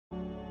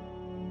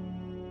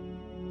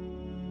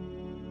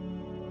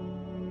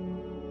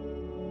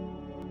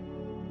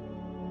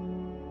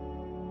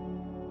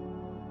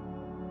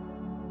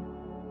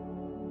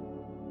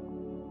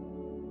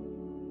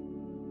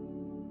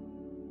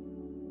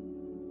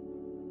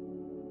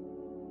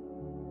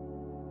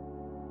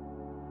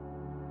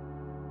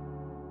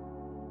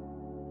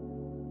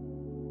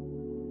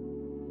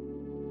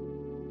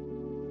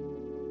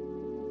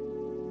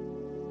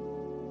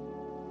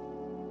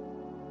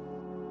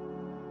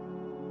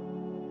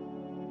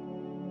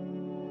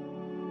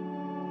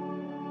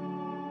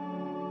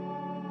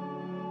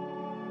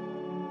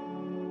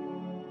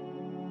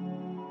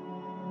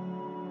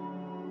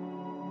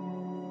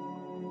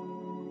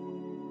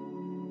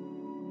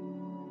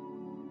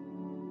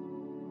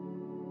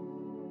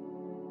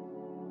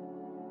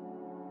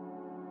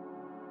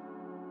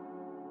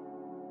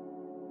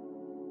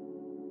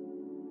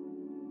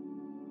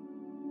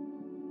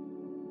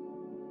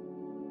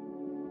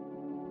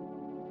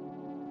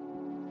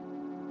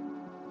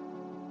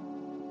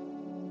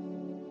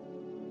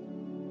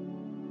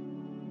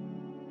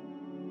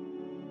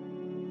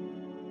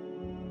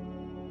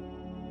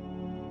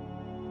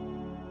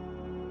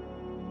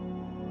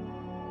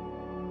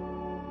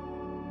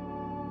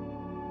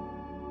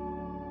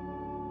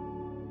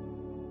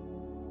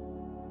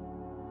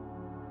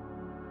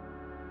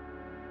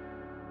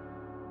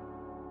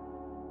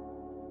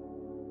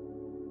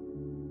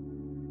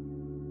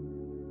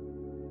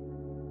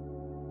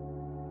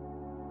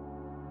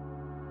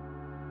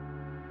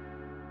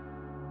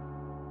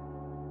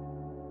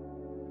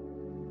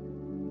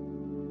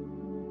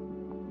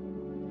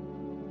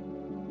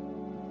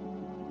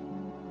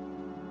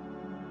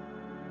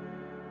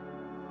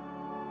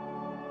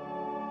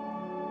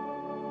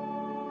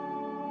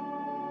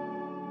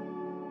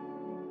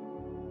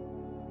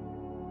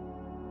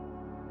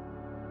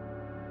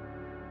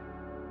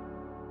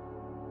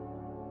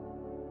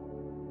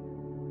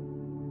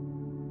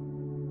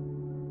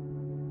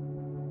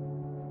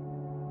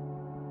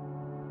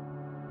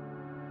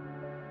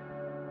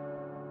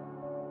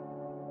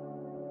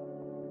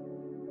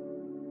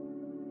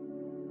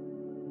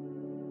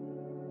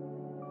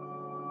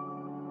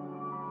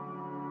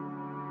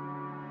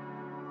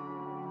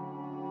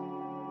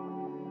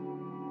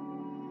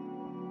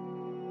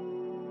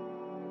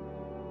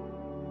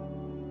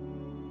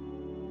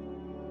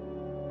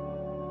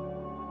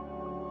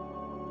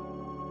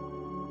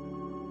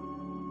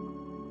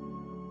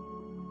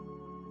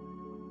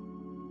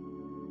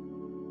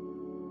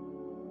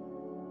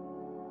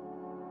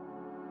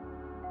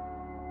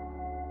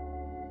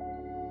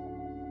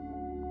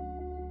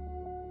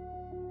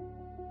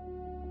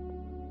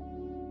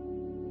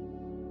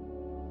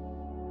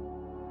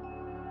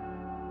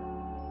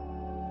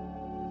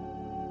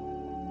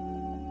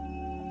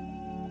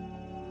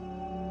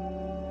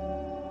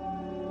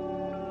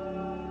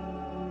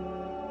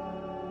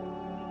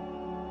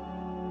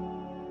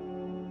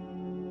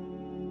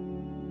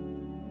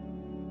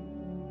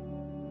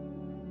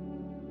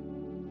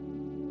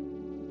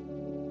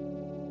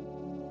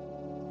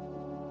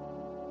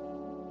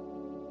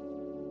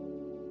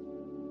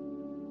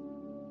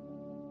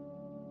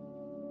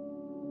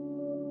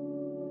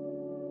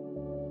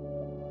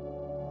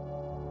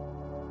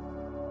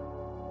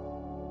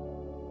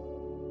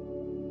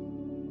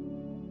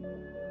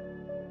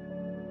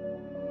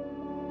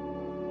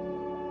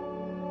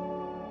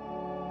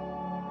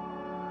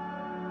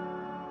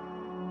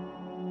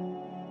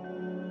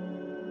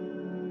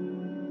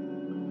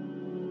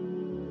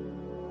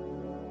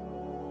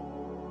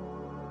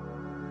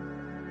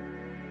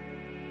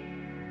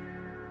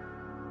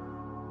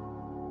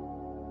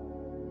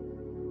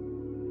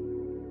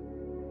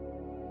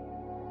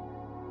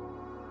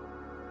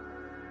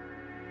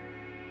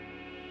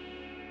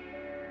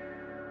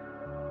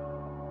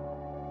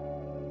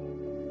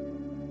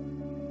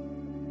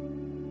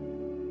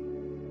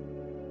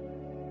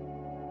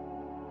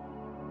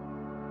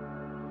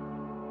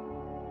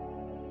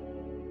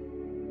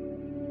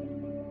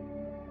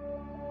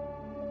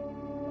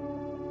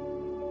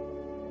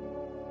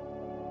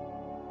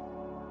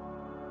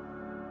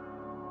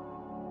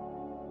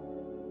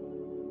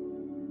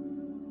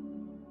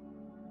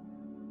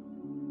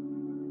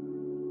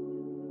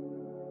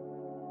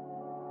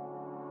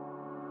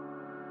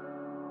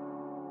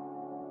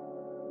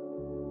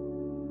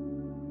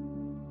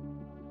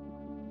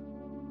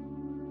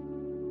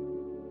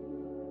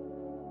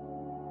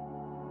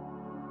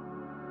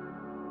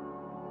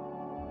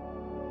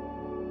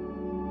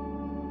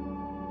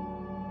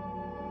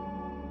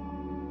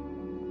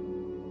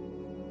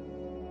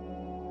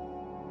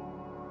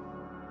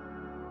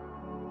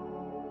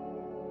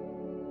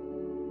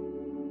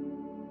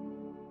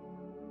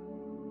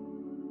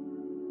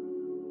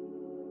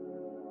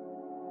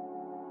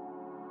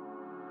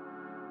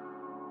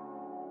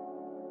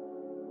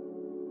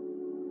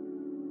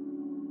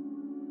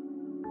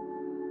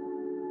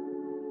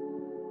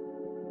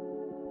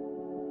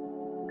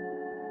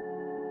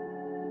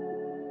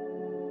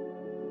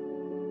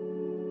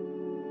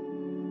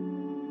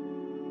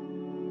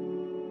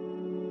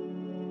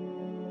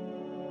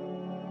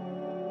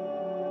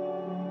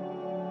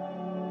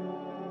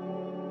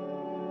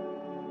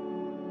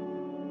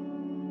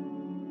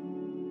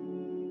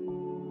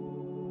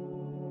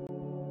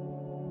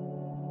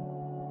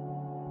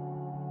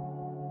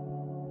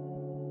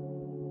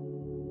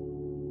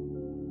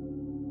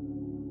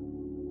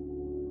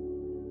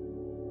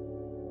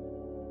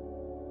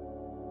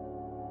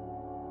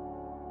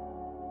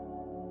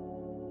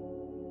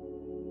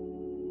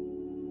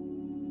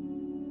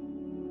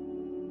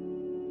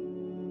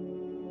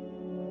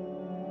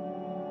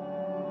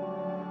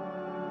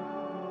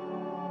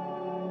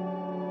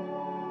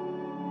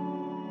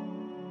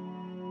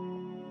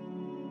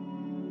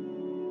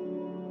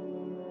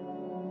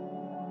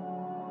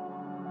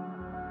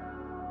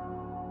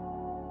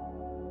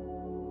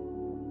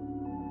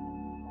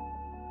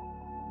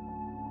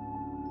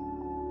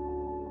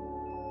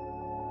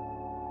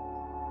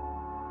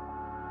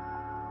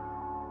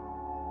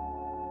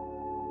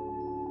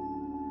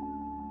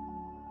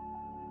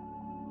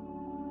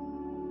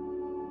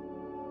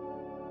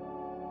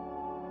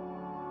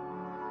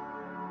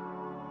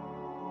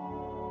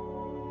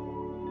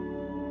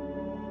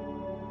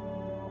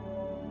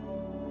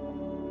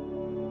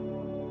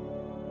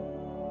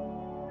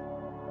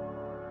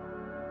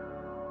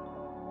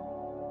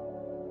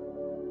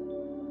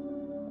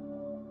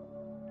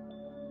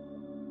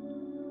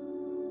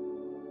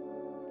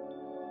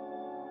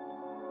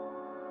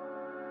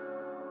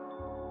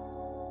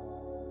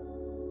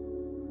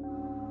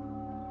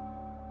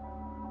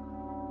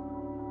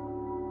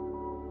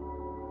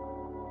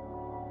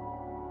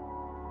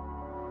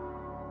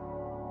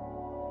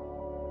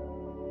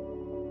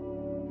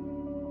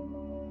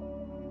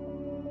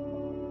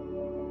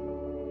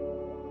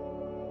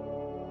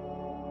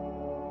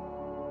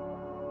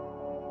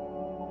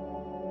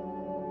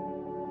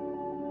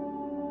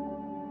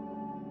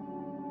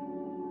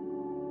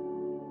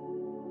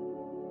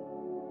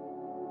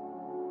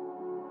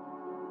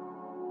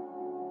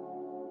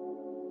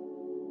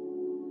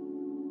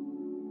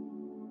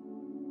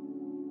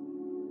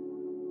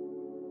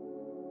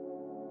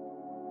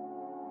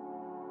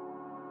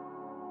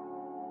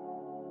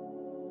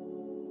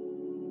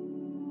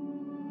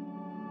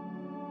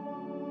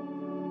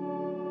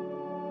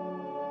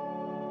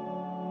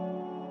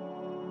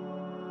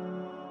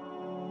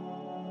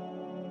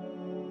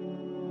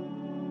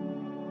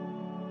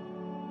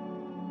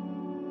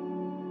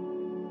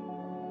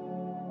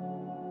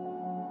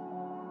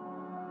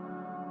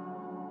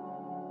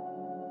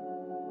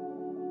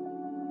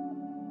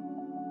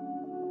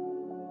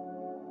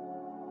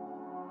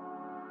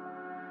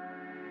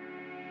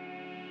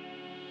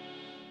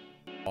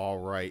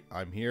Alright,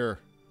 I'm here.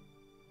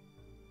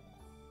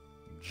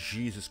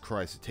 Jesus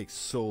Christ, it takes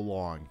so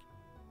long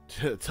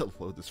to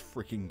load this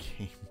freaking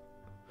game.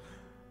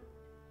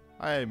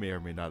 I may or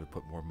may not have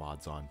put more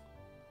mods on.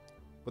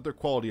 But they're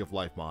quality of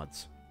life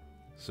mods.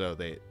 So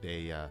they're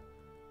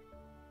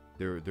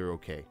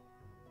okay.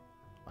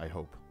 I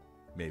hope.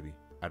 Maybe.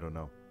 I don't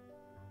know.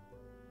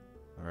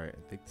 Alright,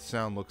 I think the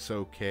sound looks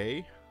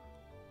okay.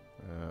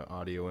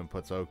 Audio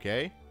input's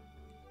okay.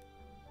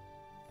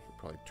 Should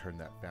probably turn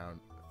that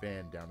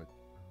fan down a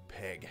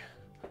peg.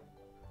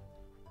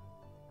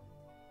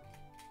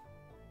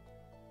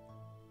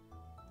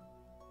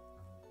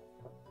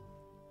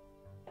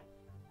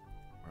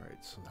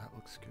 Alright, so that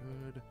looks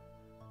good.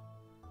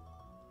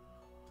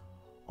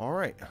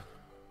 Alright,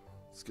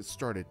 let's get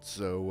started.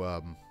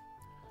 So,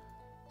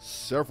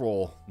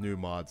 several new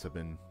mods have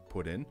been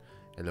put in.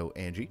 Hello,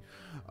 Angie.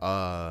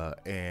 I'm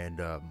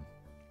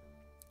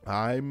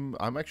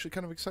actually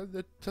kind of excited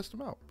to test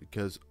them out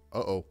because,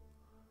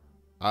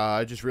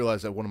 I just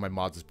realized that one of my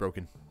mods is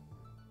broken.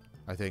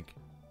 I think.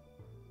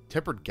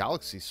 Tempered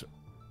Galaxy.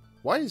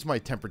 Why is my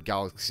Tempered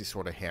Galaxy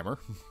Sword a hammer?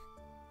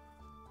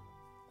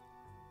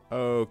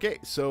 Okay,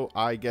 so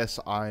I guess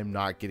I'm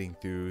not getting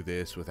through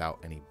this without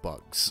any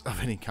bugs of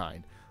any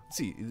kind. Let's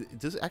see,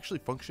 does it actually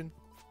function?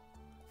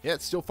 Yeah,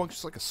 it still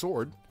functions like a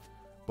sword,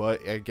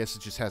 but I guess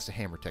it just has the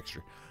hammer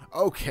texture.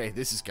 Okay,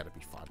 this is gonna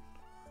be fun.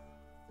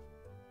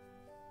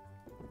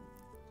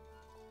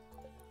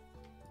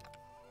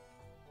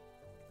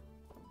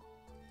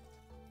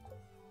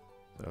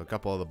 So a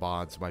couple of the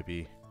mods might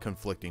be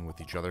conflicting with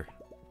each other,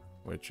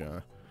 which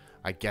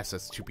I guess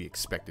that's to be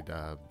expected.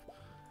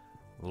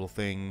 Little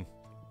thing.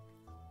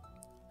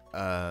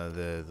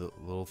 The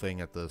little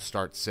thing at the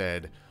start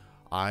said,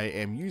 I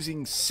am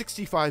using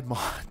 65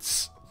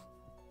 mods.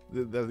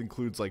 That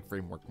includes like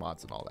framework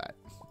mods and all that.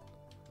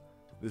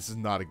 This is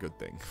not a good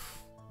thing.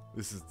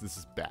 This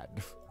is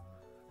bad.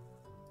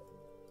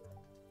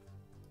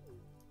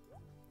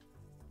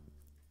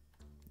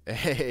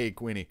 Hey,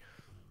 Queenie.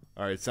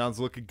 Alright, sounds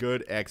looking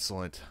good.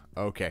 Excellent.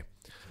 Okay.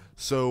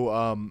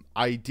 So,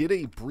 I did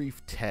a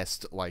brief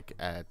test, like,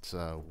 at,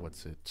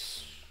 what's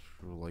it?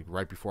 Like,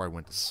 right before I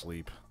went to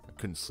sleep. I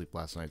couldn't sleep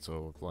last night,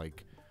 so,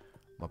 like,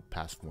 I'm up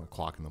past 1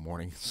 o'clock in the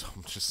morning. So,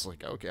 I'm just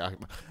like, okay, I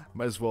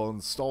might as well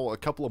install a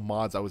couple of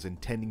mods I was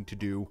intending to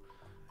do.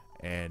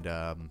 And,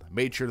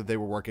 made sure that they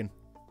were working.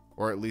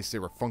 Or at least they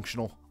were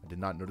functional. I did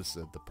not notice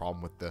the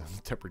problem with the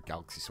Tempered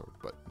Galaxy Sword,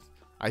 but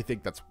I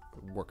think that's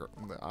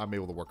I'm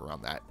able to work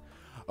around that.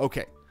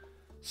 Okay.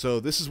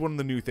 So this is one of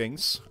the new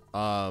things.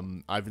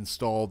 I've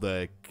installed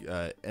the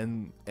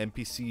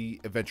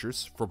NPC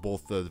Adventures for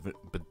both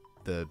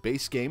the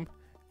base game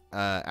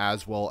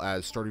as well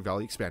as Stardew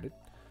Valley Expanded.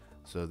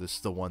 So this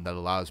is the one that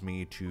allows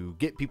me to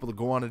get people to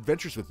go on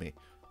adventures with me.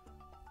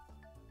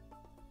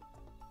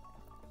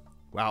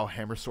 Wow,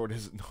 Hammer Sword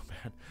isn't... No,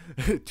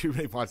 man. Too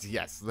many mods.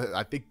 Yes,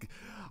 I think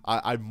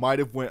I might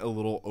have went a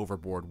little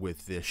overboard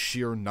with the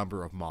sheer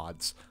number of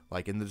mods.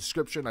 Like, in the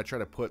description, I try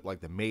to put,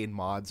 like, the main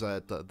mods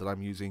that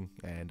I'm using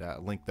and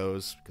link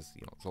those because,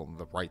 you know, it's only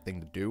the right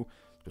thing to do,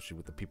 especially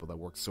with the people that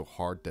work so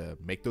hard to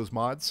make those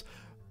mods.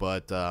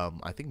 But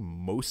I think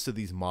most of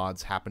these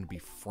mods happen to be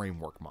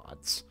framework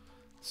mods.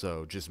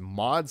 So, just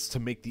mods to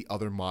make the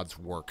other mods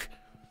work.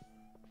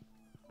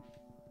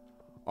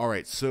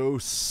 Alright, so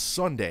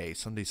Sunday.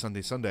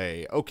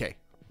 Okay,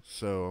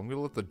 so I'm going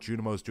to let the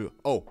Junimos do it.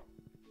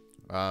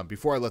 Oh,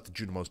 before I let the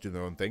Junimos do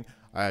their own thing,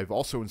 I've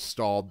also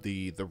installed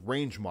the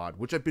range mod,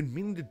 which I've been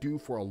meaning to do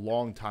for a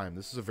long time.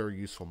 This is a very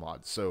useful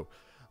mod. So,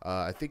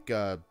 I think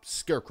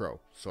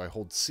Scarecrow. So I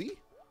hold C?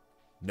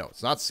 No,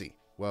 it's not C.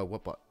 Well,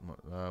 what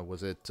button?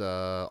 Was it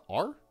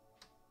R?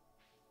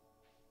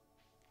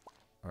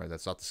 Alright,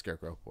 that's not the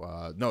Scarecrow.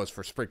 No, it's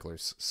for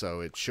sprinklers. So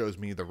it shows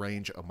me the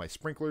range of my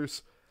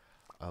sprinklers.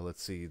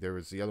 Let's see, there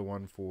was the other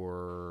one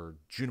for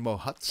Junimo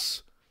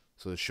Huts.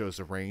 So this shows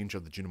the range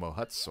of the Junimo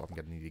Huts. So I'm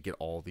going to need to get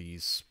all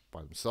these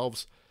by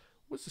themselves.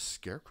 What was the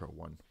Scarecrow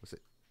one? Was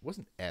it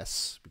wasn't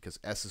S, because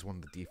S is one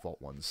of the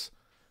default ones.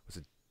 Was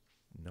it...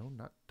 No,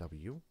 not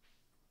W.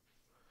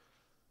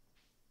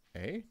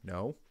 A?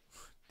 No.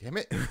 Damn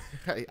it.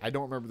 I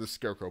don't remember the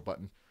Scarecrow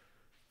button.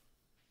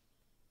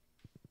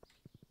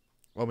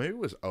 Well, maybe it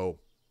was O.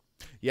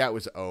 Yeah, it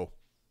was O.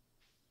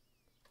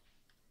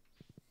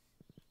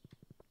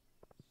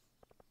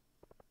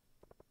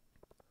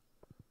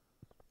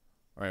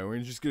 Alright, we're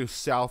going to just go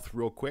south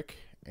real quick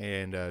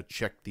and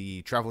check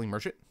the traveling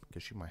merchant,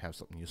 because she might have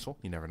something useful.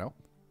 You never know.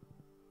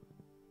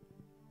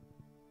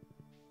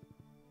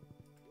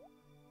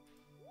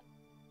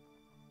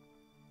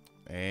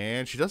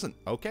 And she doesn't.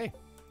 Okay.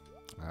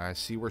 I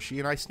see where she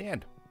and I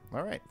stand.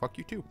 Alright, fuck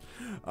you too.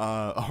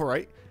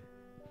 Alright.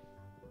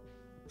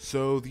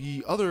 So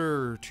the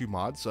other two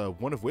mods,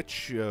 one of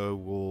which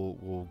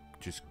we'll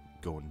just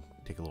go and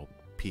take a little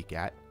peek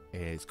at,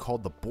 is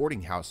called the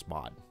Boarding House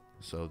mod.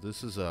 So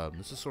this is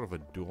sort of a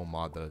dual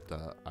mod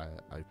that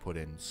I put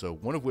in. So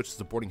one of which is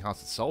the boarding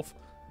house itself,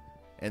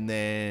 and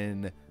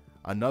then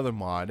another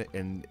mod,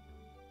 and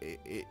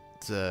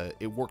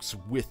it works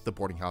with the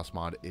boarding house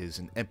mod is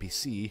an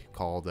NPC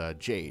called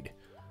Jade.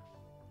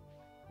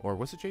 Or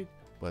was it Jade?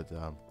 But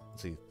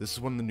let's see. This is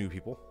one of the new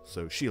people.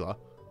 So Sheila.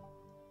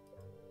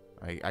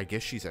 I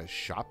guess she's a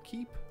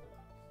shopkeep.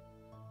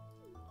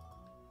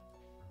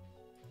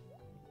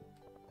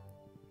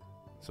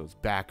 So it's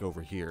back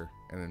over here.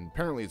 And then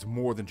apparently it's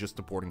more than just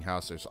the boarding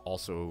house. There's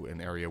also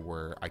an area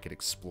where I could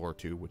explore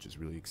to, which is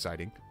really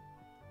exciting.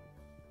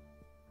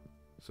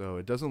 So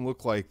it doesn't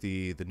look like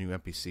the new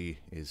NPC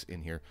is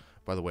in here.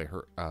 By the way,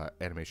 her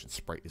animation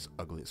sprite is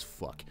ugly as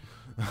fuck.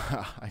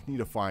 I need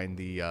to find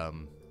the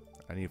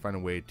I need to find a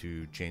way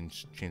to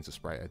change the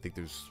sprite. I think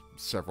there's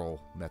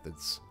several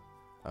methods,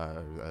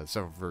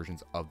 several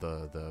versions of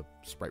the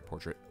sprite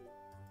portrait.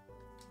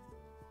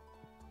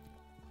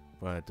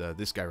 But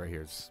this guy right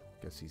here is,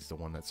 I guess he's the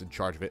one that's in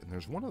charge of it. And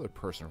there's one other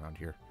person around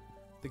here.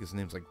 I think his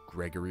name's like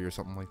Gregory or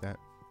something like that.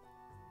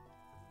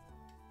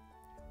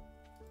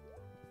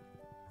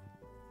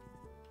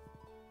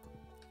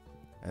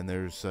 And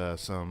there's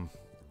some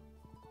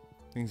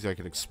things I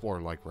could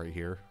explore, like right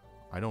here.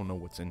 I don't know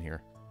what's in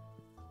here.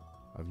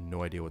 I have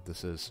no idea what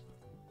this is.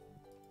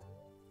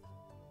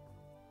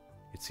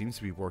 It seems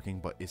to be working,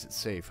 but is it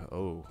safe?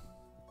 Oh,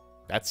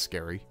 that's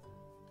scary.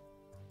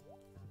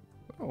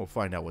 Oh, we'll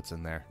find out what's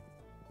in there.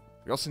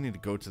 We also need to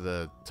go to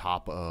the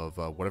top of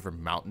whatever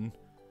mountain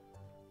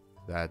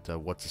that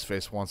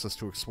What's-His-Face wants us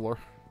to explore.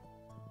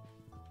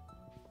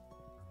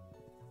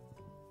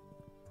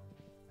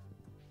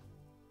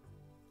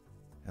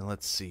 And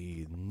let's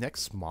see,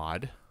 next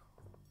mod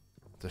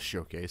to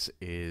showcase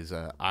is,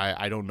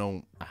 I don't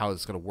know how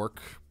it's going to work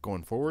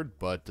going forward,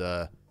 but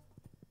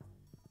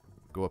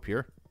go up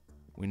here.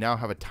 We now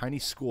have a tiny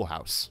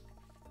schoolhouse.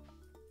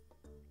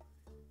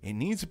 It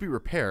needs to be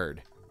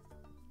repaired.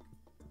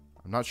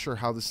 I'm not sure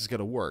how this is going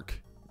to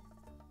work,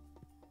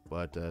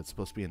 but it's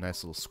supposed to be a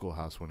nice little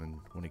schoolhouse when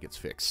it gets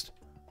fixed.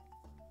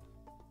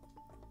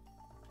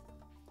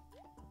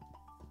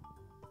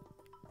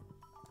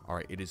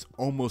 Alright, it is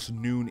almost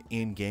noon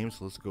in game,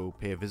 so let's go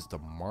pay a visit to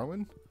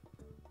Marlin.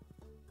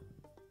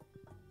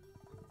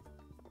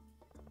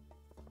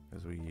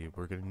 Because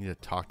we're going to need to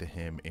talk to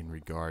him in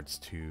regards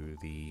to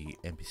the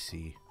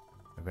NPC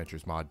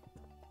Adventures mod.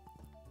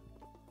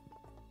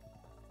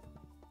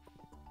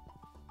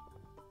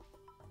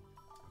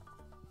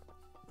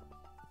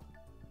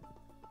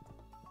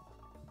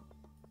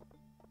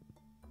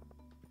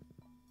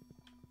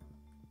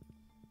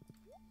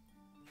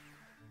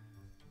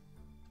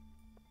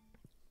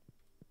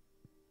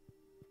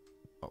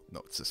 Oh,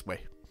 no, it's this way.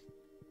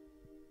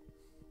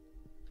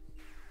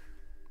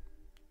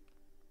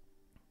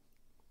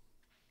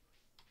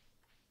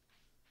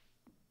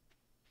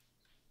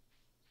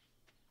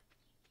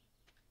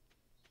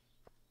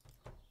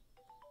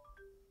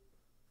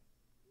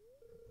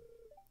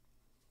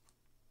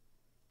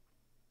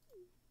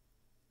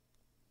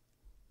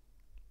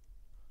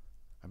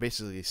 I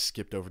basically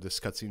skipped over this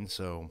cutscene,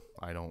 so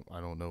I don't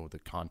know the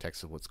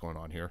context of what's going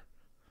on here.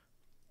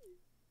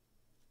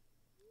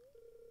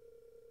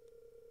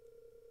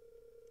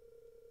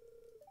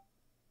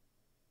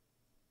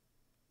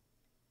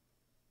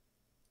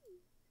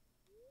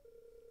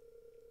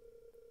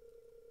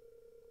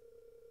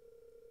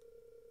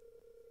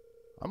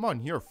 I'm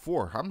on year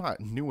 4. I'm not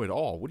new at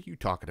all. What are you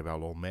talking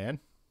about, old man?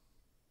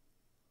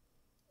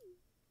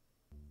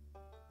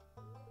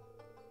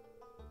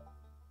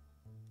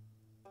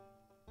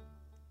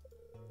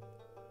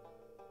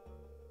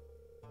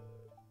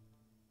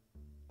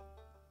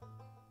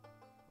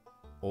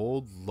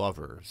 Old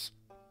lovers.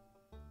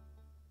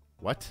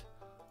 What?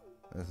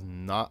 That's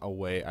not a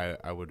way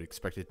I would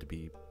expect it to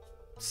be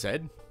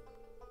said.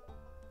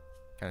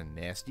 Kind of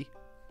nasty.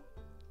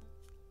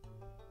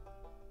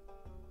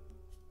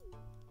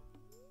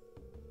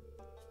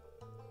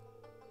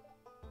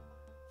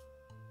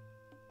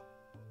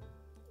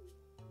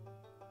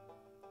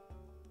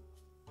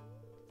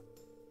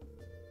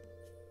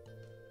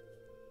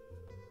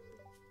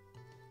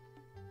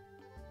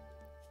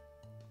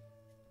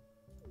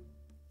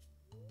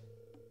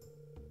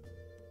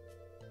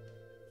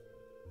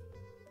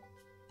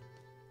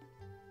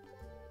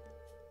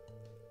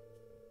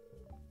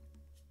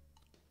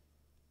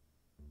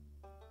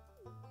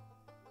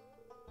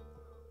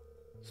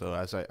 So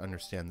as I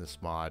understand this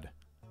mod,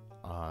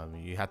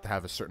 you have to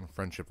have a certain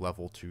friendship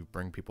level to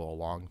bring people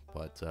along,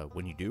 but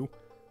when you do,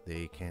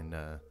 they can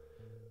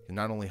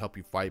not only help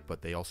you fight,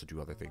 but they also do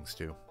other things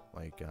too.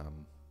 Like,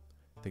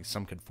 I think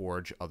some can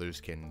forge, others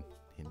can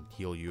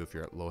heal you if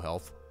you're at low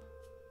health.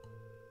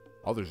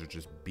 Others are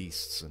just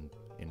beasts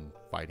in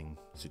fighting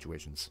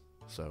situations,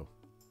 so...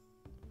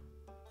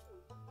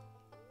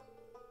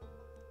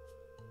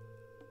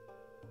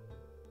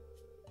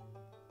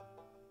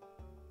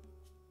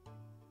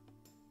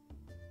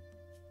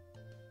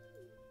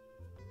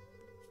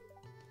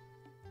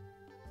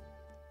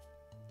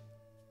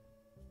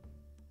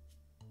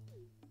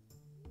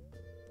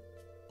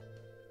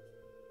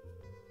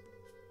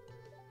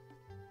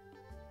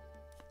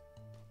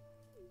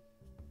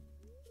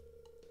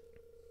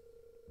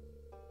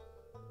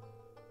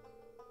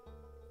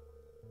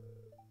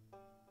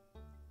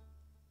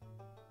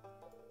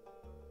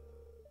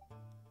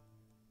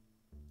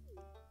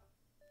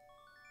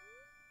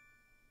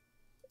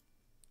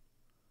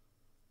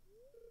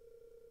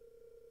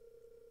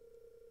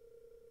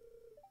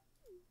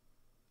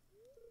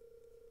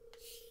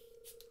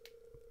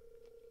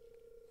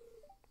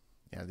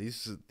 Yeah,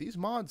 these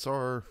mods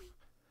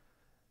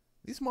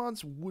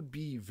would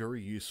be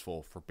very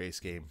useful for base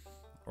game,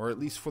 or at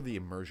least for the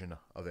immersion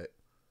of it.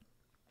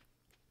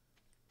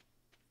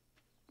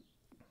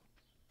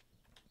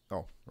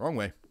 Oh, wrong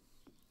way.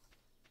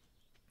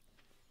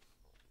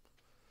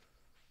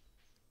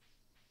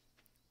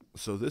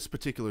 So this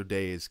particular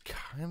day is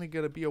kind of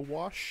gonna be a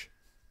wash,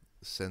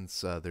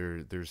 since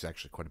there's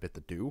actually quite a bit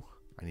to do.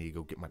 I need to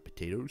go get my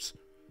potatoes.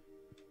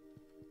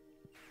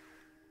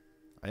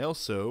 I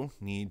also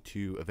need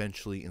to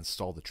eventually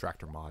install the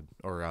tractor mod,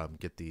 or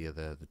get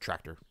the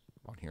tractor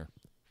on here.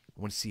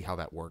 I want to see how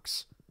that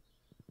works.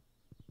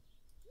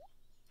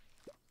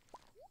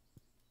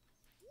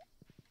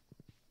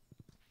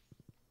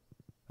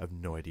 I have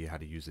no idea how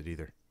to use it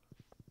either.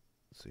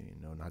 See,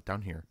 no, not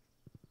down here.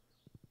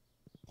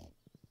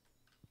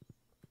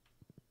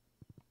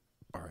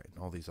 Alright, and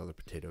all these other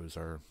potatoes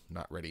are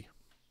not ready.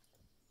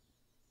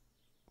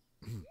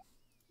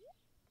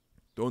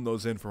 Throwing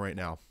those in for right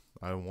now.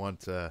 I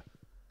want to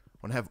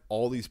have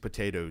all these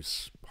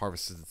potatoes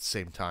harvested at the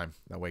same time.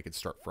 That way I can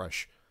start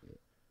fresh.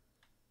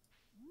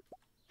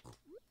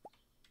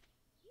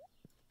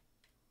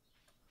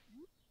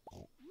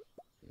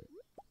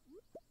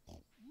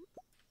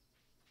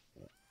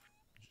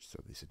 Just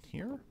throw these in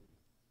here.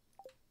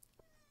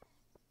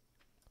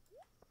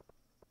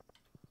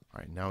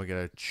 Alright, now we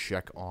gotta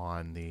check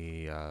on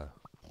the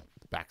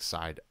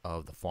backside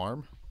of the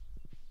farm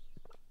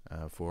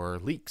for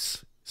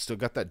leaks. Still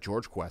got that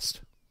George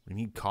quest. We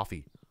need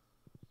coffee.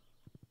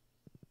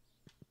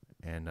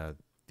 And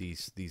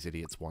these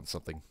idiots want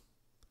something.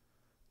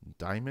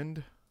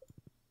 Diamond.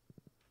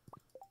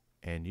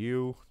 And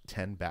you,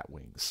 10 bat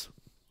wings.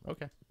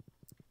 Okay.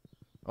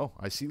 Oh,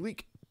 I see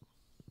leak.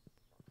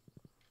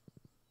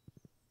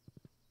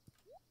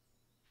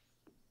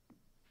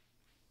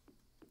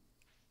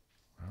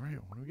 Alright,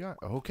 what do we got?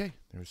 Okay,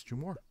 there's 2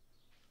 more.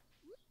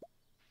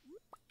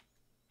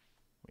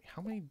 Wait,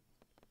 how many?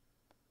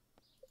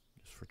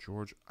 Just for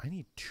George, I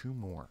need 2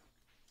 more.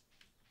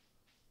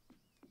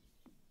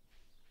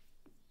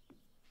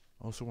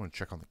 I also want to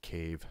check on the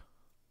cave.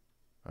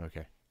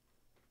 Okay.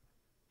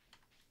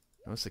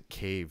 Notice the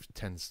cave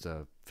tends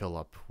to fill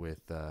up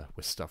with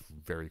stuff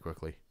very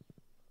quickly.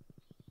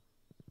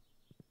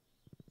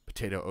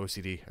 Potato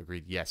OCD,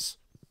 agreed, yes.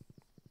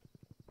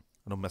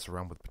 I don't mess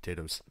around with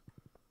potatoes.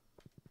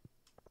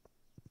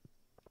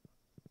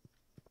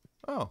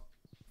 Oh,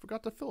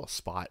 forgot to fill a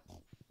spot.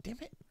 Damn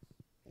it.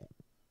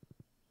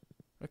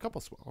 A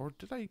couple spots. Or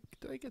did I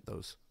get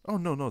those? Oh,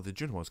 no, the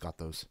Junimos got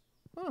those.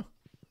 Huh.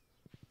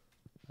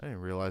 I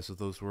didn't realize that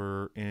those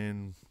were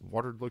in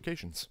watered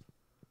locations.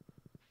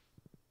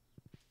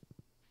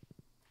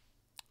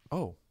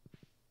 Oh.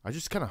 I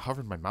just kind of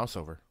hovered my mouse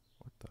over.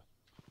 What the?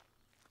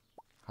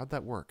 How'd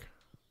that work?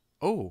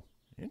 Oh,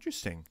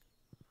 interesting.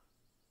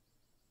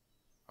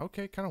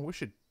 Okay, kind of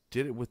wish it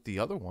did it with the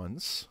other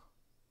ones.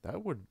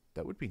 That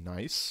would be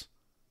nice.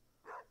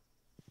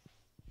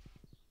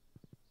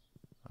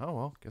 Oh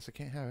well, guess I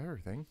can't have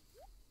everything.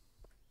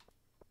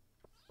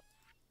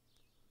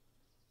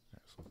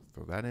 Right, so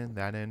throw that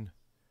in.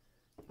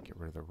 Get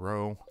rid of the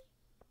row.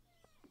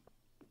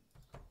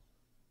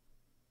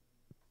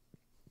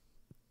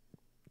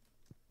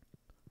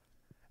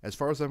 As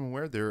far as I'm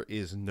aware, there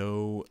is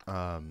no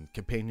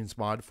companions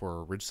mod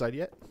for Ridgeside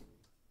yet.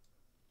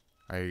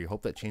 I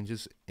hope that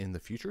changes in the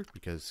future,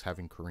 because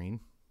having Kareen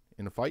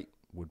in a fight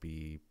would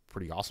be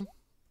pretty awesome.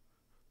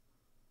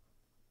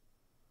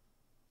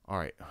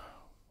 Alright.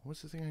 What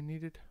was the thing I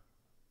needed?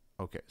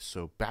 Okay,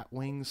 so bat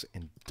wings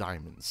and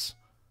diamonds.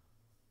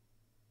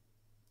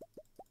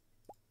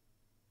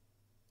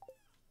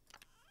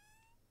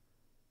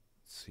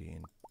 Let's see,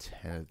 and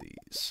 10 of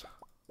these.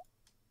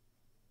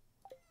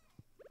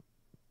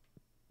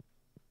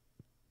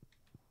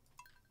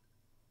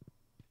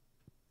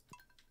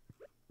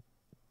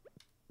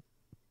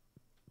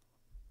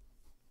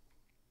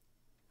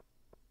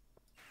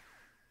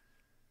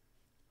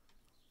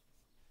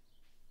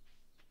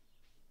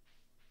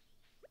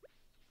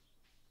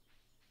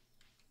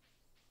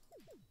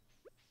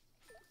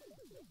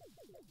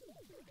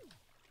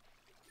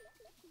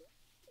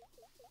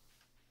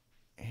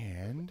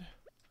 And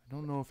I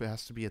don't know if it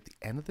has to be at the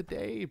end of the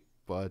day,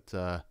 but if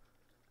I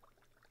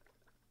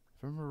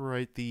remember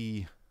right,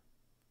 the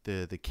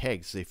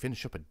kegs, they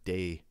finish up a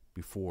day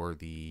before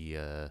the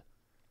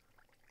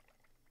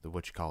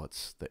what you call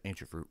it's the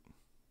ancient fruit.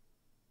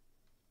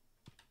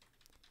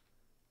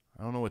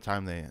 I don't know what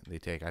time they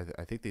take.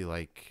 I think they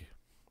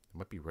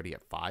might be ready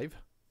at 5.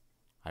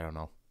 I don't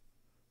know.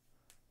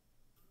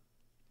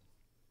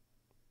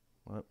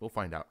 Well, we'll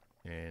find out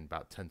in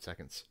about 10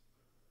 seconds.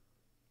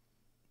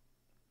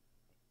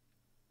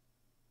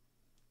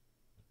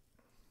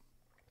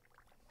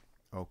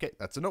 Okay,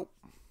 that's a note.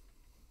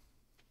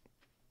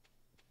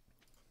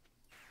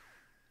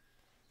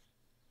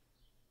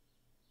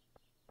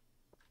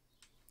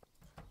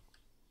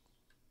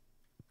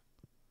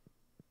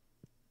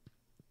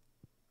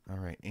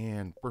 Alright,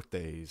 and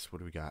birthdays. What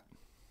do we got?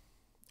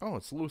 Oh,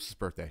 it's Lewis's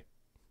birthday.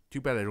 Too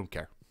bad I don't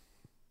care.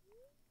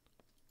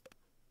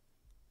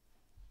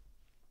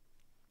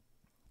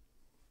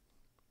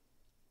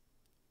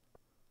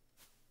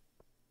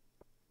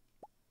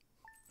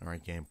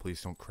 Alright, game,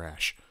 please don't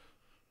crash.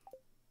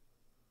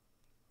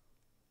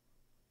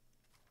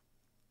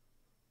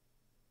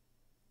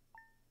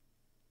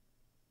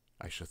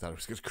 I actually thought it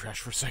was going to crash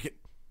for a second.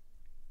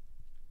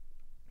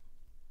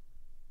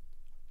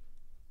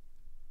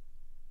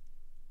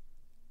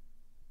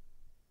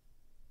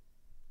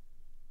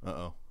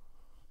 Uh-oh.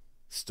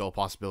 Still a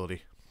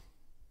possibility.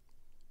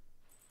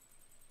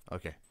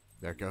 Okay,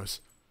 there it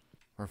goes.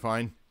 We're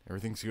fine.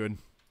 Everything's good.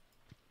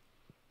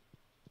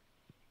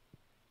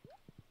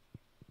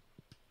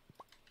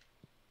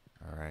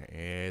 Alright,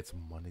 it's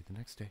Monday the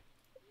next day.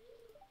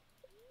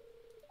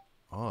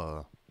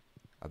 Oh,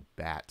 a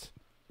bat.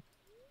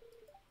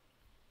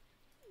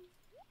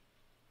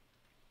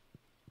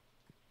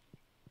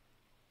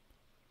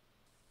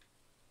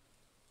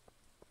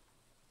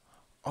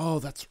 Oh,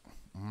 that's...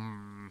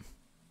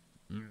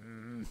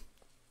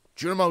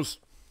 Junimos!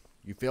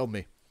 You failed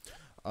me.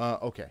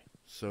 Okay.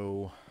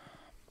 So,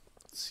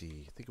 let's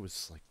see. I think it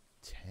was like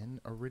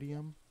 10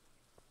 iridium.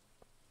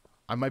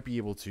 I might be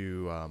able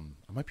to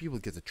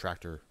get the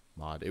tractor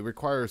mod. It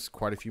requires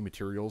quite a few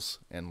materials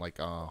and like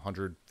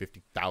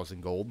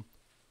 150,000 gold.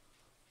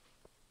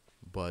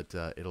 But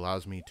it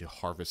allows me to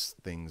harvest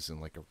things in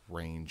like a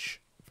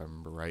range, if I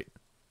remember right.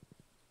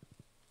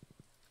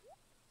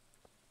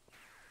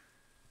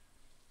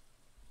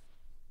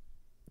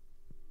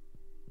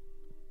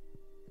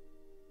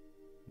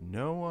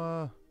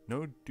 No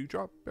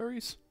dewdrop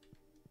berries?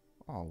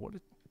 Oh, what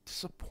a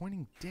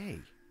disappointing day.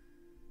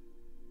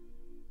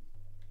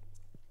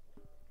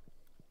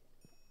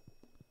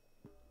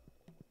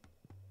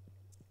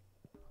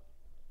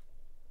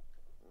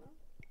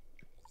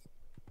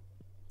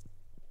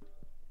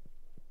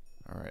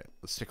 Alright,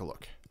 let's take a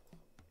look.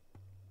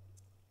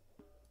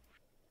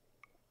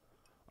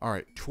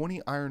 Alright,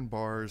 20 iron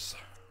bars,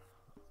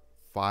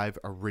 5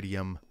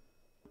 iridium,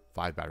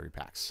 5 battery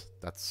packs.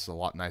 That's a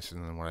lot nicer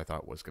than what I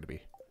thought it was going to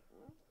be.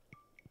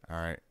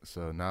 Alright,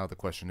 so now the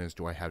question is,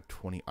 do I have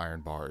 20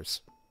 iron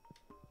bars?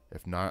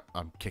 If not,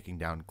 I'm kicking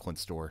down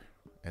Clint's door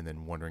and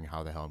then wondering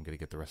how the hell I'm going to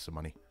get the rest of the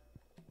money.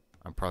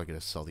 I'm probably going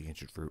to sell the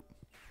ancient fruit.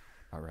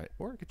 Alright,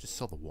 or I could just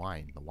sell the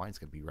wine. The wine's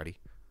going to be ready.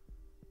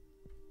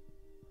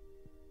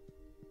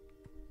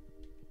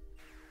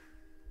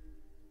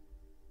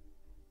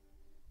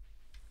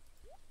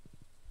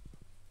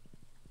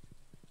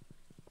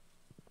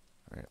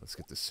 Alright, let's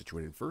get this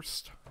situated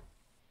first.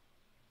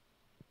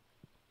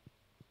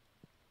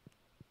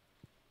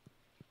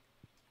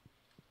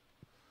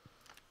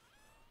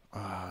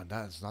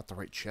 That is not the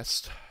right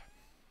chest.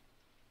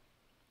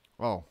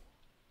 Oh.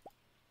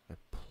 I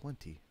have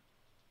plenty.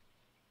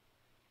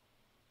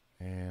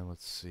 And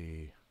let's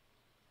see.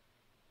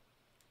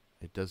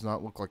 It does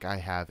not look like I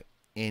have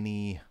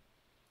any...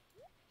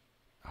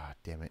 Ah,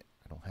 damn it.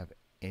 I don't have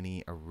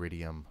any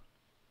iridium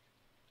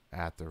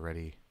at the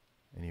ready.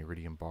 Any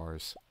iridium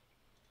bars.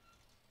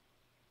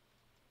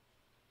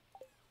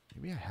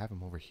 Maybe I have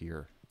them over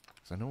here.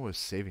 Because I know I was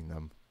saving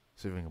them.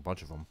 Saving a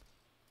bunch of them.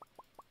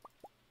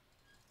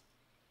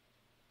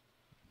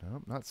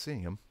 Nope, not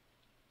seeing them.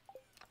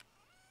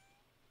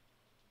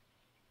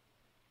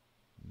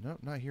 Nope,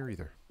 not here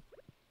either.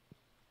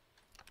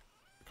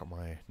 Come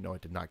on. No, I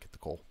did not get the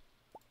coal.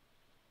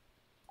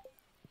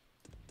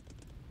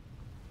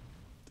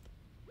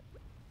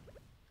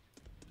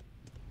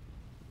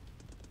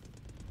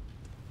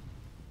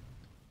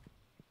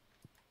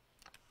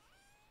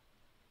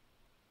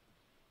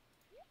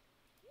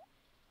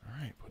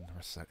 Alright, putting the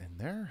rest of that in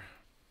there.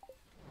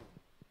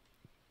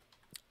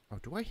 Oh,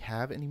 do I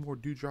have any more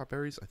dewdrop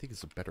berries? I think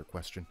it's a better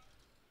question.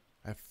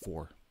 I have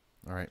 4.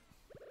 Alright.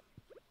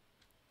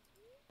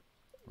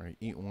 Alright,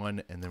 eat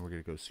one, and then we're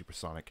going to go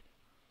supersonic.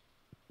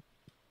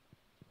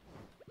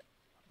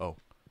 Oh.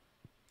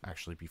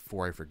 Actually,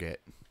 before I forget.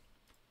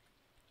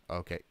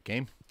 Okay,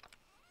 game.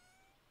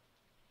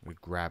 We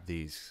grab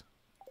these.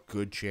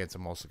 Good chance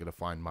I'm also going to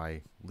find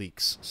my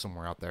leeks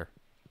somewhere out there.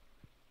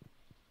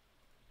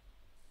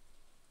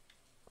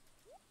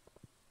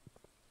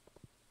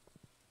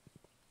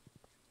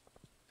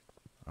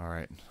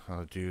 Alright,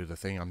 I'll do the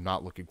thing I'm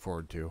not looking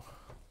forward to.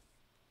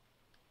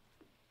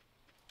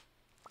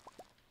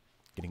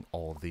 Getting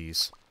all of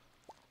these.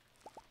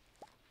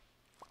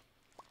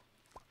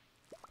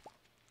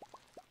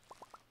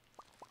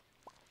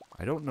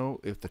 I don't know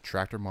if the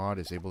tractor mod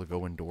is able to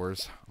go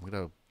indoors. I'm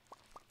going to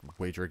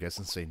wager a guess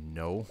and say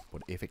no,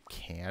 but if it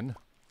can,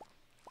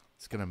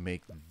 it's going to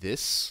make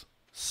this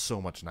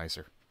so much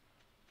nicer.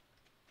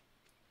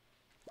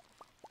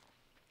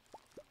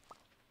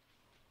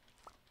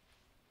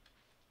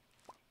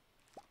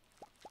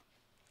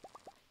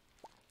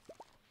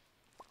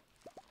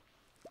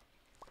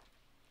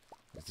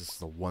 This is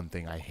the one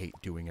thing I hate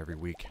doing every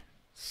week.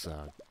 It's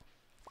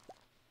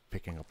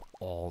picking up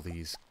all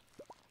these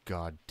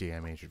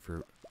goddamn ancient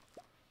fruit.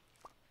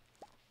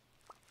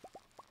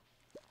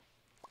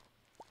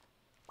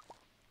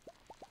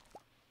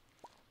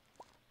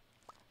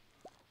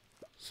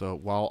 So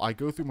while I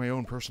go through my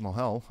own personal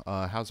hell,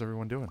 how's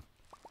everyone doing?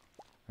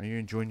 Are you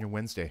enjoying your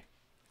Wednesday?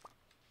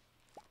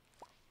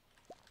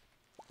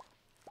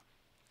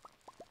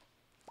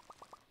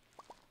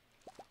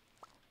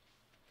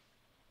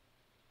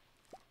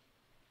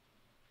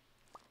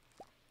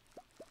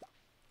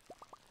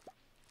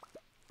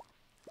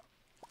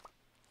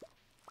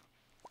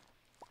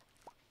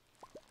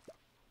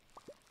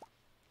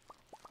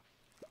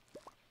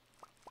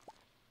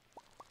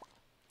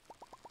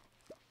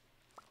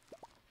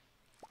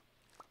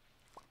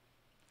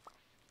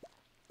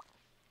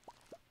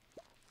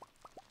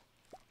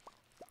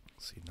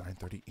 Let's see,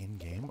 9:30 in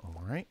game.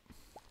 All right.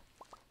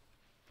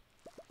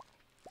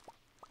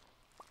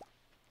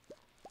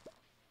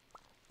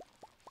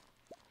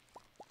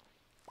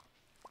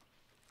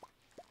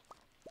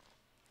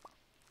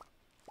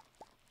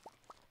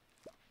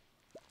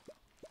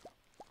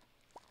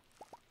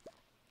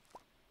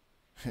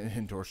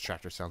 Indoors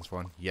tractor sounds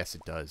fun. Yes,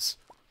 it does.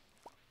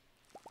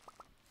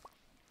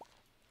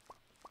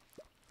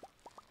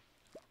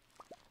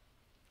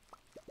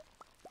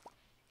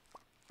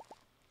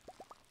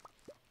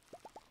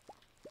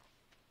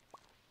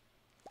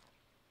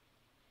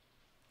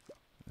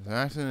 There's an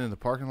accident in the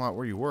parking lot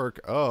where you work.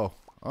 Oh.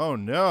 Oh,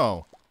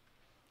 no.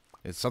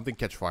 Did something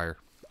catch fire?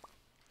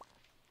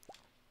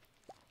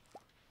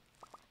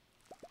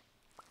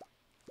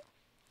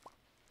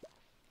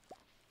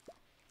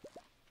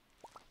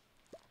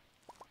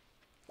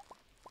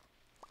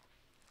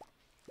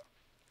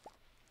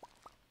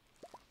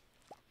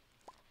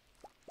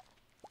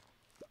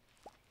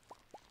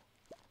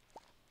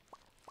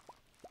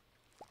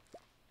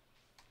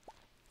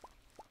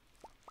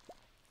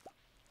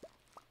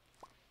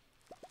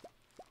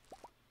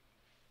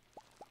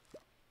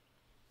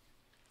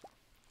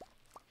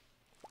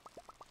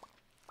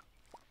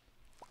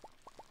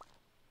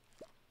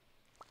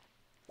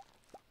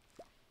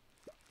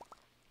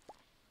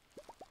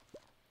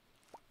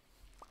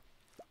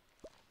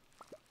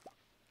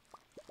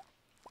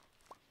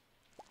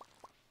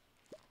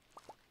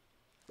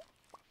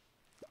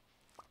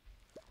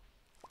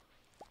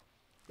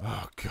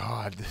 Oh,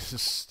 God. This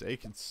is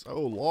taking so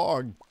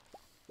long.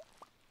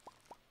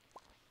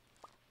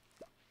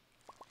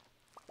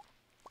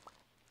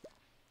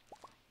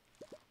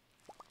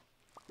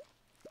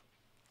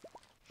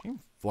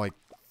 Like,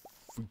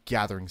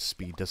 gathering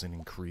speed doesn't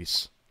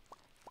increase.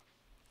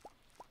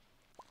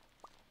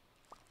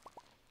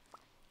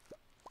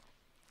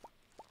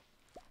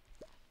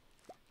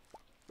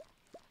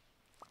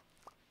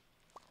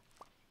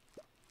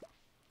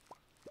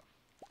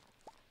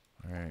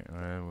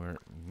 Alright,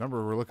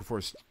 number we're looking for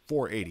is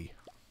 480.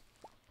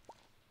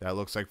 That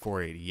looks like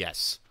 480,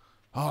 yes.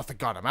 Oh, thank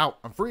God, I'm out.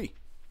 I'm free.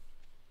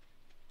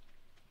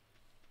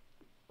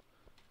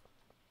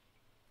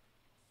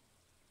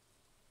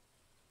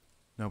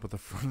 No, but the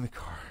front of the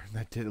car,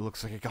 that did, it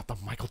looks like I got the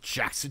Michael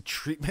Jackson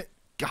treatment.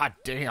 God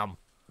damn.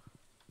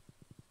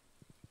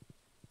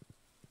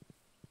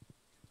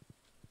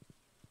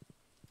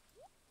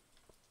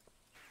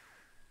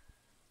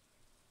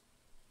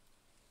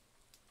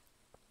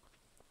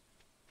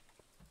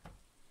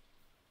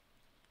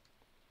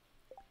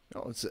 You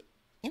know, it's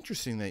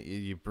interesting that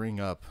you bring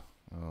up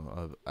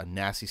a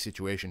nasty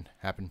situation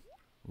happen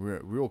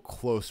real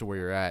close to where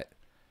you're at.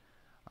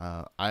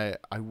 I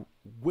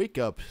wake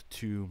up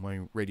to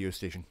my radio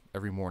station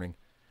every morning,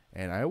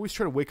 and I always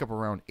try to wake up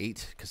around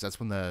 8 because that's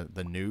when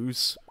the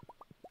news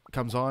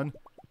comes on,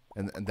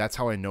 and that's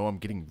how I know I'm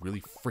getting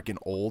really freaking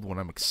old, when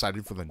I'm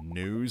excited for the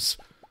news.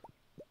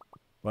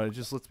 But it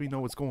just lets me know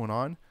what's going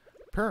on,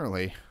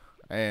 apparently,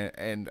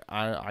 and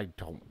I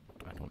don't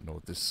know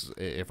if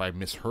if I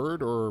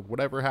misheard or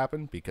whatever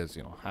happened, because,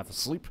 you know, half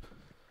asleep.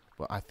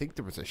 But I think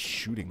there was a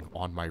shooting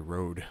on my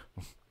road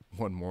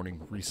one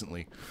morning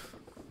recently.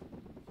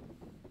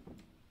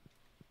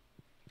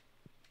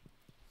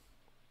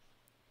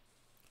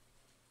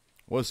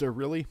 Was there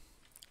really?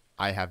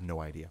 I have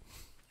no idea.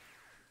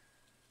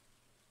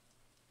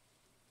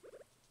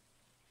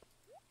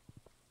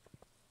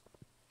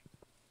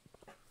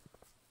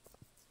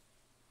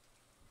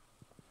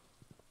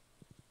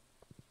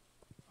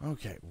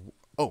 Okay.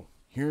 Oh,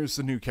 here's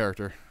the new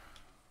character.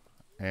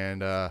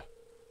 And,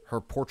 her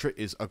portrait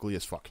is ugly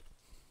as fuck.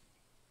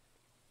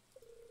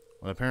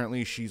 Well,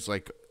 apparently she's,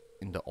 like,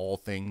 into all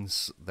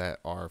things that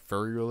are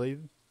furry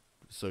related.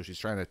 So she's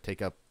trying to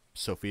take up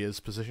Sophia's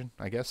position,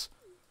 I guess.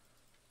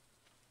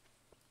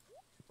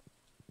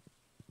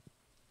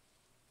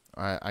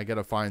 I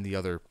gotta find the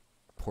other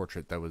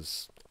portrait that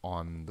was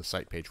on the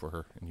site page for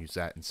her and use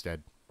that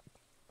instead.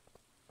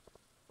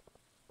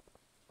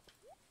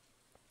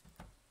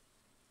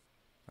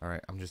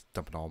 Alright, I'm just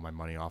dumping all my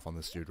money off on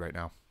this dude right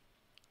now,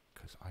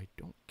 because I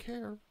don't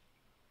care.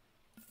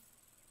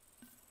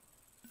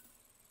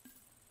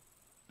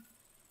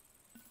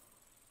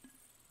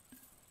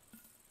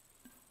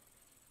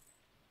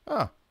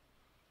 Ah.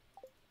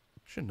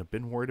 Shouldn't have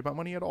been worried about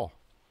money at all.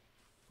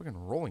 Fucking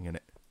rolling in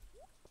it.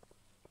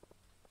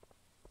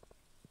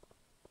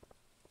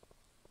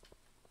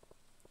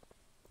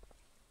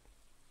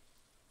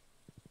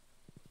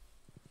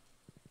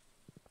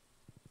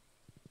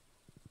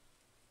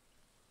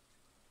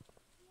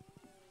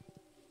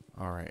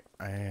 Alright,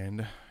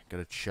 and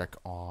gotta check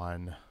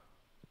on...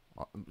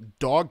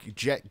 dog,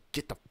 Jet,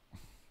 get the...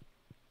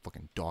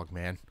 fucking dog,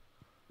 man.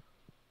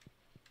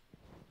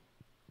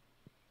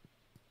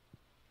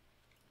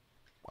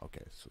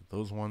 Okay, so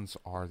those ones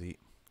are the...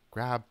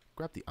 Grab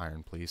the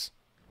iron, please.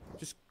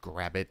 Just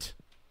grab it.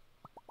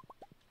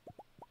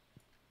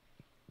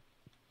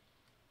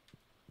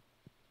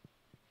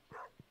 I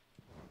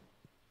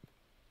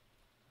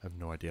have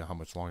no idea how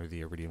much longer the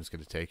iridium is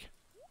going to take.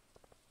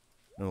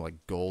 No, like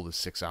gold is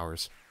 6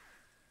 hours.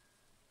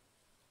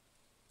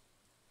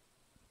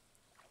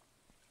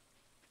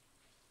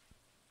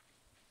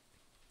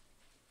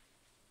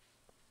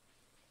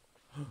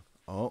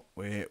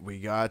 We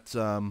got,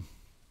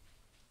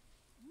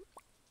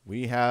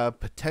 we have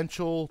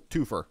potential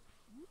twofer.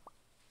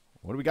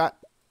 What do we got?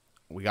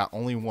 We got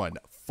only one.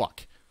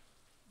 Fuck.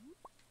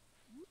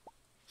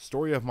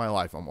 Story of my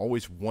life. I'm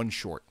always one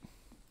short.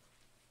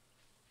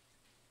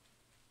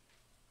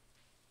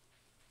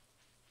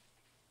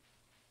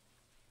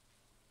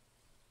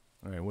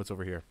 Alright, what's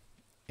over here?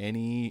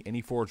 Any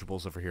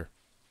forageables over here?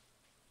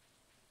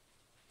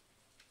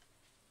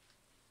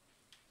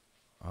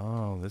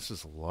 Oh, this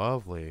is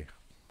lovely.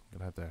 I'm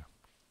gonna have to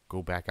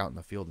go back out in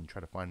the field and try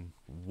to find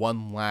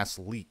one last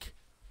leak.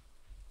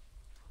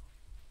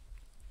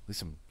 At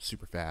least I'm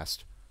super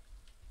fast.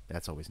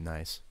 That's always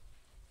nice.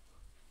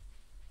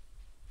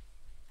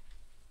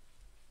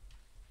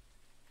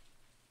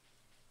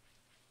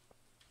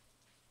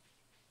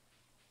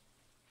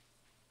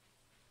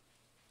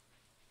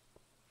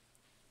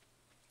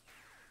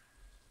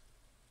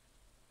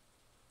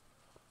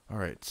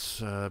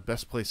 Alright,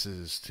 best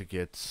places to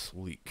get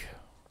leek.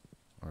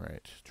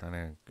 Alright,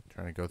 trying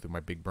to go through my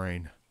big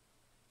brain.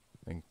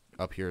 I think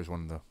up here is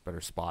one of the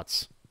better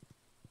spots.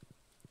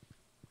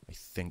 I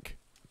think.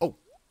 Oh!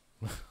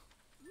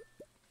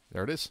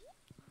 There it is.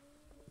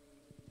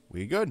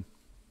 We good.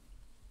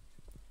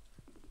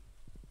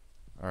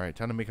 Alright,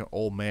 time to make an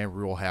old man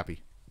real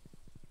happy.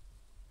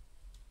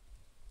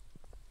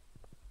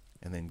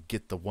 And then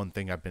get the one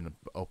thing I've been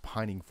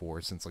opining for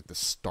since like the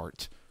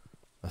start.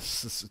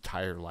 This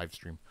entire live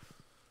stream.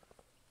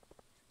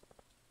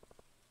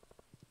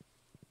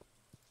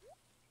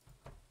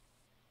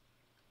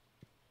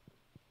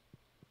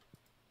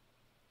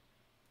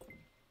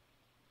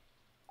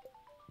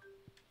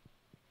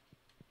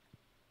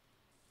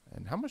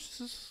 And how much does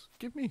this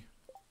give me?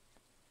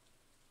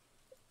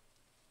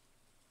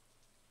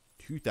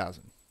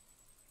 2,000.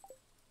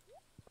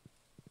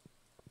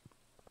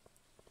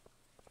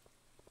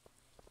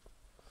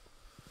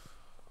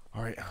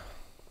 All right.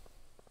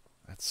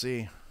 Let's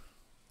see.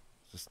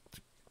 Just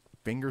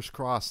fingers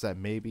crossed that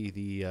maybe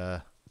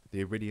the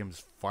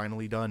iridium's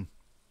finally done.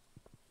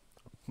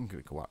 I'm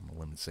gonna go out on a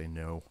limb and say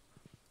no.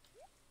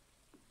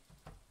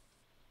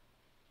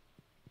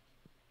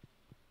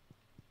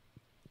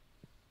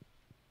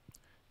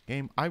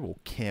 Game, I will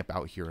camp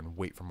out here and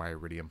wait for my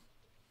iridium.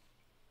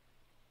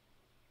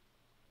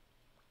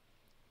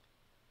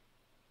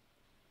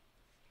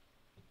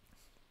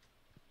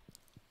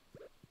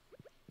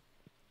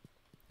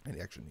 I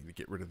actually need to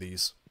get rid of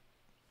these.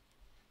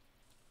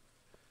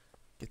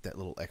 Get that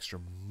little extra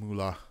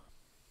moolah.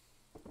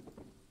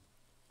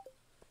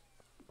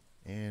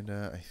 And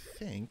I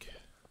think...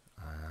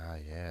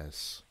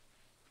 yes.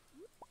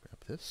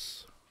 Grab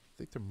this. I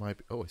think there might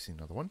be... Oh, I see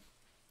another one.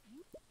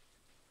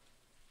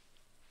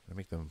 I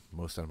make the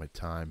most out of my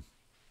time.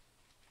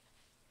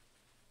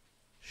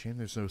 Shame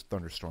there's no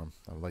thunderstorm.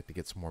 I would like to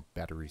get some more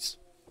batteries.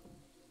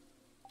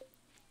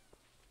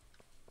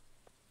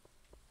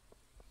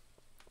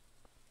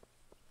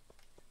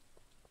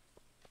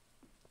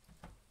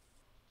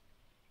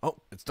 Oh,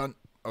 it's done.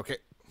 Okay.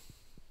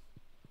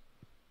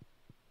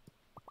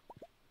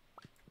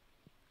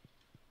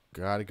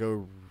 Gotta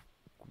go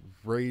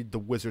raid the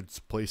wizard's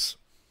place.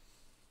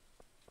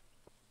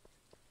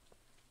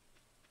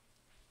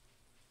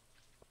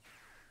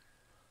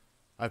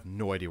 I have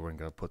no idea where I'm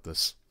gonna put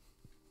this.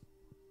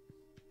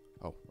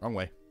 Oh, wrong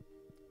way.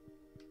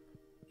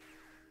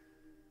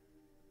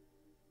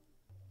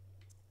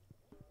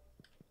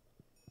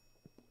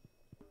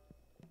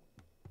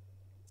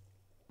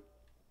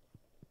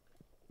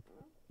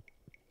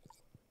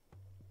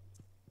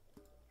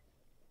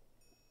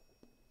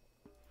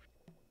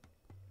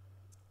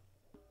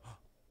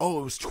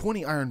 Oh, it was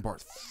 20 iron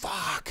bars.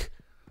 Fuck!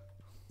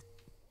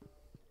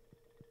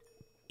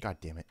 God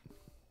damn it.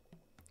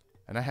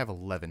 And I have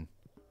 11.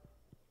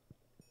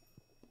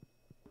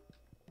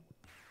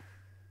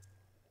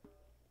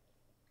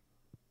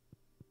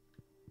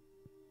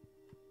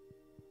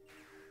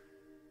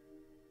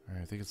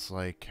 Alright, I think it's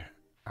like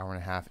hour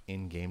and a half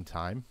in-game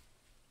time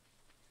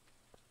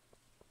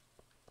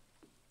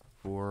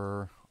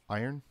for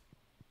iron.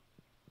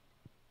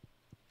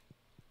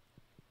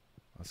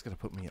 That's gonna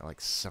put me at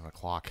like 7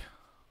 o'clock.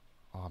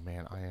 Oh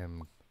man, I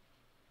am...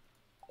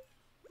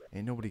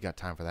 Ain't nobody got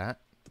time for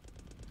that.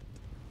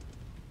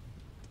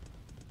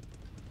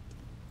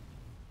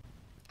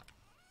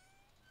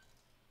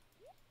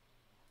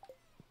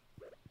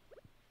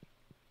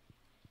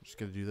 I'm just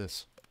gonna do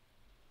this.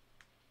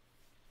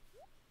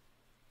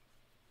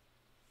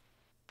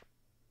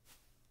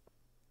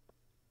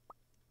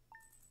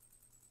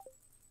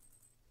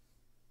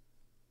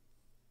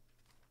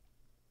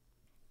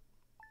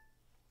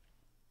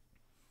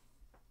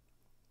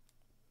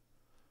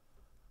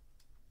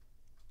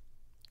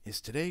 Is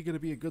today going to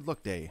be a good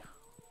luck day?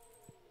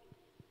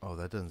 Oh,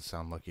 that doesn't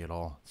sound lucky at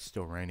all. It's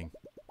still raining.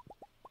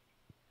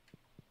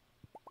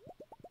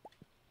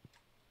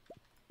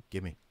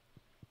 Gimme.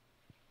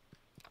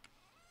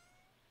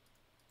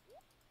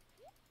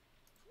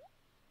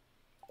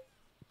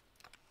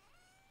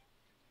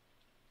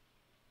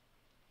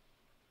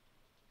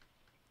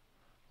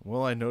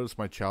 Will I notice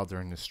my child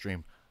during this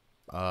stream?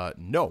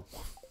 No.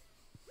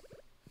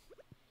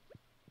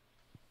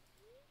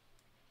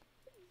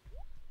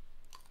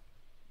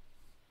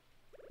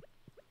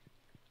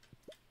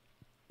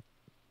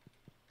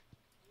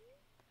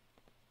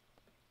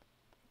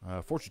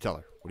 Fortune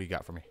teller, what do you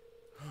got for me?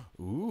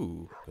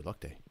 Ooh, good luck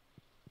day.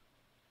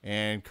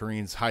 And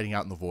Kareen's hiding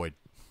out in the void.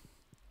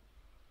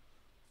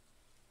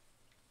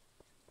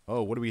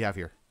 Oh, what do we have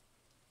here?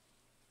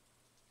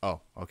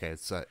 Oh, okay,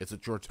 it's a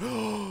George.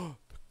 The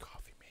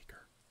coffee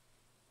maker.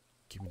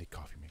 Give me the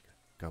coffee maker.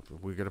 Go,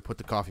 we're gonna put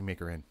the coffee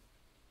maker in.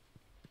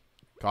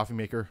 Coffee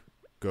maker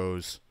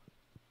goes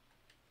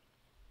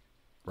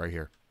right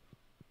here,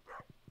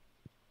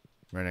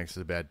 right next to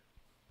the bed.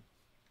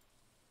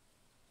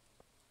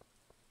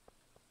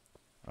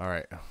 All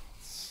right,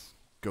 let's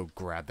go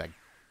grab that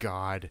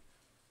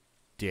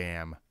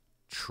goddamn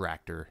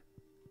tractor.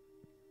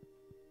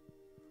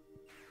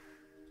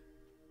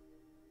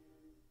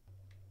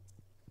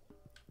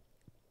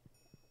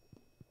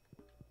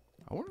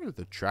 I wonder if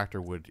the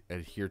tractor would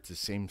adhere to the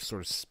same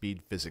sort of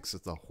speed physics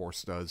as the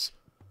horse does.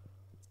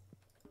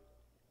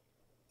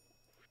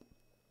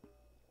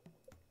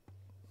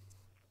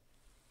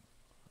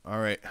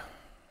 Alright.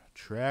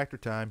 Tractor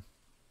time.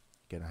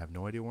 Again, I have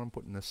no idea where I'm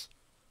putting this.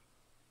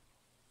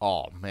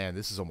 Oh, man,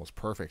 this is almost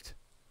perfect.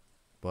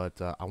 But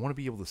I want to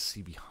be able to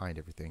see behind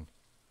everything.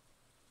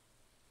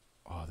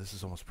 Oh, this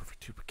is almost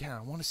perfect, too. But again,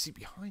 I want to see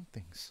behind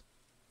things.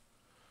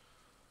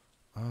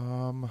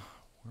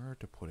 Where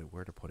to put it?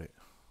 Where to put it?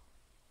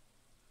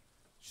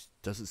 Just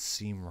doesn't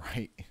seem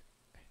right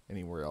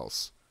anywhere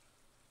else.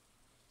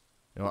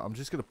 You know, I'm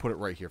just going to put it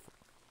right here.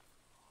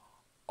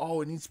 Oh,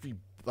 it needs to be,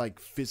 like,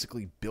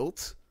 physically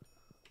built?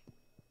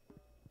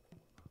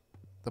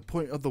 The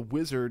point of the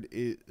wizard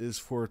is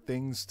for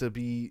things to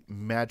be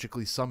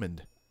magically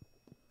summoned.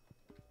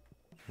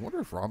 I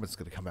wonder if Ramen's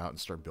going to come out and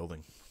start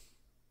building.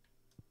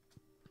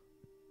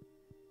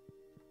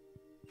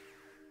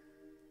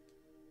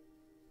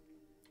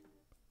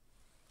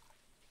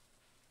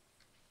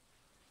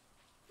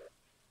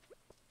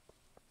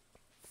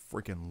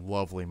 Freaking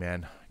lovely,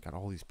 man. Got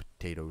all these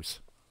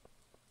potatoes.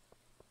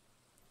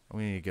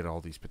 We need to get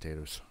all these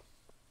potatoes.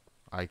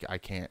 I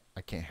can't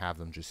have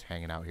them just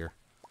hanging out here.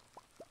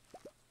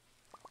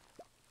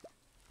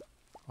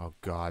 Oh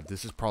god,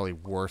 this is probably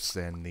worse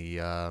than the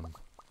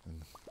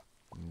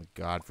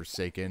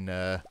godforsaken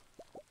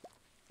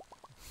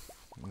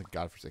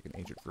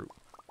ancient fruit.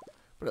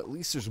 But at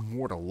least there's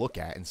more to look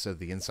at instead of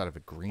the inside of a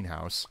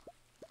greenhouse.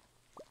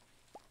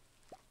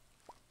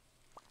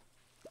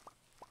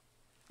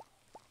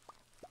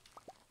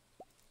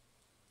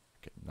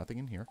 Okay, nothing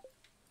in here.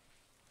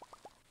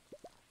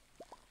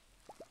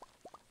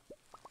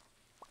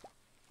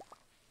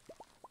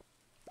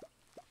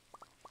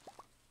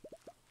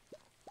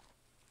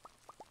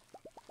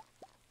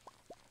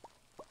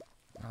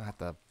 I have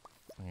to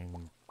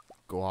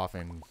go off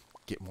and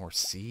get more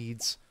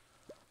seeds.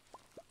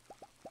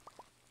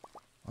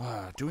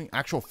 Doing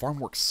actual farm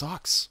work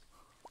sucks.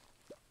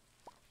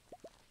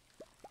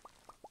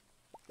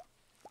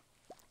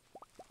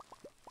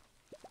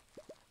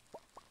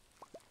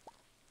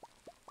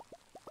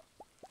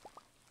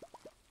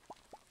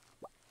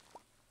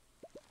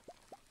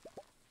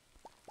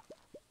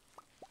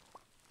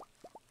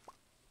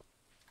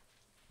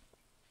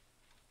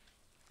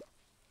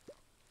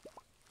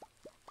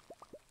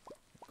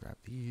 Grab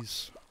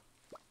these.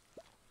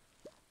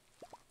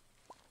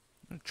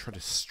 I'm going to try to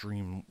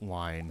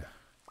streamline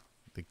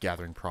the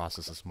gathering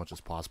process as much as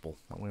possible.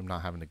 That way I'm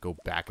not having to go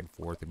back and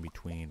forth in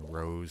between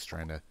rows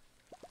trying to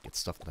get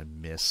stuff that I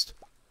missed.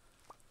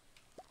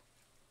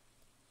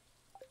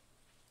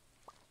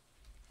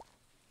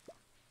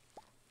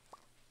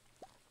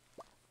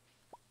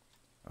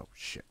 Oh,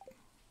 shit.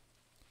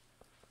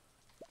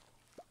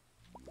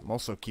 I'm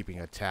also keeping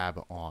a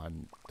tab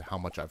on how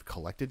much I've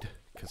collected,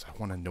 because I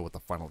want to know what the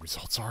final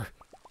results are.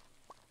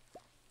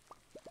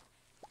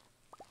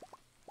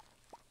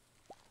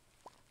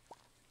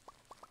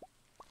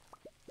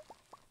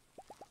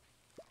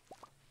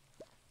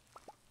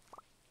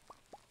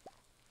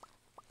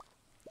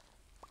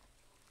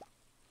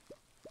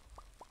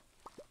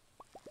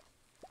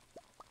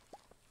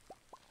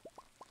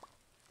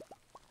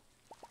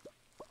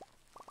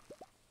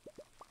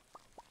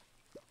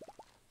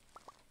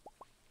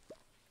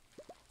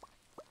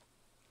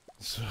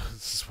 So,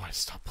 this is why I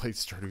stopped playing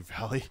Stardew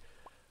Valley.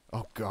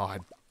 Oh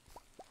god.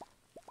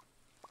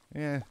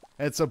 Yeah,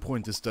 at some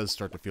point this does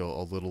start to feel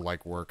a little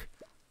like work.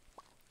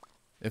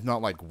 If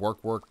not like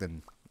work,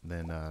 then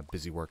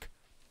busy work.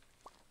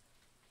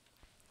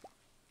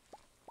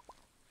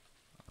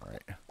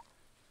 Alright. I'm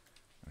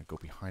gonna go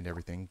behind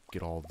everything,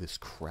 get all this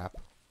crap.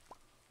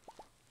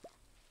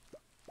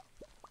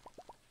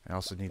 I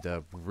also need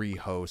to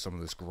re-hoe some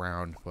of this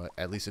ground, but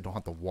at least I don't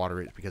have to water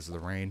it because of the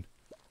rain.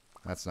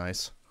 That's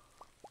nice.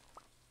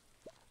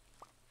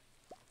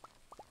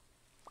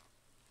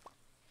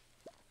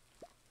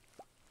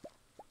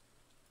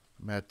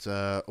 I'm at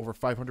over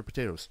 500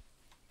 potatoes.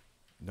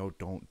 No,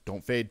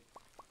 don't fade.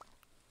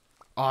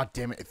 Aw,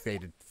 damn it, it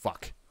faded.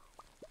 Fuck.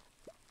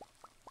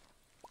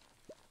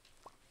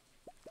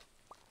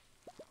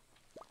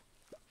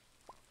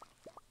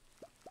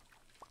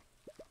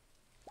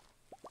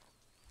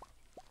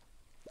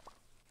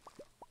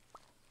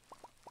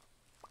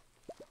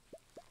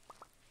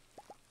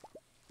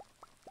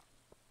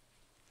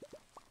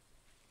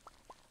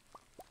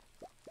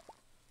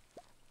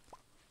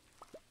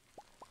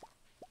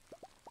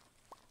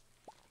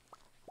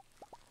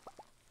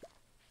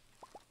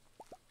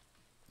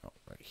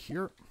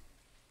 here.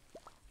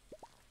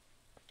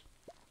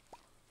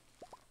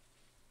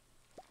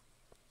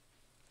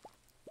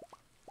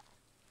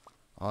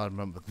 I'll add them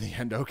up at the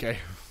end. Okay.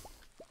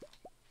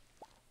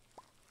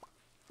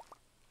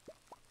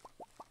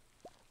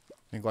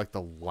 I think like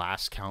the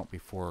last count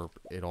before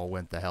it all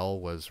went to hell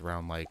was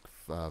around like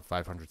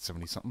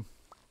 570 something.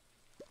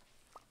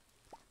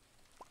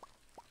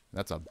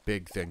 That's a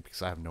big thing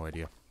because I have no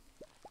idea.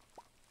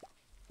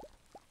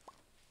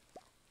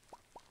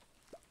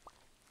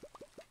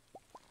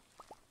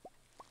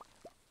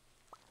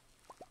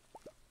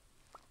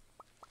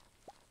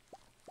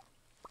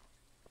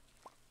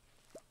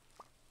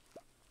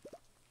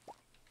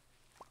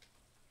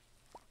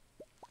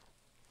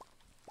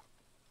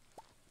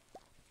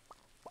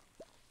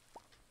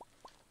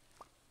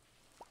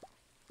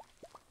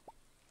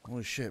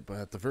 Holy shit, but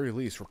at the very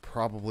least, we're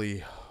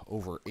probably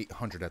over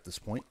 800 at this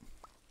point.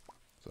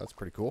 So that's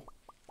pretty cool.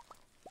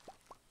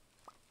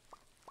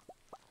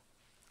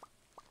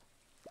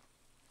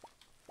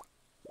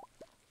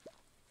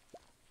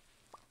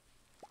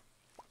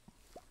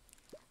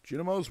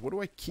 Junimos, what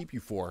do I keep you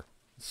for?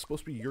 It's supposed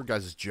to be your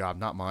guys' job,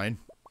 not mine.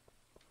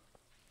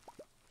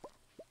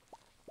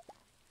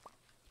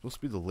 It's supposed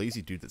to be the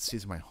lazy dude that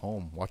stays in my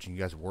home watching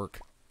you guys work.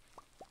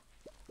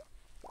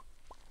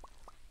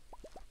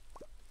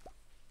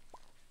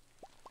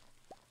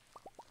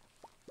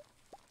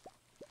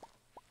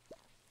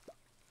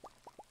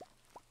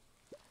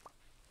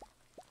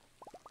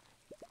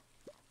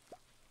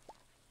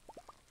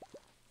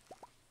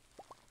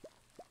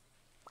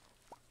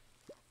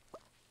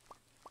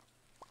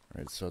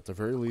 Alright, so at the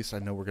very least, I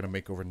know we're going to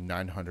make over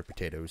 900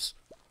 potatoes.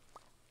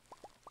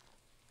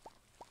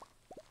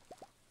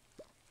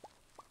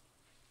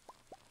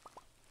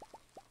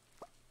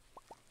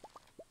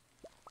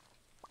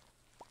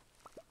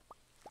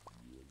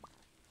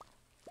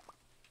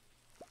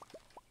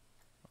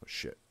 Oh,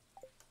 shit.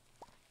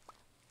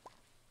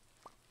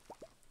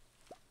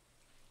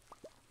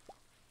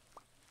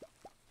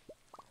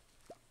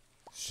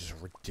 It's just a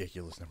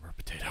ridiculous number of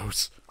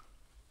potatoes.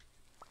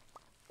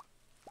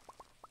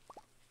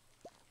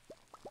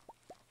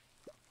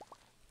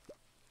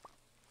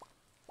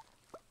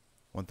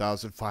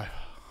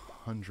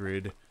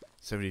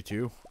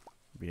 1,572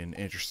 be an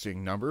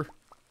interesting number.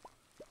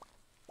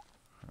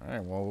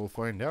 Alright, well, we'll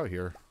find out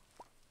here.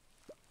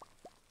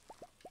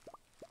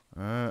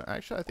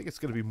 Actually, I think it's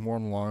going to be more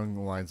along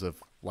the lines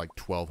of like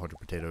 1,200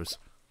 potatoes.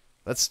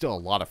 That's still a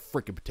lot of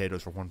freaking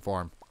potatoes for one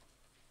farm.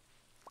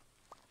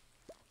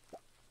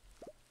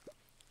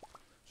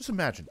 Just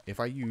imagine if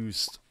I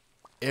used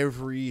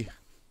every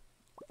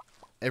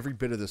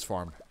bit of this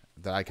farm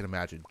that I can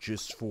imagine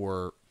just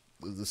for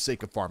the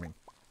sake of farming.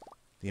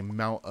 The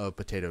amount of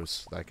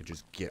potatoes that I could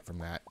just get from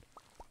that,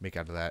 make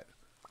out of that.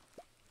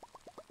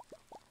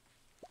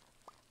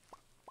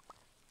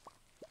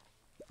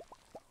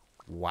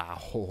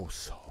 Wow,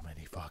 so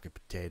many fucking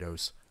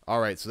potatoes.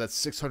 Alright, so that's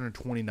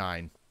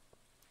 629.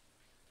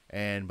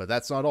 But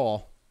that's not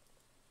all.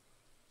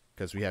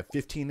 Because we have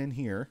 15 in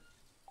here.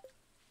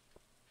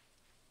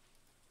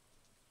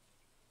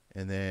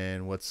 And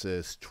then, what's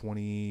this?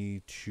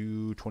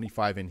 22,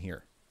 25 in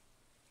here.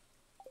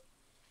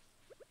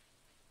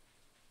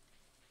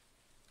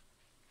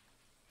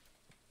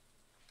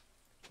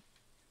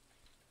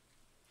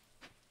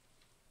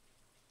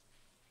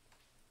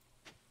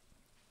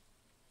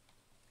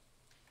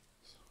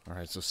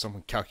 Alright, so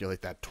someone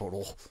calculate that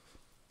total.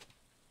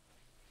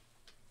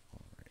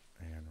 Alright,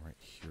 and right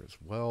here as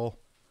well.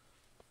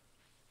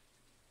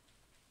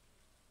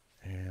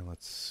 And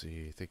let's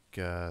see.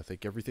 I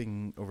think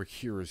everything over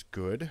here is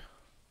good.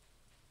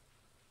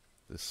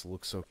 This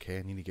looks okay.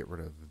 I need to get rid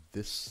of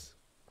this.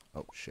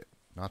 Oh, shit.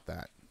 Not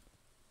that.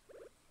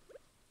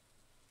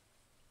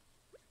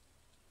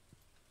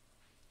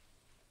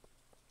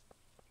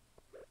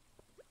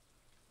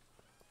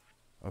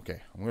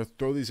 Okay, I'm going to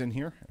throw these in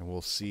here, and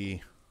we'll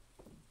see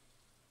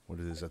what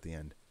it is at the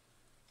end.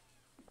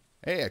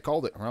 Hey, I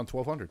called it. Around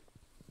 1,200.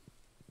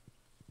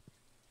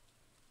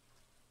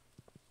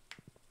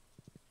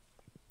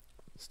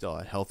 Still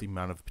a healthy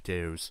amount of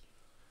potatoes.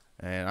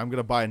 And I'm going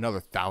to buy another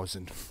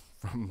 1,000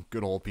 from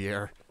good old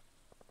Pierre.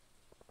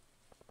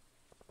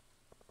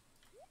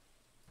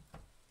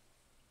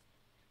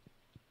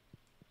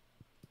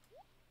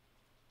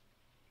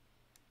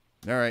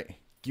 Alright,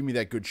 give me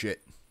that good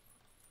shit.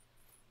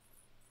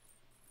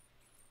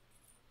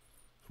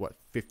 What,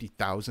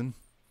 50,000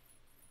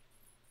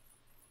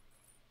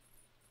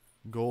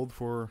 gold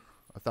for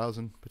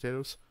 1,000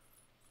 potatoes?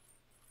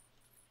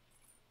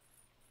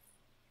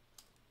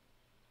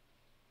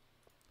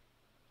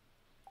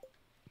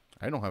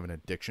 I don't have an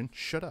addiction.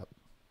 Shut up.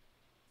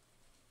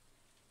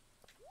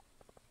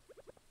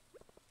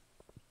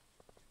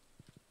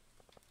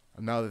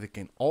 And now that they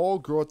can all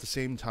grow at the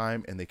same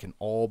time and they can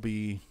all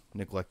be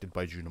neglected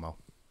by Junimo.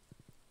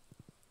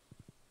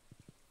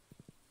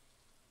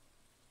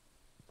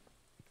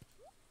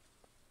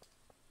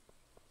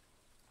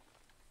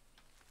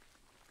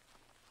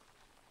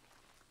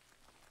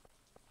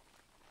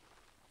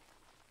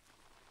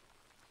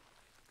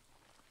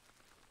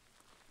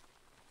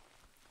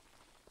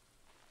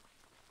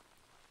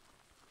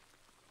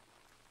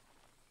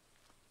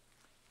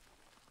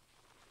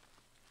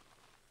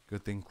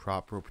 Good thing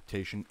crop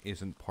rotation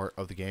isn't part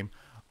of the game.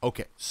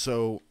 Okay,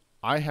 so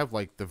I have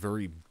like the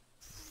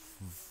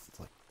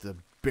like the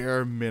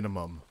bare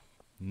minimum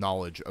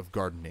knowledge of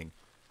gardening.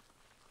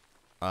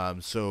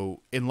 So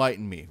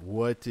enlighten me.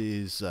 What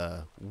is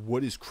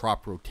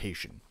crop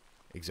rotation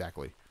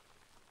exactly?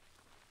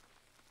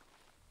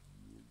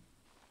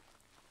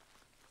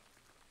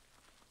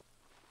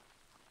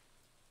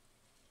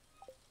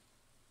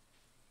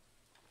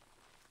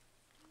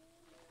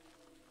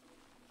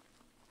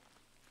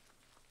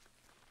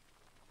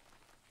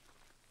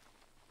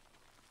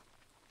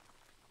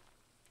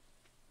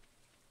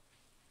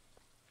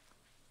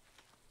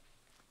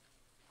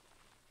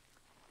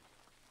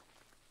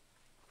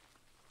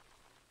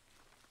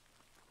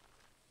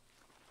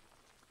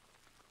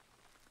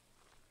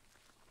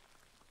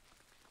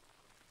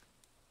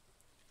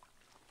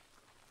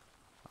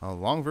 A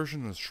long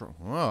version is short.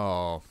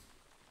 Oh,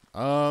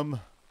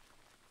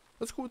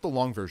 let's go with the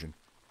long version.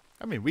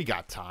 I mean, we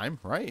got time,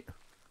 right?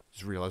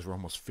 Just realized we're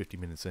almost 50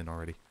 minutes in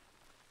already.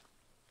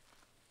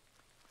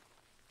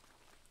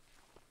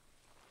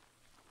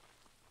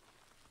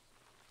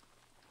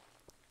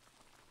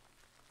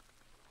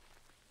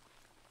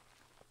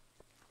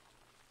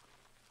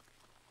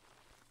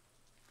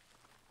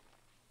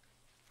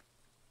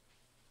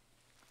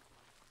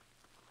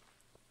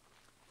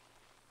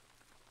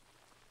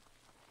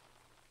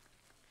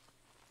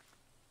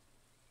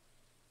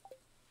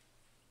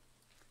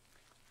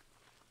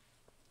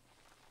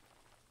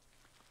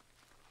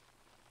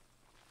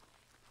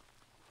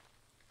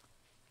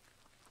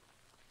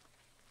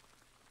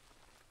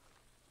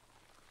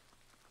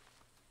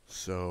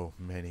 So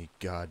many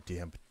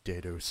goddamn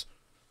potatoes.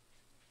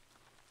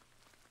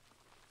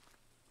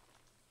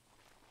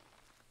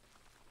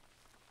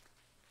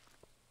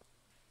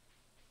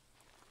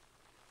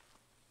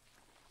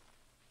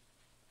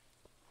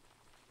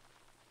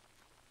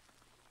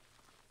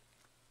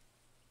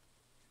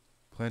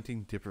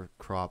 Planting different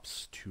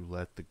crops to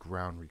let the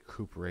ground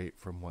recuperate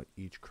from what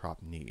each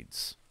crop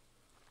needs.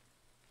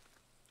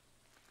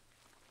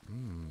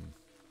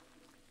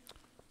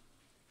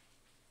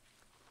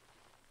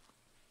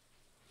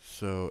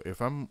 So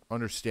if I'm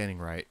understanding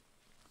right,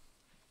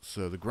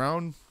 so the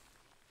ground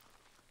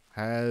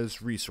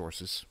has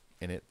resources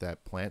in it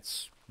that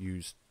plants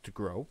use to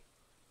grow,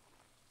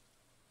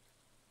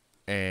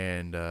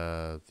 and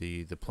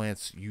the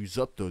plants use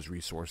up those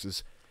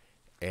resources,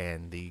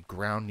 and the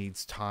ground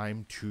needs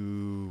time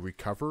to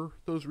recover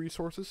those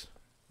resources.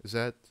 Is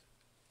that,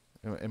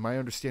 am I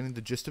understanding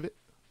the gist of it?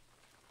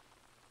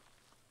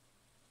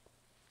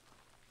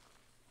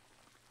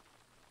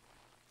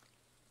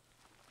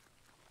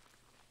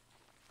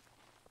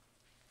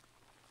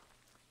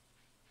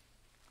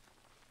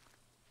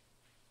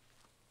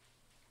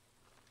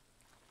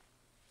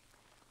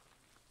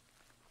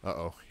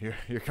 Uh-oh,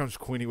 here comes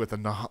Queenie with a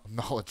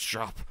knowledge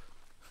drop.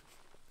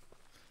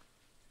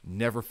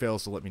 Never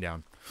fails to let me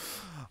down.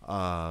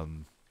 Let's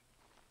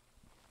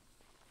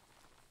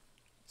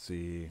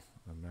see,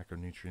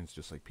 macronutrients,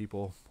 just like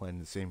people, planting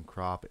the same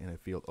crop in a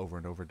field over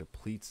and over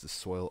depletes the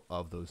soil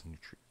of those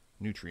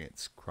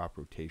nutrients. Crop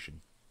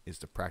rotation is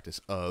the practice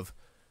of,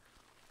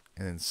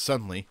 and then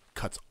suddenly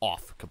cuts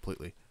off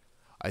completely.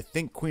 I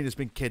think Queen has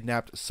been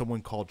kidnapped.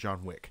 Someone called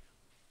John Wick.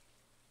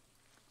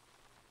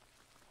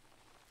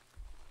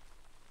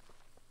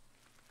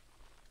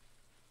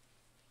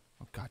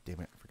 Oh, god damn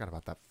it. I forgot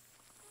about that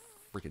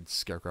freaking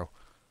scarecrow.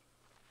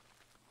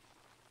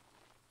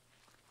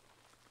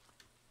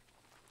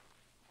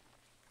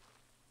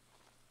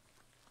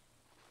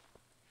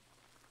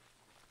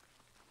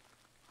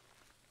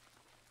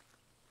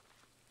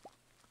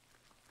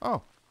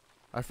 Oh,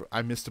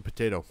 I missed a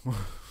potato.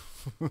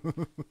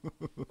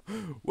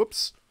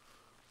 Whoops.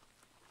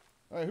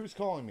 Alright, who's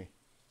calling me?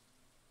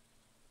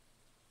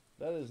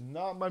 That is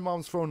not my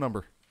mom's phone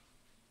number.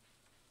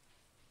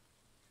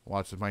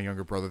 Watch, it's my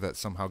younger brother that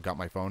somehow got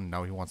my phone and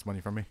now he wants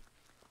money from me.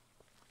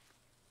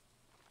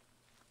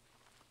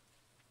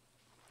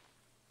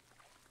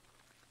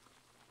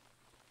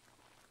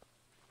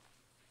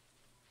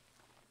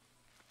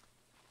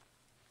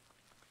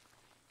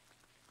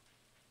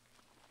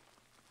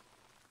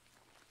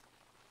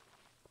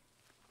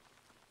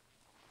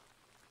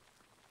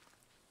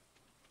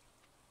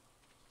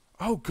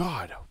 Oh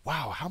god,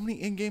 wow, how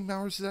many in-game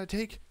hours does that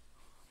take?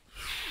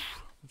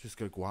 I'm just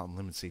gonna go out on a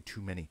limb and say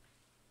too many.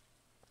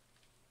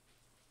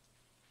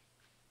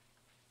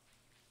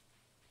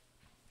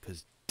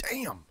 Cause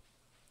damn!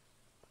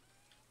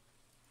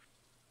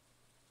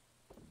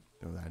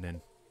 Throw that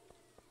in.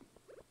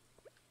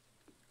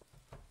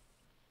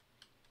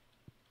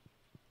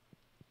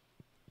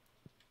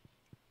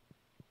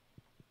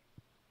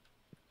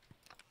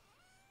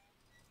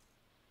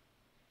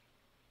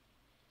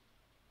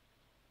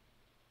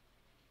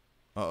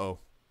 Uh-oh.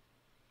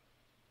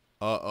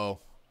 Uh-oh.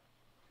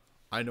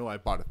 I know I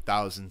bought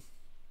 1,000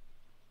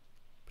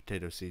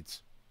 potato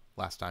seeds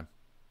last time.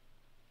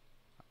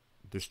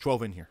 There's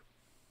 12 in here.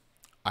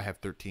 I have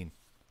 13.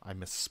 I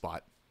missed a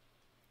spot.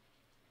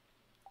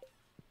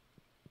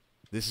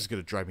 This is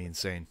going to drive me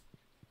insane.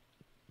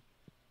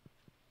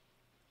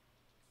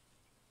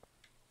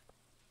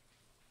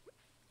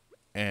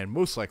 And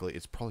most likely,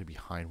 it's probably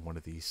behind one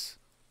of these.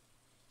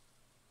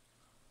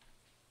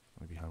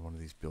 Behind one of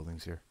these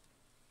buildings here.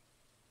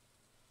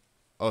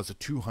 Oh, it's a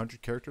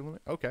 200 character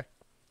limit? Okay.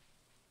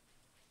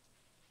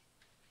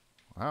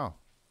 Wow.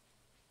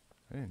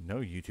 I didn't know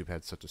YouTube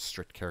had such a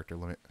strict character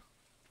limit.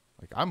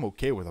 Like, I'm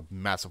okay with a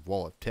massive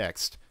wall of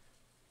text.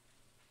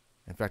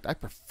 In fact, I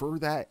prefer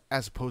that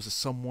as opposed to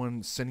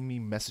someone sending me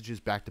messages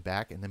back to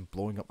back and then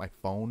blowing up my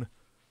phone.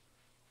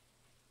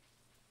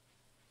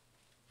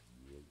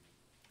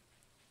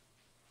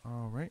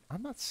 Alright,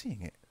 I'm not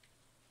seeing it.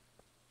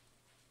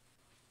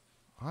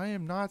 I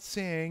am not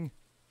seeing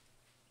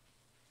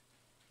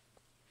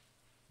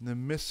the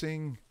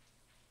missing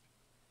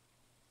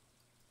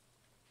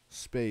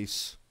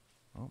space.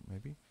 Oh,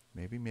 maybe.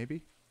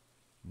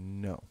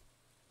 No.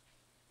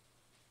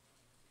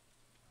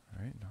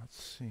 Alright, not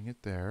seeing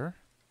it there.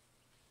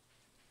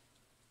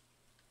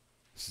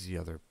 This is the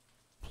other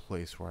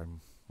place where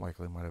I'm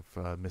likely might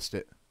have missed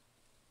it.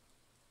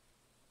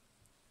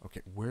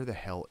 Okay, where the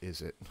hell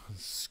is it? This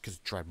is gonna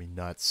drive me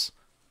nuts.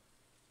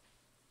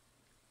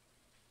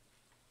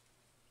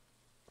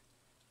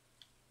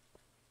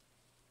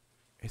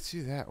 It's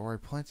either that or I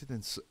planted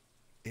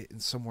it in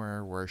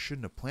somewhere where I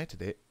shouldn't have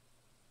planted it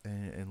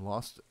and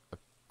lost a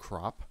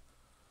crop.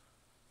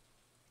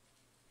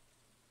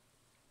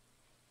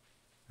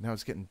 Now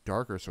it's getting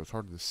darker, so it's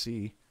harder to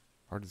see.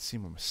 Hard to see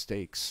my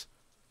mistakes.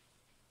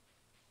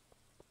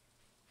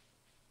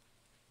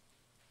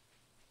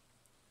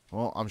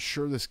 Well, I'm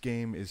sure this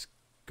game is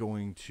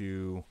going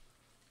to...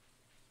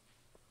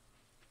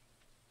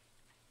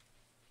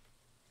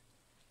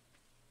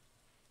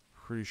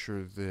 Pretty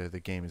sure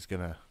the game is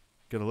gonna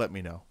let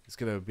me know. It's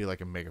gonna be like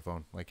a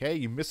megaphone. Like, hey,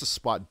 you missed a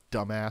spot,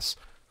 dumbass.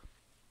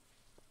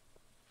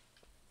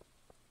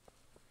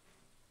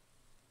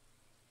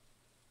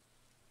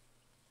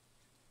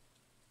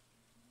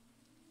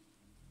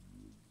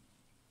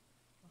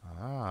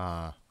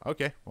 Ah,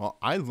 okay. Well,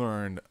 I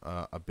learned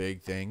a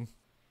big thing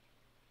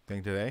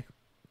today.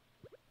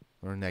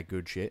 Learned that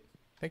good shit.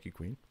 Thank you,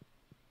 Queen.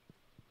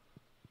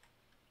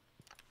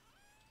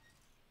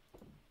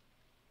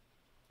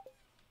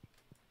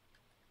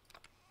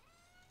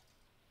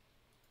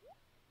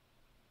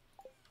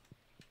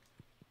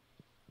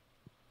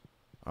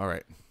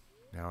 Alright.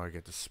 Now I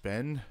get to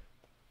spend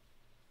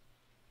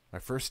my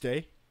first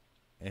day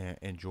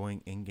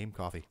enjoying in-game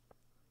coffee.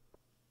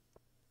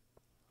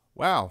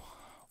 Wow.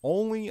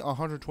 Only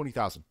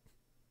 120,000.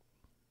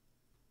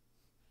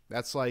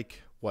 That's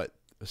like, what,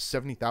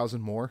 70,000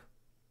 more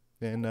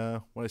than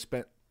what I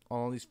spent on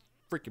all these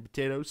freaking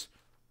potatoes.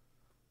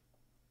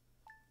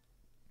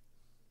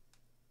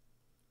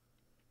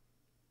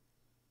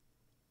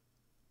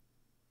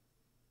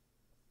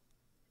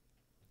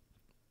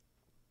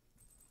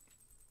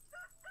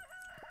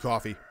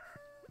 Coffee.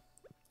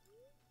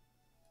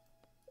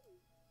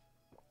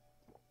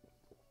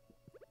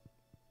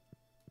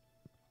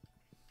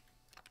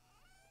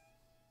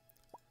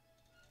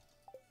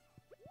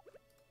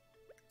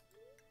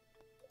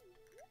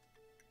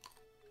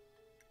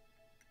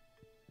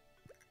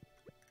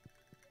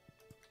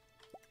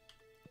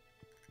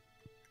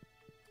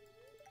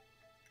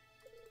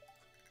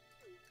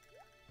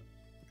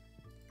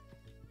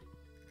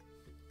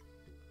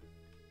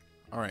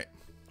 All right.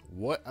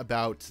 What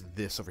about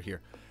this over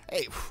here?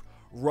 Hey,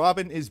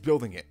 Robin is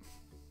building it.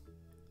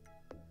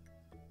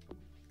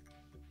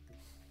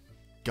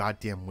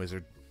 Goddamn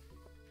wizard.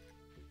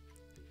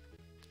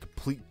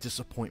 Complete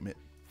disappointment.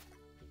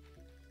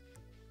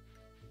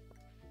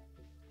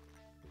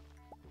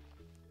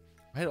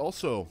 I had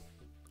also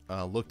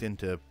looked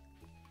into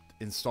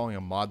installing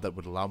a mod that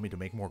would allow me to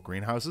make more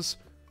greenhouses.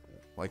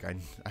 Like, I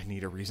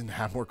need a reason to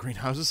have more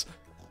greenhouses.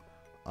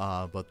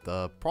 But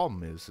the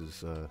problem is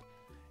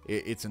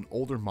it's an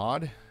older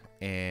mod,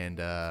 and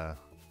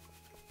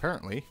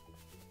apparently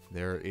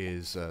there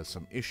is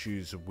some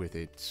issues with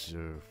it,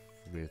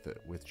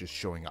 with just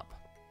showing up.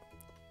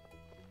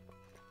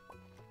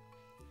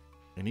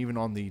 And even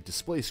on the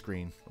display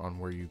screen, on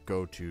where you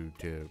go to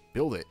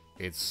build it,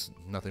 it's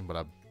nothing but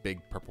a big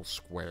purple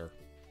square.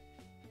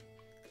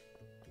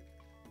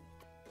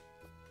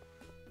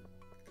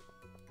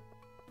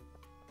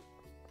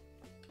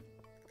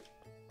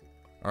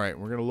 Alright,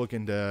 we're going to look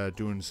into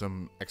doing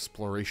some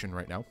exploration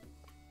right now.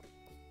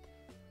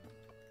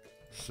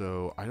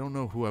 So, I don't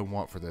know who I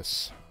want for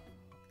this.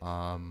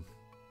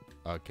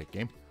 Okay,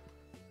 game.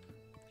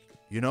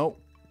 You know,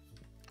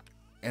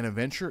 an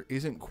adventure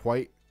isn't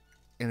quite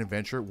an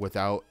adventure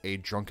without a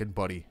drunken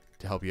buddy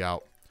to help you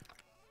out.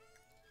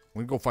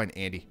 I'm going to go find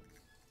Andy.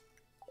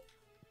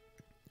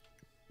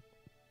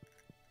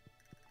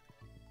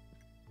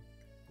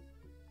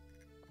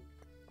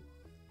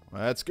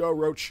 Let's go,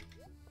 Roach.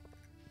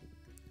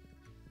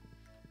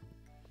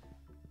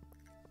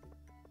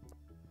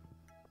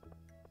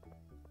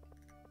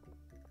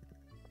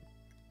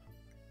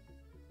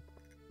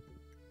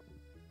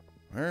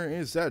 Where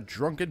is that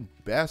drunken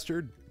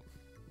bastard?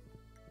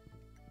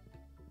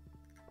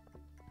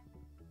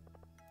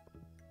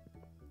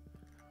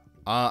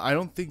 I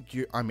don't think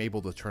I'm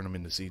able to turn them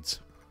into seeds.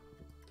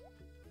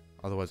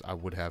 Otherwise, I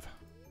would have.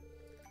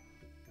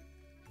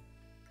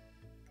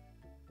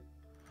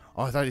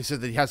 Oh, I thought he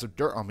said that he has some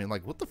dirt on me. I'm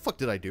like, what the fuck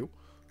did I do?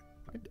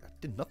 I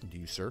did nothing to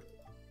you, sir.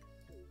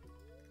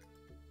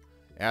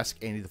 Ask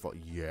Andy the fault.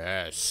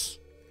 Yes.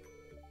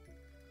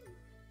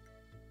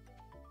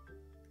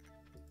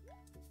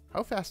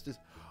 How fast is...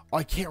 Oh,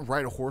 I can't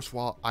ride a horse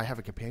while I have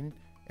a companion?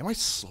 Am I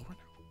slower now?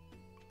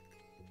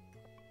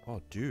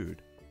 Oh,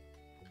 dude.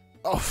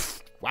 Oh,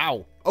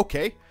 wow.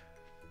 Okay.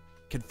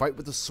 Can fight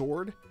with a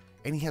sword,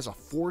 and he has a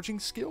forging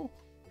skill?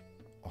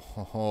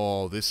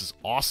 Oh, this is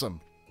awesome.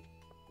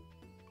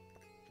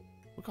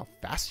 Look how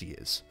fast he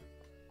is.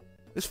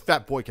 This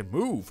fat boy can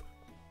move.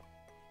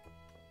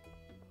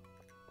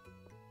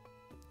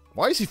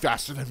 Why is he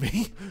faster than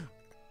me?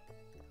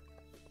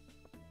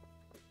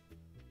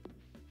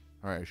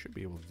 Alright, I should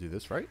be able to do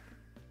this, right?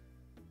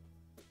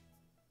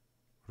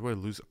 Or do I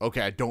lose?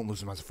 Okay, I don't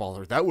lose him as a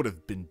follower. That would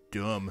have been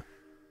dumb.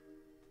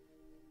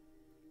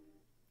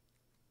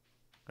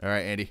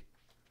 Alright, Andy.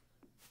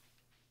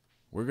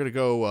 We're gonna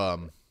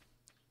go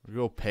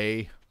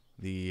pay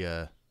the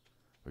we're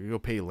gonna go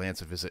pay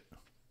Lance a visit.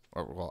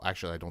 Or, well,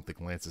 actually, I don't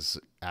think Lance is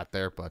at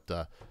there, but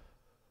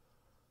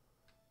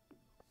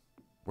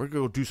we're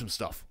gonna go do some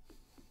stuff.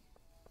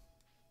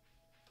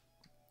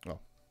 Oh.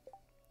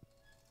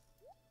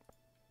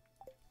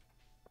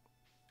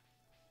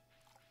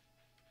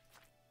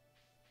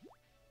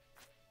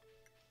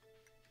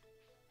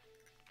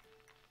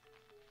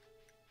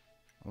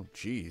 Oh,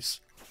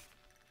 jeez.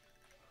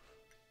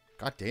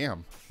 God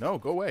damn. No,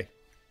 go away.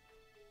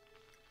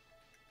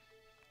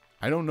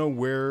 I don't know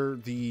where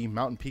the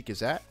mountain peak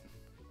is at.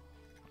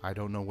 I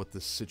don't know what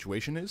the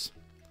situation is.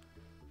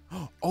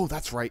 Oh,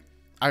 that's right.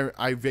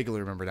 I vaguely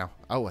remember now.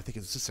 Oh, I think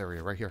it's this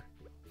area right here.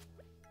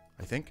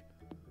 I think.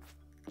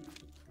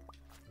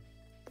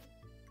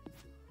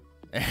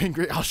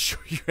 Angry? I'll show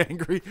you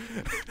angry.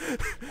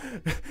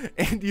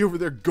 Andy over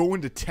there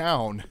going to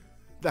town.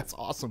 That's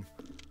awesome.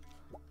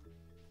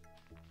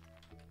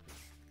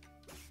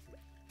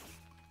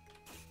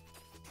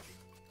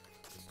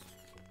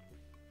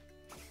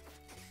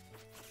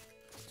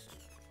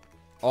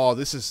 Oh,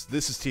 this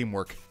is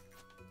teamwork.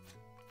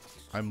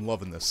 I'm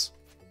loving this.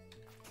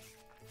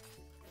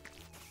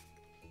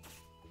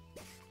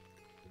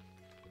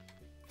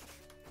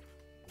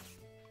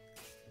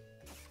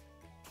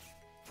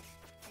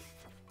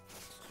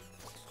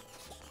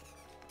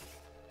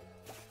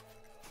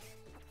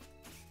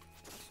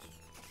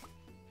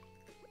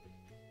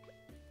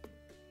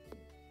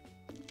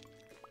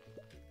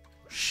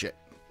 Shit.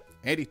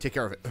 Andy, take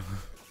care of it.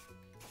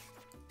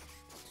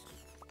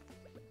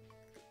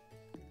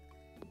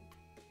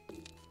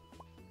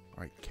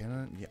 Alright, can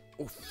I? Yeah.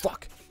 Oh,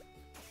 fuck!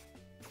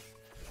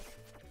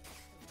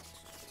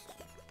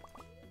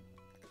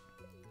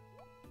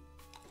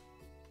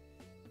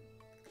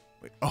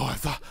 Wait.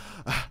 Oh,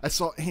 I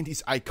saw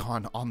Andy's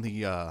icon on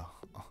the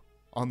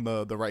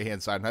right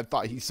hand side, and I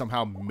thought he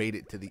somehow made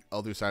it to the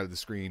other side of the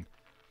screen.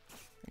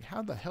 Like,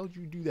 how the hell did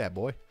you do that,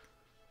 boy?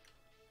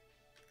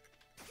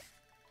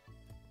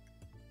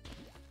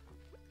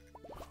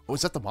 Oh,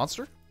 is that the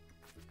monster?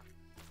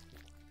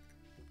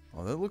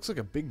 Oh, that looks like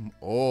a big...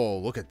 Oh,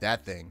 look at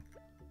that thing.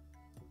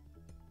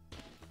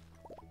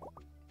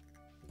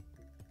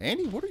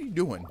 Andy, what are you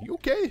doing? You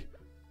okay?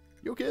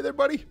 You okay there,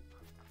 buddy?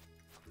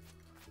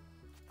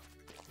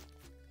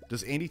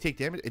 Does Andy take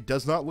damage? It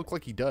does not look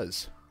like he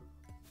does.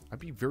 I'd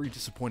be very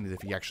disappointed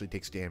if he actually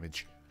takes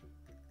damage.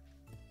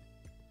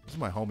 This is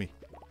my homie.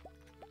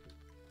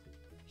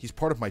 He's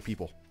part of my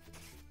people.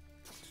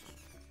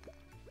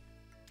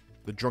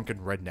 The drunken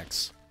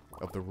rednecks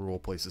of the rural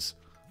places.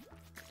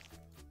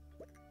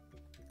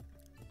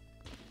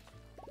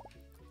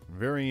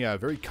 Very,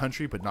 very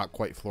country, but not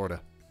quite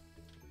Florida.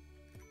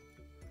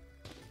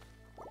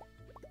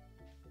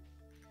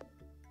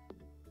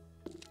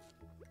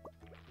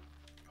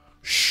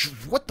 Shh!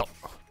 What the?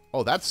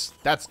 Oh, that's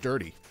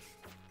dirty.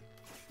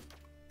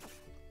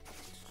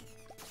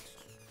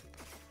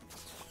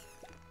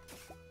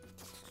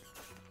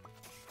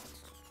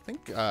 I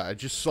think I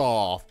just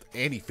saw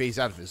Andy phase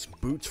out of his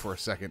boots for a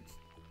second.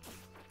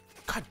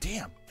 God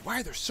damn! Why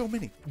are there so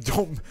many?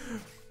 Don't.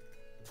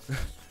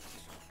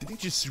 Did he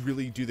just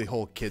really do the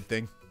whole kid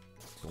thing?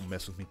 Don't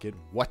mess with me, kid.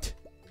 What?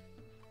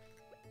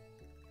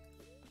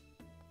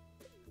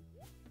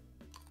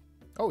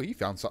 Oh, he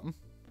found something.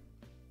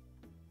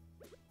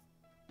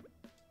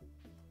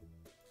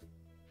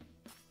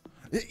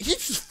 He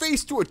just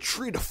faced to a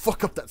tree to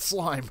fuck up that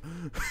slime.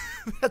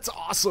 That's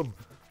awesome.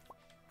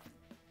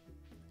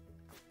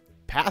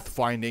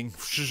 Pathfinding?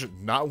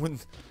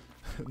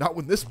 Not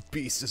when this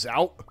beast is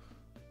out.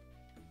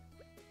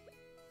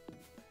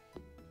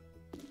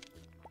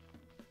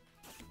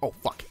 Oh,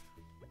 fuck.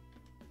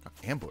 Got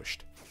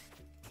ambushed.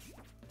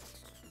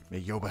 May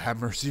Yoba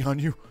have mercy on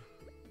you.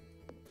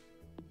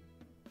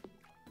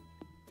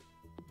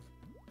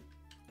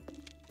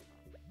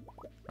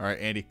 Alright,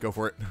 Andy, go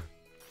for it.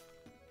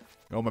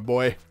 Go, my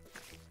boy.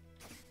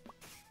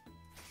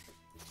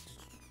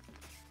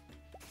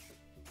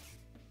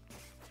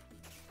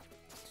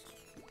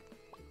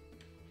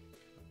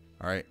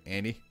 All right,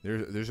 Andy.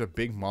 There's a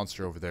big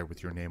monster over there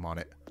with your name on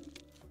it.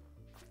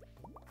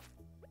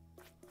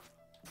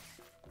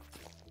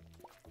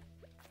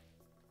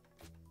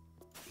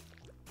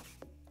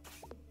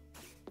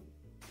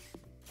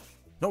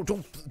 No,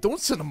 don't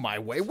send him my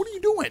way. What are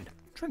you doing?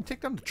 I'm trying to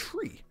take down the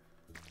tree.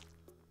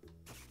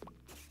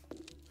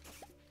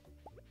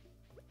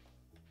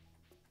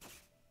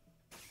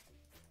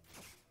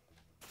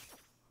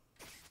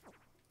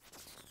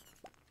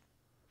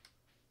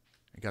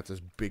 I got this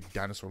big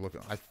dinosaur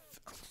looking. I'm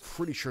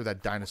pretty sure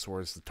that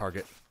dinosaur is the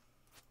target.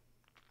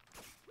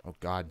 Oh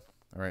God!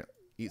 All right,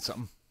 eat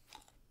something.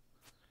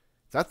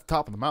 It's at the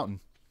top of the mountain.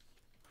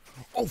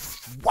 Oh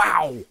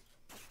wow!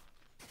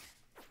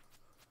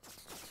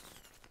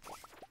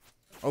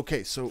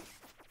 Okay, so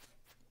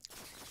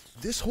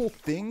this whole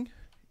thing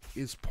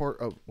is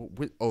part of. Oh,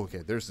 okay,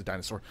 there's the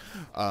dinosaur.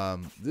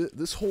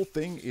 This whole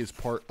thing is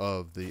part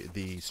of the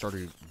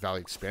Stardew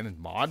Valley Expanded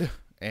mod,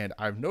 and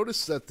I've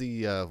noticed that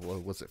the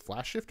was it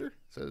Flash Shifter?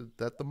 Is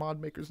that the mod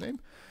maker's name?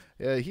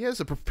 He has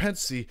a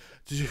propensity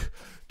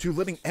to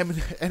letting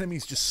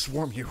enemies just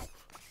swarm you.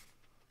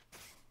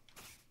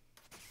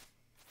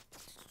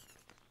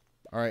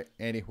 All right,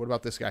 Andy. What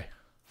about this guy?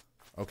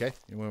 Okay,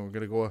 we're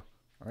gonna go. All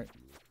right.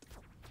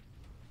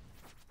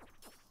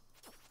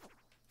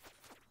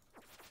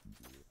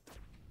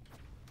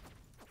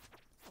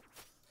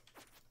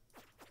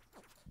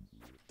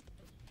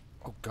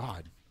 Oh,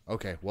 God.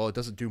 Okay, well, it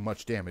doesn't do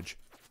much damage.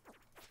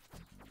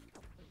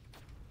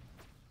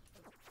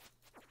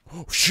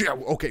 Oh, shit.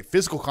 Okay,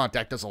 physical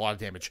contact does a lot of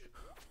damage.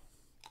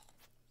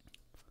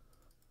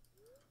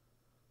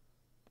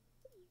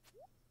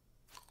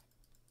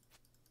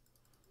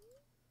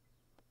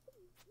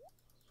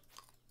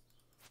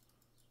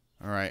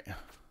 All right.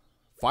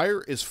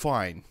 Fire is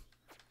fine.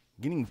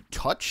 Getting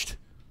touched?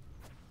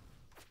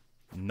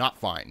 Not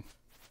fine.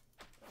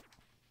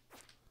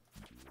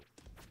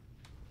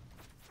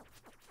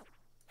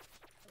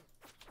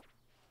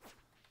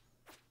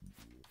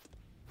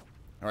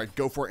 All right,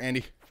 go for it,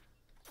 Andy.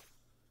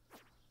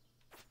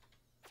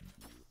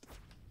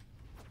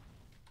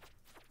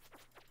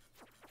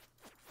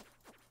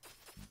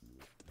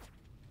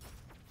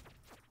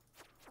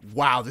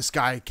 Wow, this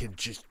guy can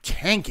just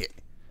tank it.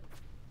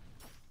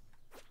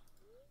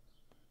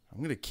 I'm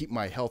going to keep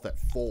my health at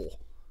full.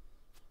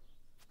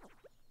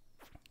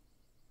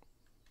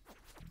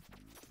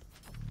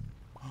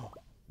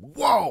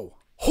 Whoa!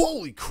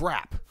 Holy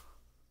crap!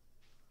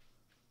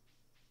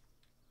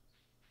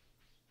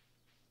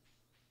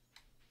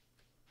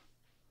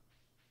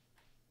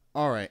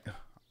 Alright,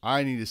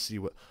 I need to see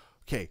what...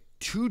 Okay,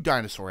 2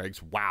 dinosaur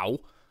eggs. Wow.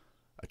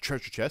 A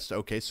treasure chest.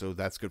 Okay, so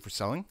that's good for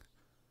selling.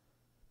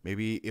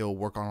 Maybe it'll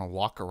work on a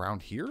lock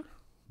around here?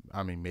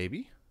 I mean,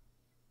 maybe.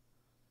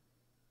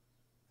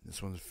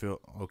 This one's filled...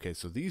 Okay,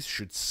 so these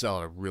should sell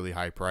at a really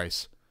high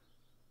price.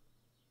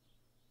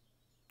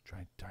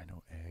 Giant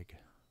dino egg.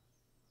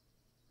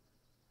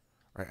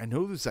 Alright, I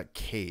know there's that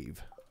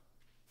cave.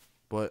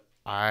 But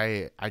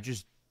I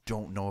just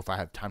don't know if I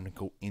have time to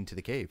go into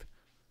the cave.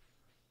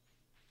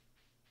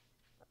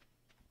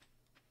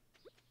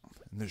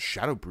 And there's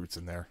shadow brutes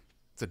in there.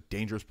 It's a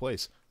dangerous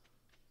place.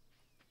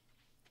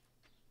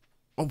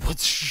 Oh,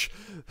 what's...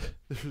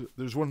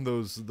 There's one of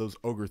those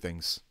ogre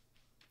things.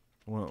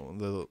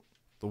 The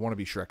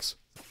wannabe Shreks.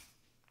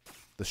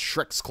 The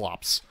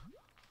Shreksclops.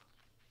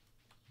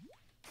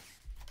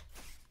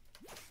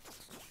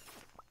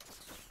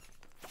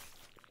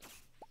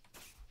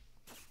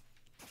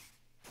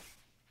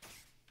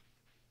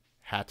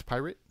 Hat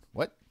pirate?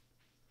 What?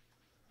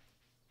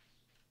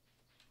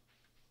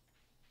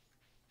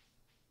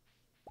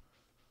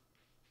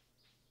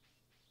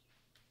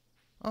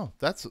 Oh,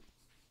 that's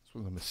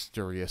where the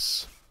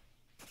mysterious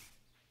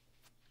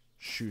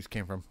shoes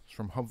came from. It's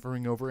from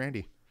hovering over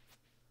Andy.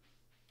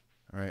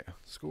 Alright,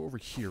 let's go over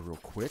here real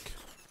quick.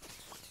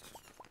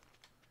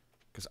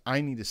 Because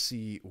I need to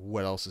see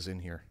what else is in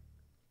here.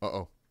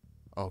 Uh-oh.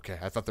 Okay,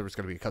 I thought there was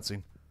going to be a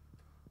cutscene.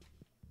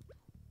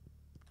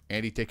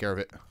 Andy, take care of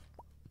it.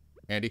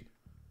 Andy.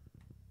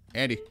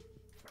 Andy.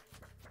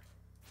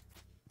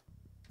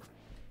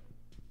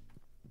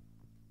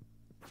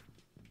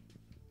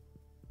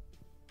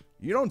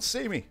 You don't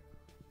see me.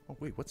 Oh,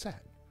 wait, what's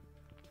that?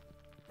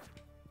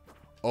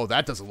 Oh,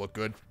 that doesn't look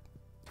good.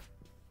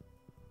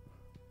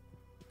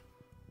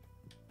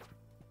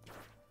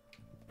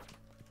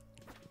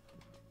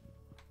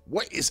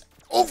 What is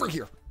over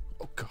here?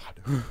 Oh,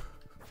 God.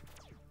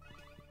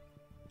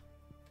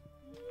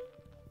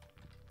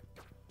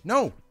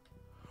 No.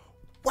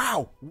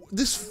 Wow.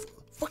 This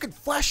fucking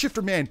flash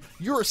shifter man.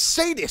 You're a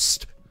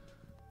sadist.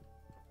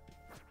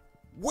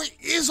 What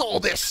is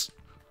all this?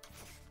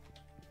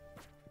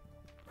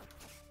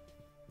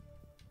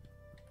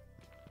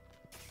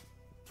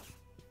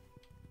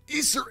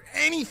 Is there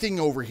anything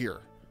over here?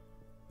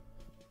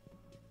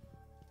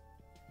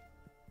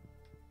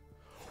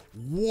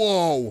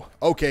 Whoa.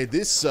 Okay,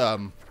 this,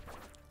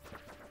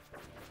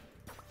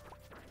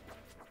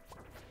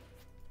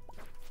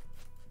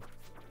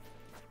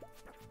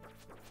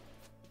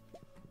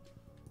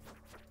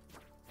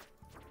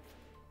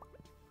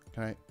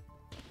 Can I?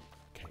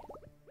 Okay.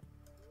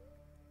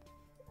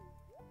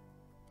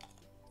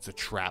 It's a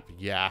trap,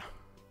 yeah.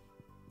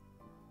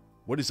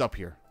 What is up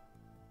here?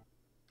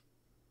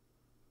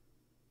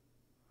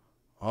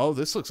 Oh,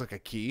 this looks like a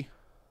key.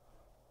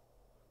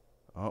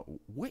 Oh,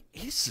 what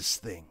is this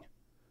thing?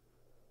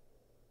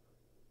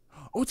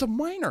 Oh, it's a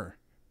miner.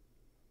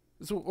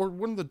 Or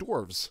one of the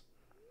dwarves.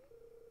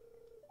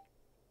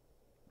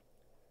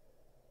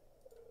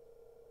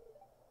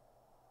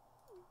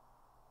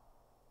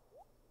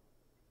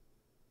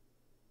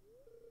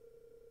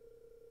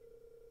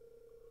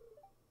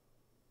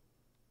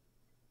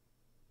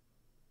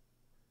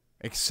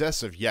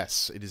 Excessive,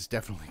 yes. It is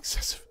definitely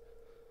excessive.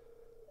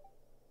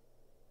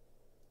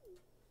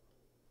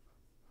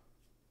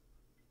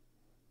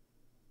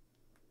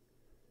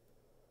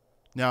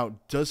 Now,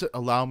 does it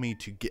allow me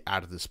to get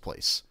out of this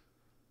place?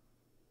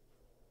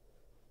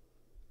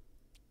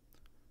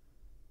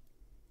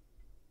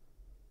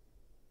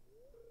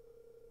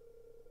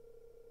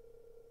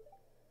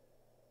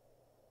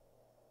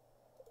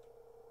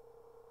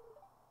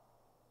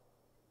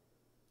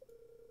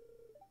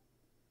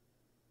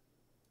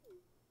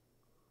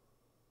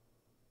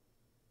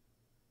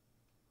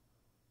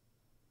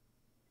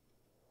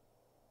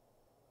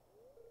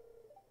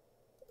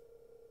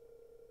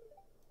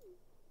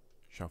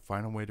 Shall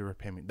find a way to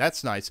repay me.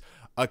 That's nice.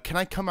 Can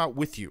I come out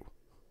with you?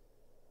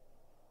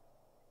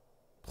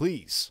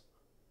 Please.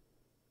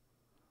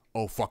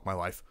 Oh, fuck my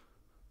life.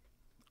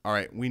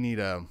 Alright, we need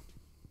a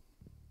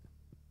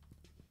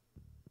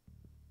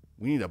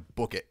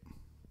book it.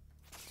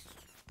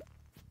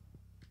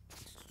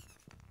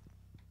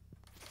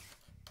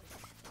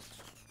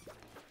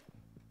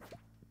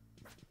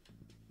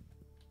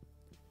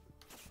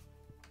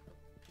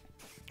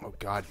 Oh,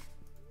 God.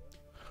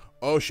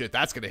 Oh, shit,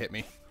 that's gonna hit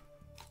me.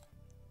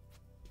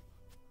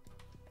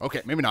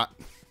 Okay, maybe not.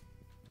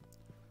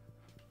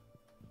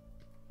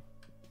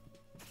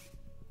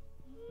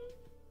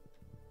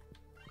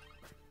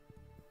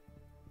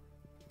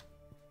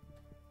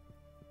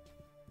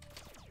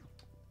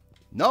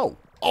 No.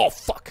 Oh,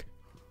 fuck.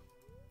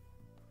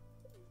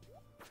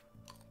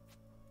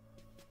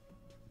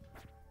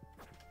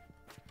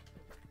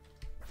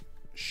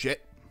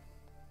 Shit.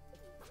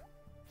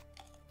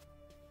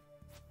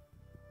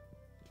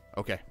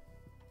 Okay.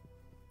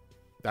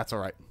 That's all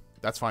right.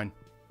 That's fine.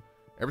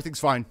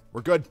 Everything's fine.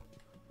 We're good.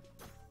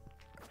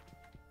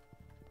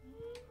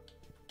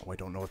 Oh, I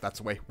don't know if that's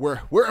the way. Where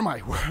am I?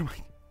 Where am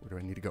I? Where do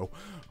I need to go?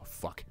 Oh,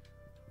 fuck.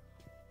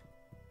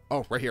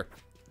 Oh, right here.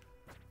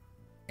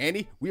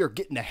 Andy, we are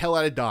getting the hell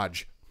out of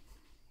Dodge.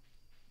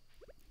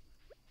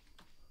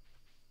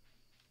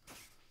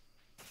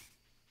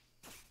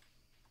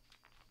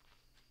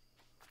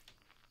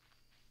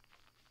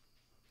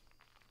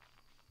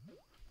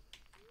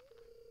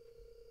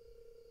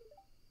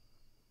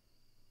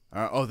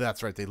 Oh,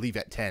 that's right. They leave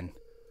at 10.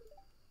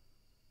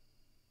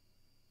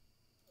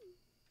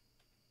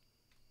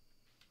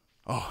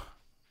 Oh.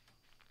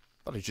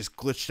 Thought I just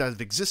glitched out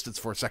of existence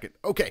for a second.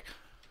 Okay.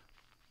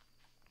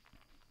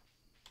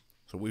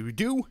 So what we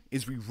do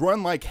is we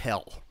run like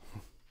hell.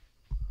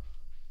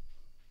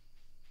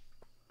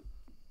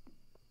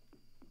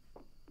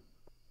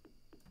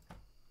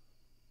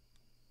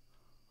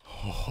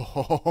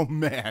 Oh,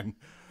 man.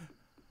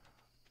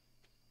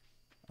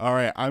 All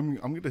right, I'm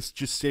going to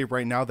just say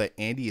right now that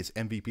Andy is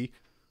MVP.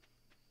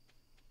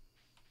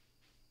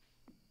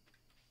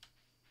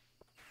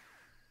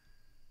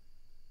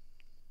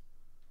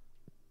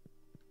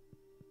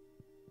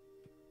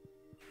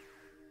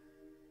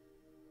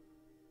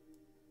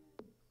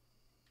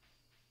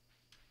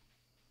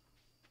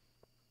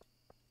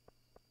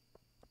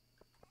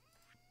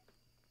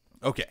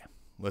 Okay,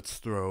 let's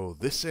throw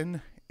this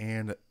in,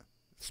 and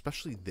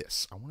especially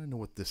this. I want to know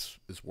what this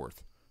is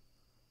worth.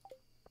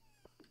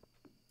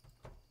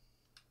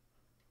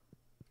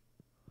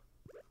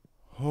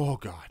 Oh,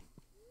 God.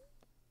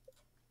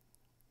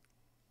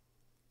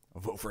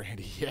 I'll vote for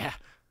Andy, yeah.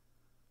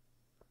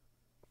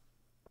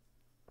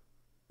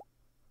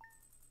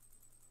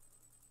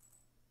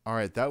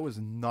 Alright, that was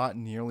not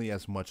nearly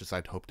as much as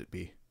I'd hoped it'd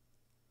be.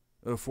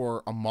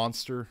 For a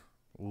monster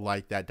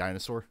like that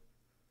dinosaur,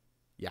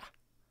 yeah.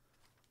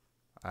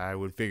 I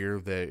would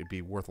figure that it'd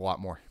be worth a lot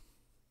more.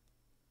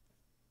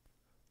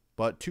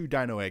 But 2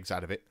 dino eggs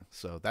out of it,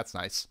 so that's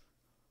nice.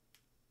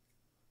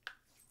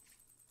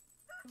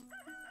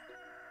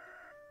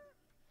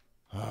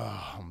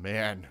 Oh,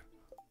 man.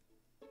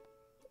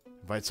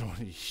 Invite someone.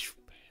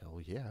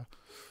 Hell yeah.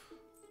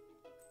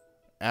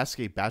 Ask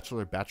a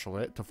bachelor or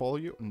bachelorette to follow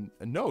you?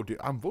 No, dude,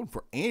 I'm voting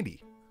for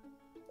Andy.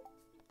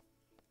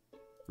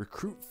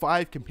 Recruit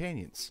 5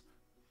 companions.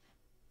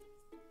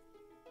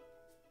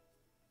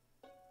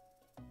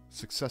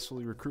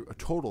 Successfully recruit a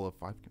total of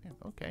 5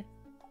 companions. Okay.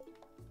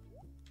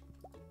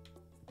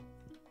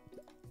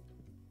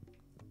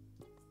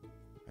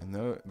 And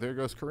there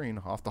goes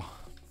Kareen off to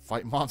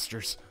fight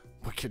monsters.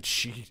 But could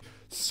she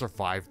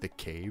survive the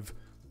cave?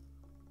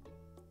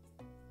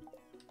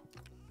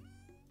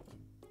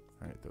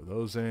 Alright, throw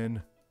those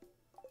in.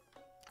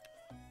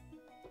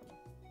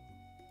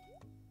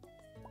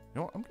 You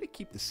know what? I'm going to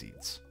keep the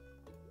seeds.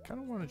 Kind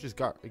of want to just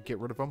get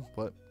rid of them,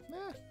 but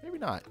maybe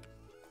not.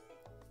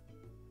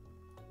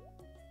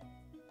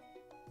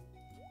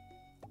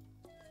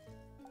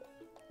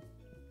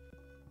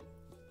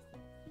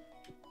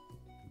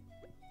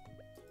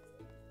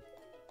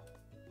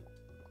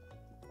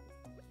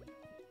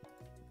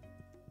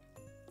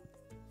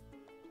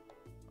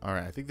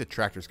 Alright, I think the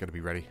tractor's going to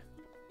be ready.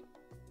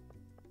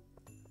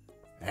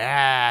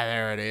 Ah,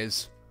 there it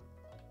is.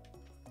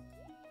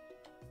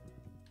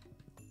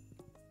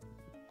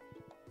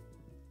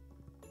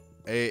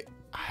 It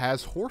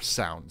has horse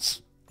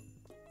sounds.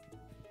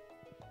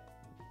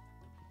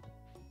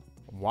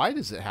 Why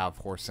does it have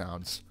horse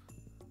sounds?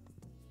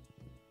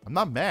 I'm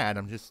not mad.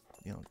 I'm just,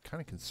 you know, kind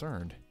of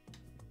concerned.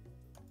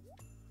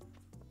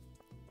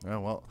 Oh,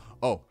 well.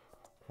 Oh,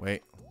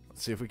 wait.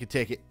 Let's see if we can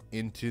take it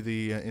into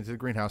the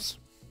greenhouse.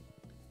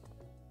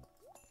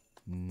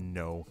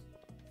 No.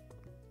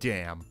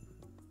 Damn.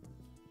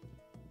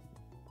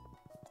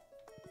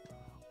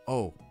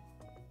 Oh.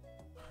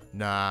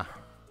 Nah.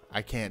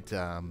 I can't,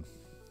 I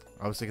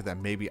was thinking that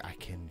maybe I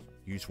can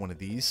use one of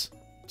these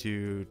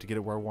to get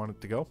it where I want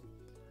it to go.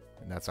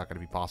 And that's not going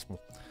to be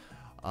possible.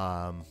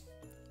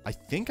 I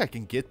think I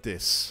can get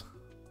this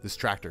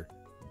tractor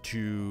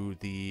to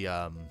the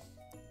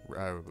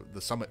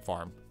Summit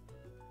Farm.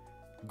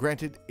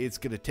 Granted, it's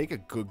going to take a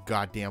good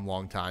goddamn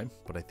long time,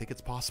 but I think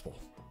it's possible.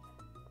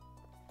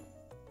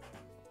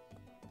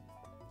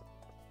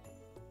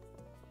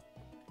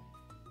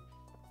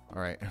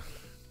 Alright.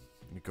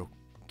 Let me go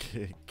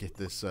get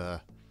this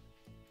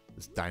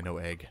this dino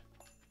egg.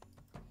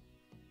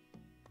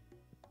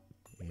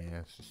 Yeah,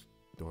 let's just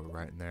throw it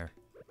right in there.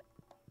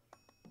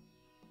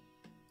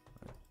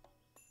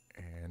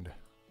 And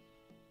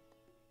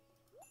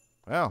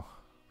well,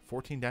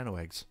 14 dino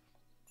eggs.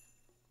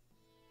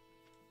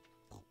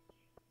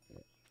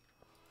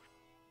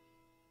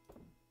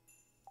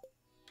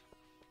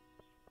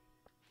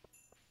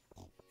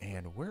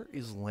 And where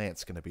is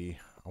Lance gonna be?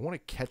 I want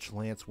to catch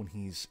Lance when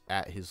he's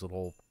at his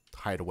little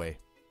hideaway.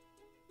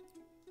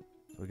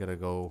 We gotta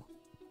go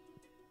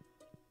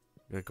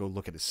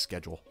look at his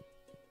schedule.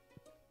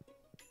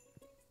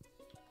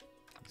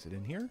 Is it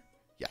in here?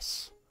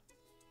 Yes.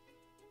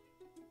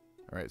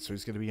 Alright, so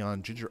he's gonna be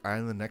on Ginger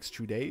Island the next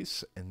 2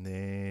 days, and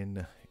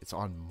then it's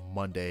on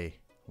Monday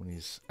when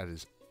he's at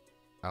his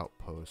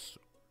outpost.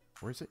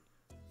 Where is it?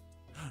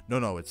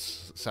 No,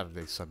 it's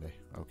Saturday, Sunday.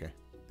 Okay.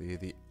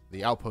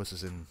 The outpost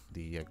is in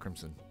the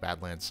Crimson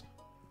Badlands.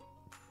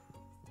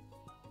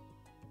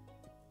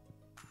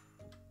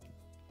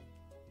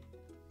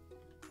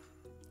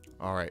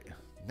 Alright,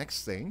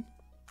 next thing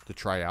to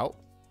try out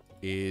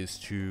is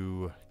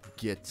to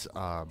get,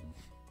 I'm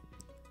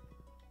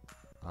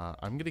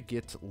going to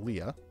get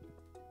Leah,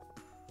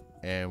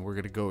 and we're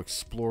going to go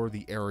explore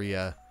the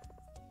area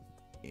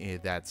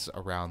that's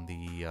around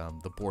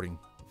the boarding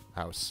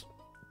house.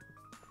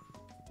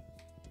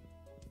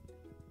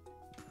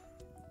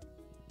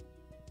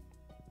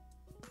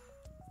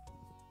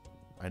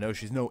 I know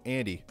she's no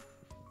Andy,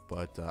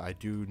 but I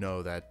do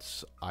know that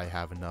I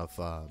have enough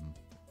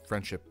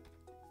friendship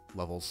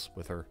levels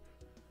with her.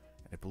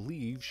 And I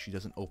believe she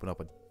doesn't open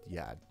up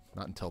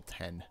not until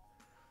 10.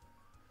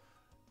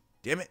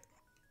 Damn it.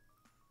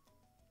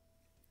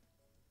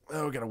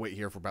 Oh, we gotta wait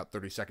here for about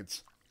 30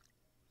 seconds.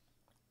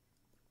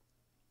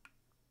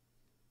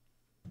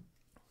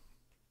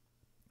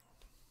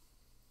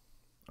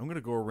 I'm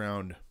gonna go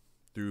around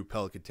through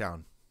Pelican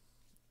Town.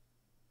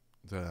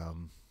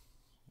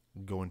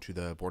 Go into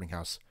the boarding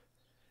house.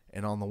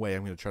 And on the way,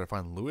 I'm gonna try to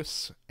find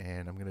Lewis,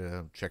 and I'm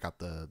gonna check out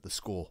the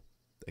school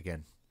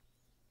again.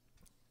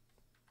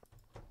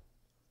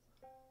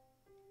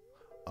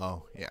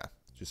 Oh, yeah.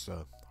 Just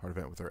a hard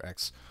event with her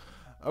ex.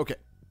 Okay.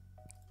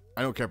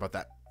 I don't care about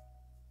that.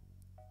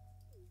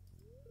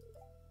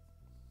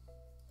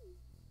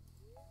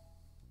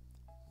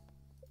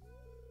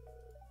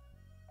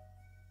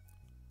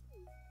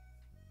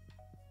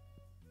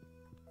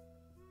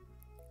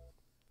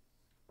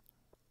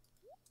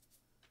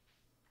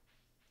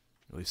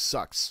 Really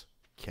sucks.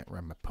 Can't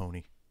ride my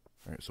pony.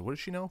 Alright, so what does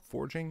she know?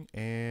 Forging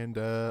and,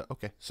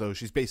 okay. So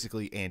she's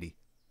basically Andy.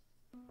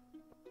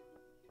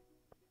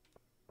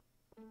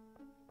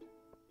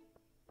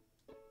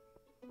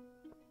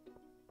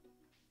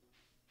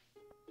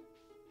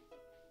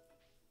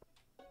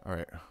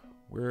 Alright,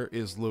 where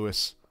is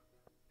Lewis?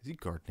 Is he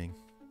gardening?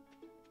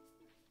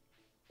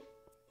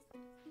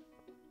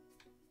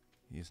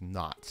 He is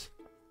not.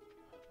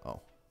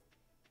 Oh.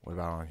 What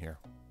about on here?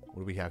 What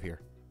do we have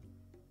here?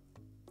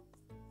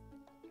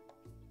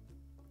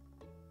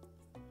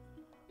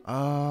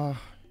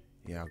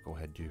 Yeah, I'll go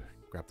ahead and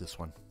grab this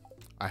one.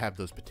 I have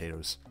those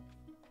potatoes.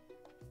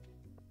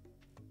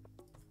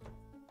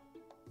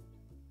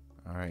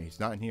 Alright, he's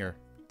not in here.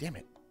 Damn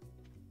it.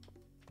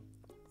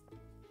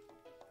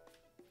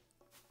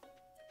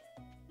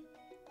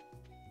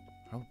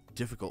 How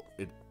difficult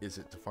is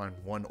it to find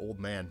one old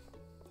man?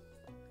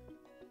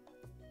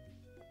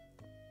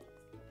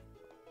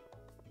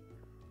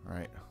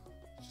 Alright.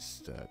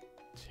 Just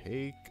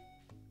take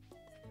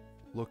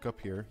look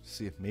up here,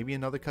 see if maybe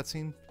another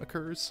cutscene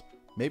occurs.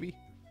 Maybe.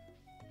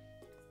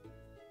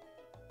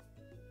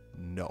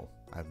 No,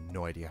 I have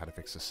no idea how to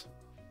fix this.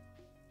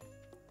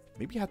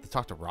 Maybe I have to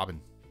talk to Robin.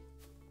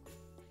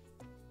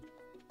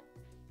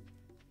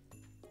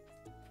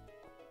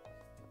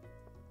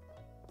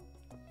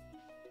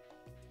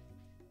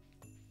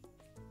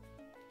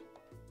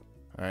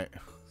 Alright,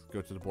 let's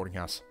go to the boarding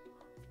house.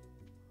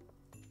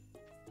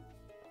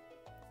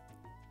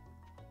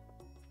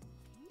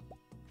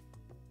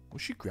 Will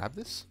she grab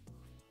this?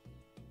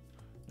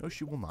 No,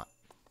 she will not.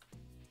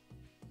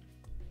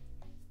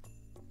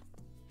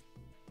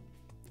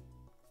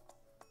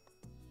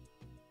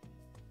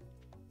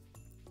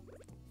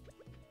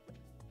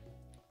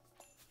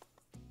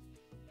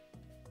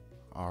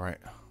 Alright.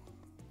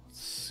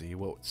 Let's see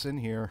what's in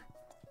here.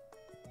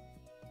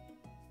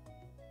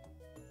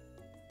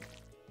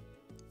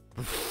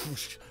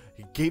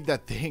 He gave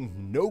that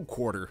thing no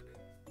quarter.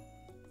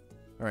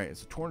 Alright,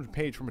 it's a torn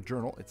page from a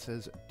journal. It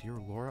says, "Dear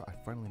Laura, I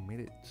finally made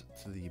it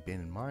to the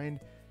abandoned mine.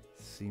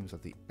 It seems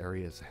that the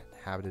area is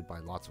inhabited by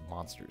lots of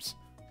monsters."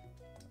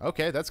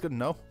 Okay, that's good to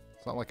know.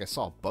 It's not like I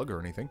saw a bug or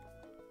anything.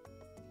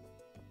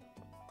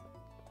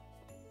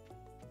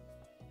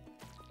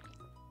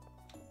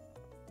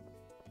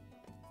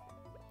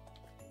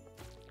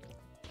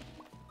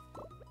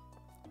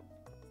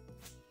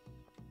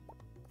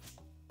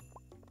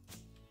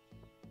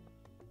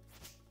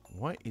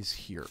 What is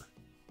here?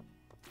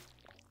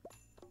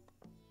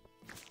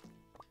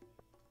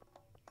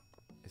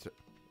 Is it?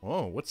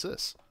 Oh, what's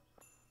this?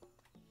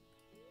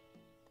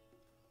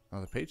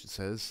 On the page it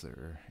says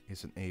there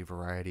isn't a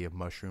variety of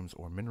mushrooms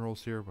or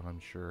minerals here, but I'm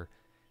sure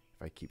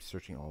if I keep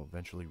searching, I'll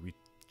eventually reach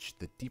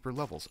the deeper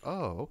levels.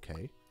 Oh,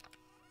 okay.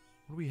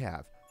 What do we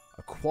have?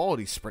 A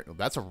quality sprinkler.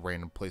 That's a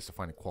random place to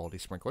find a quality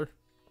sprinkler.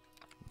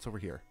 What's over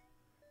here?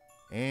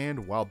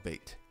 And wild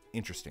bait.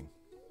 Interesting.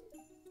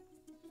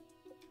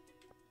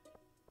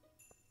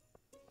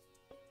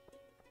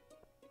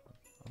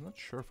 I'm not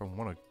sure if I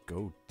want to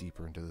go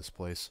deeper into this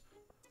place.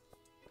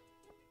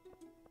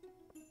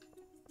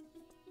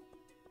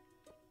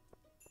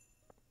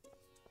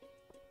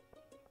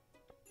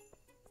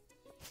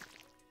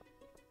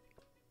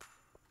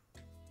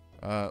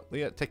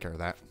 Leah, take care of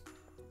that.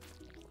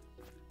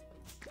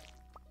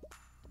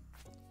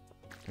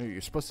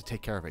 You're supposed to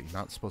take care of it. You're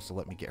not supposed to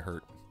let me get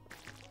hurt.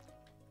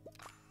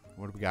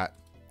 What do we got?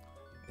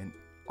 An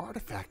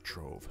artifact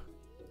trove.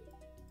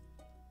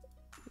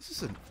 This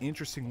is an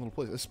interesting little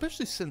place,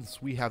 especially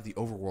since we have the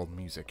overworld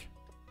music.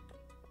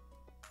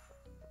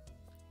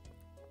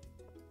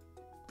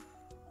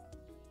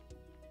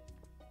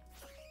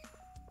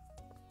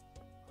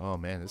 Oh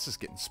man, this is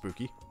getting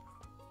spooky.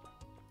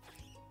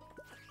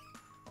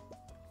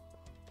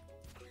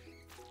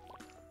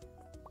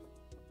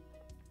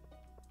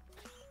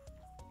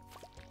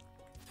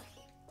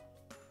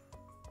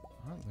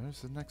 Well,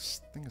 there's the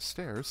next thing of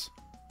stairs.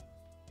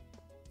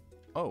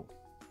 Oh.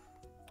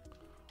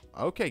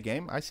 Okay,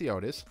 game. I see how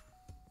it is.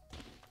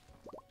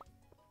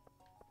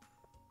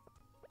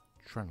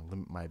 Trying to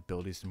limit my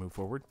abilities to move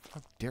forward.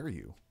 How dare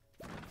you?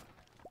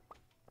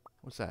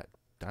 What's that?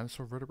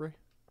 Dinosaur vertebrae?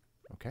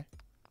 Okay.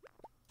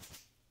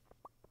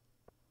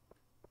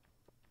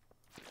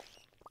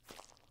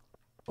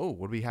 Oh,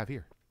 what do we have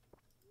here?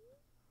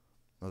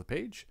 Another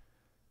page.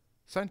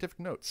 Scientific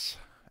notes.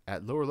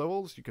 At lower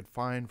levels, you can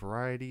find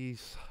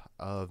varieties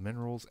of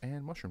minerals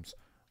and mushrooms.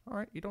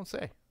 Alright, you don't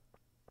say.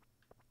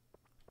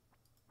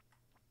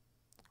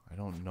 I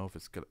don't know if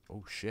it's gonna...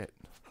 Oh, shit.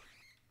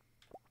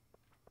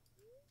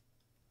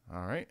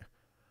 Alright.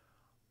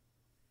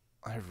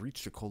 I have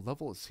reached a cold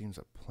level. It seems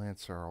that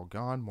plants are all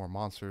gone. More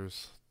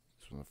monsters.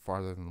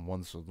 Farther than the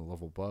ones on the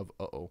level above.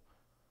 Uh-oh.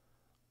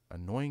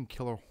 Annoying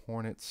killer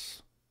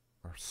hornets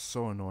are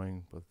so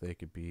annoying, but they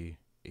could be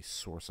a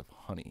source of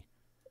honey.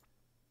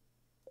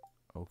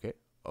 Okay.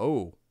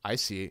 Oh, I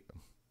see. You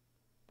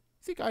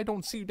think I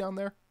don't see you down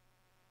there?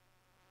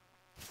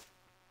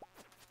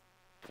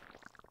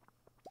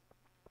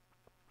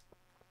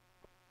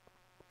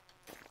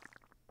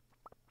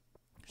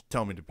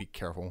 Tell me to be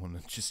careful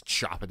and just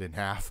chop it in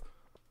half.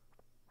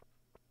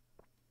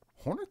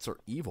 Hornets are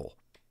evil.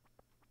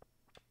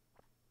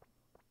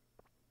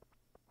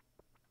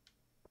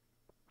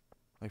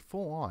 Like,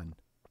 full on.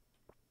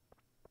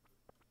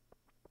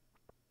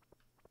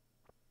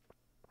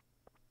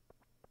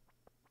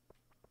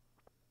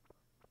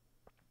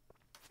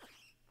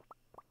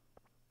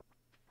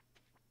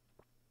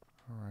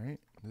 Alright,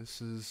 this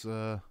is,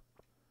 oh,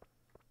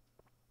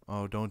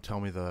 don't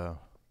tell me the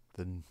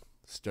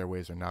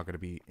stairways are now going to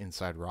be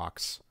inside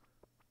rocks.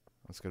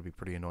 That's going to be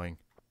pretty annoying.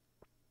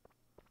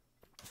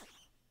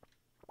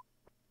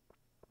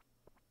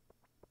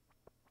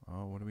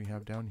 Oh, what do we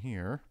have down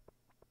here?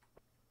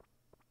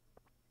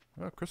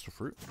 Oh, crystal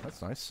fruit.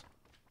 That's nice.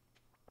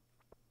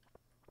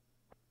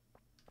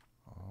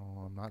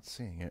 Oh, I'm not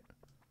seeing it.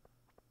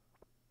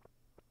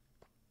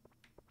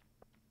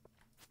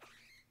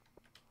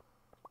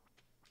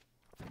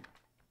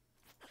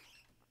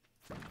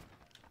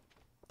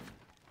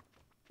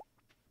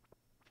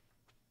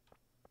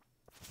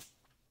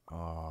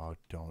 Oh,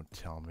 Don't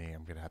tell me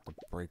I'm gonna have to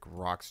break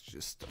rocks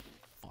just to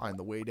find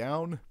the way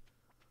down.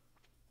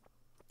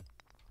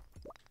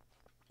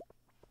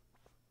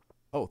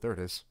 Oh, there it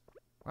is.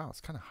 Wow,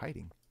 it's kind of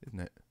hiding, isn't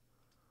it?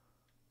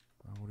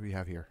 What do we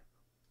have here?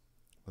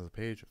 Another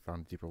page. I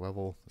found a deeper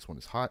level. This one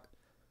is hot.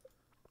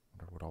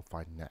 Wonder what I'll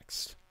find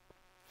next.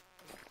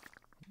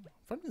 I'm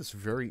finding this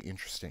very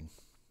interesting.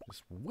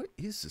 Just, what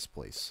is this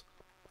place?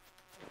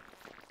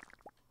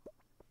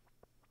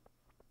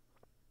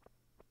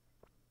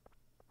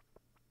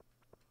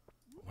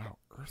 Wow,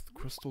 earth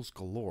crystals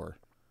galore.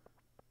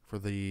 For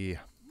the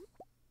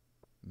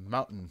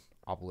mountain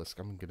obelisk,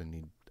 I'm going to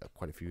need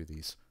quite a few of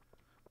these.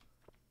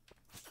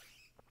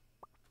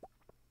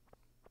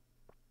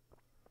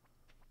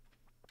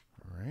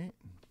 Alright.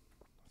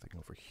 Nothing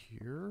over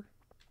here.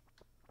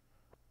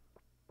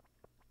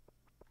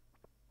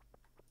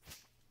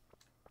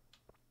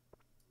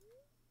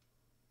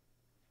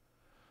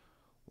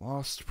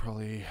 Lost,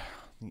 probably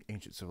the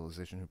ancient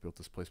civilization who built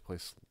this place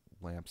placed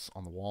lamps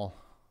on the wall.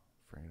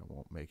 Afraid I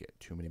won't make it.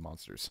 Too many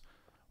monsters.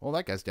 Well,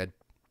 that guy's dead.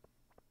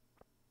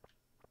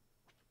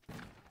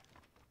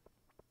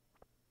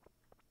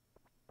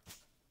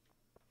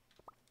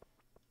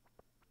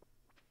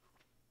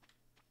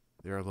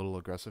 They're a little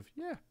aggressive.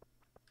 Yeah.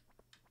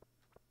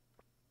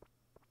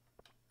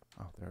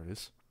 Oh, there it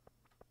is.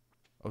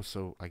 Oh,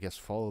 so I guess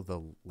follow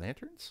the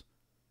lanterns?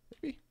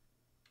 Maybe?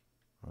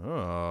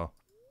 Oh.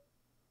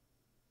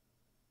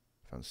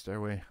 Found a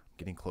stairway.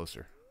 Getting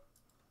closer.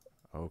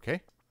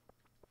 Okay.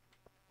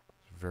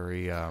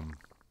 Very, very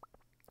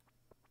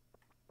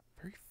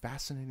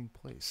fascinating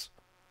place.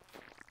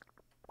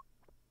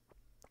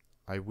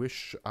 I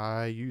wish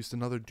I used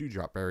another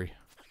dewdrop berry,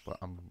 but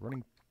I'm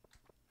running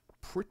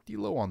pretty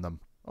low on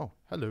them. Oh,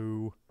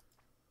 hello.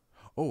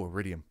 Oh,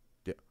 iridium.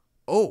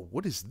 Oh,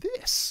 what is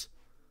this?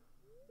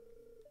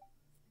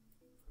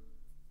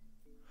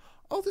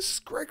 Oh, this is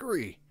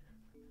Gregory.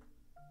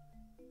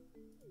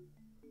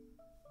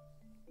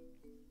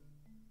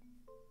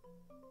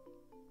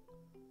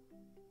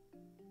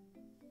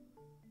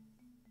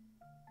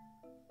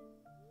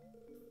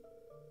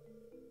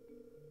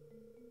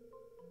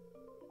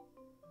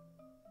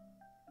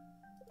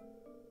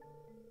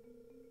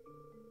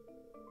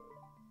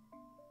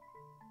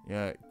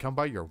 Yeah, come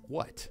by your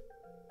what?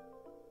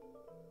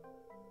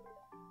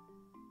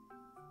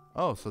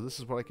 Oh, so this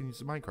is what I can use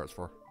the minecarts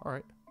for.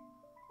 Alright.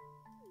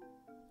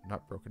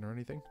 Not broken or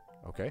anything?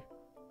 Okay.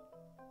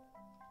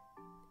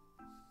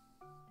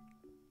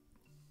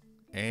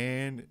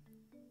 And...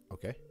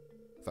 okay.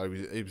 I thought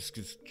it was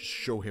just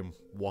show him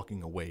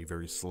walking away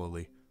very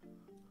slowly.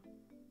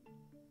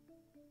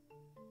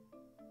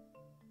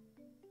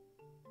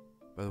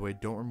 By the way,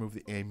 don't remove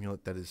the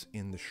amulet that is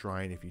in the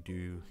shrine. If you do,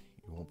 you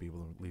won't be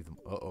able to leave them.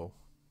 Uh-oh.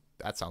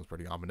 That sounds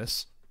pretty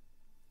ominous.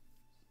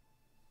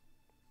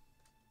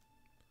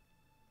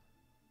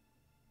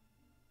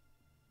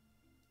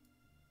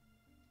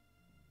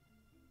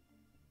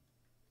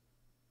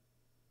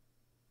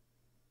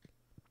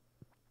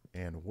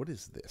 And what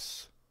is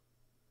this?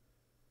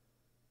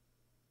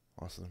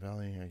 Lost in the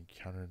valley, I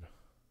encountered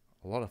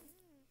a lot of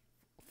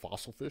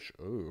fossil fish.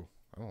 Oh,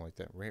 I don't like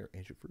that. Rare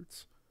ancient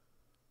fruits.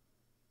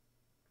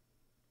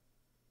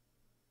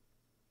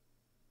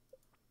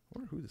 I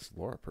wonder who this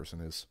Laura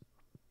person is.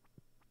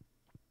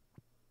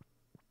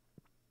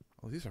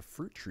 Oh, these are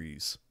fruit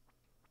trees.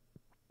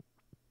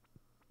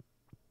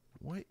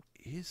 What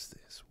is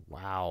this?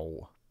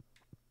 Wow.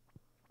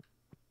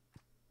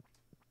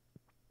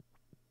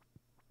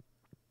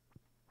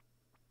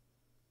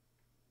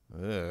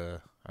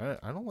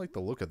 I don't like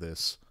the look of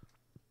this.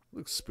 It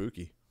looks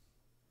spooky.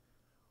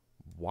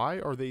 Why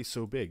are they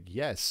so big?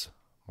 Yes,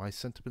 my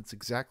sentiments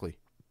exactly.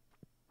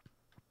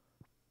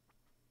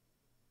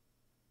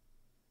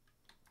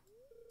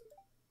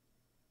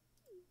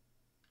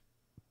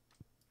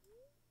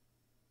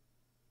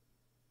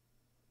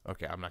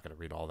 Okay, I'm not going to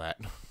read all that.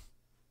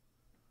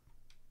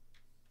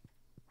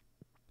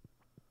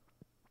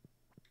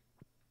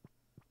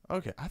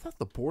 Okay, I thought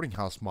the boarding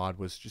house mod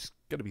was just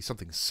going to be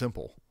something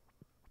simple.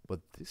 But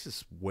this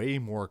is way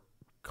more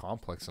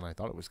complex than I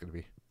thought it was going to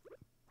be.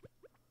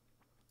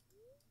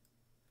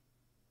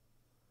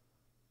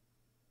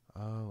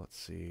 Let's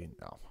see.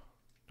 No.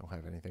 Don't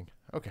have anything.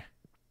 Okay.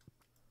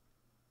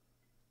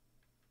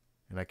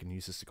 And I can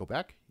use this to go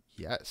back?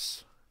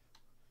 Yes.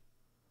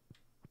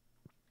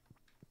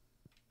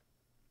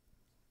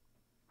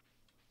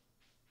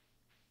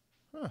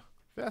 Huh.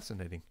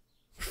 Fascinating.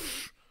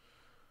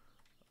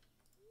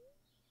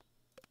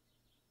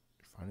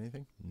 Find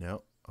anything?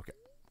 No. Okay.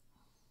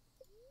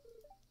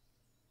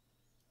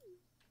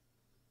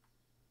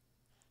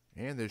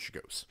 And there she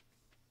goes.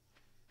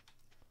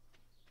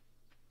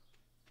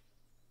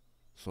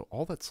 So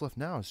all that's left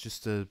now is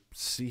just to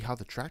see how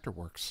the tractor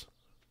works.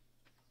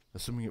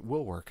 Assuming it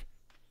will work.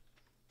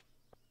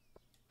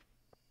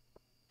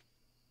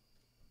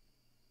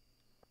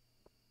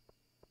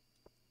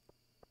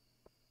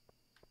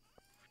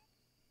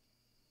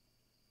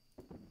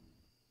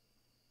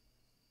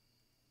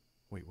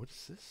 Wait, what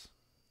is this?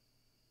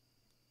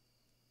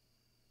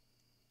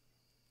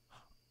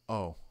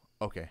 Oh,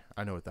 okay.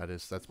 I know what that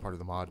is. That's part of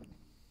the mod.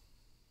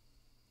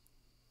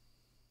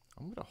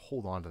 I'm going to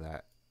hold on to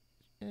that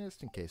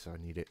just in case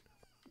I need it.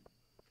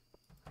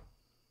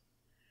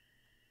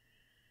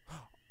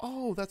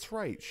 Oh, that's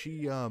right.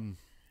 She,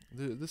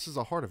 this is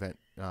a hard event.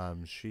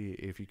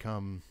 If you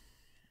come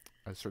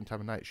at a certain time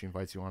of night, she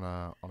invites you on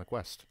a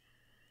quest.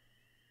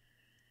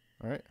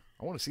 All right.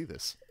 I want to see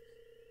this.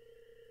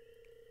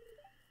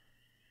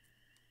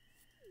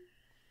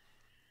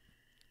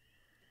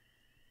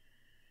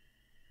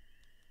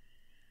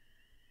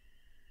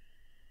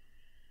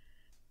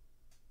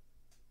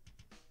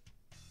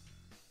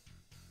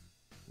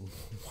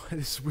 What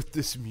is with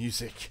this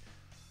music?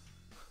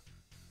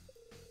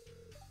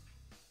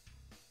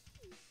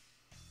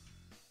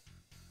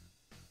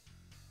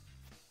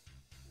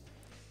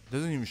 It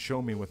doesn't even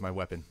show me with my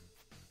weapon.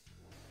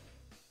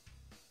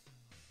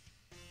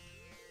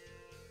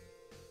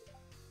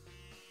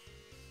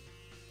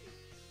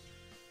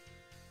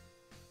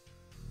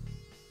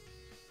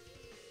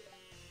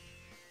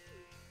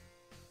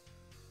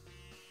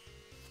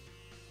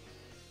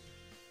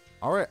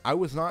 Alright, I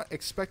was not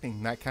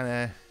expecting that kind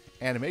of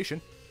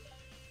animation.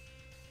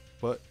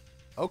 But,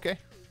 okay.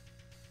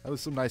 That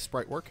was some nice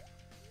sprite work.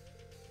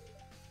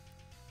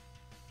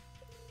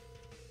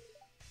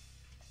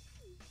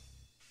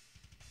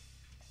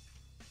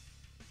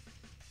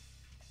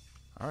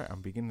 Alright,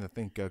 I'm beginning to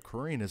think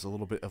Corinne is a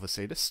little bit of a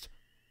sadist.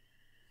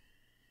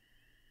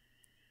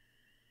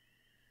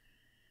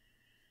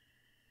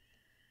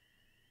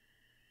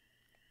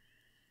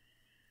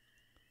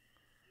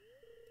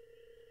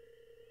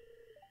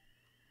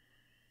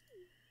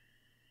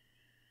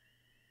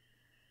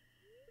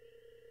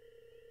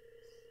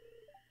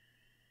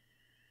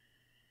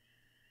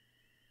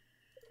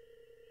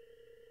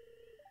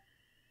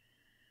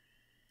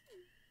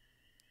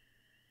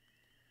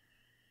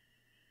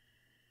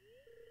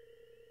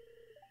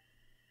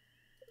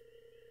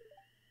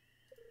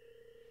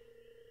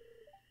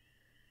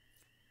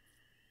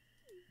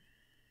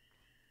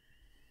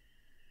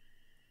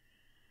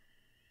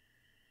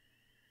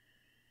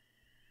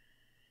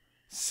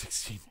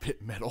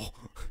 $16-bit metal.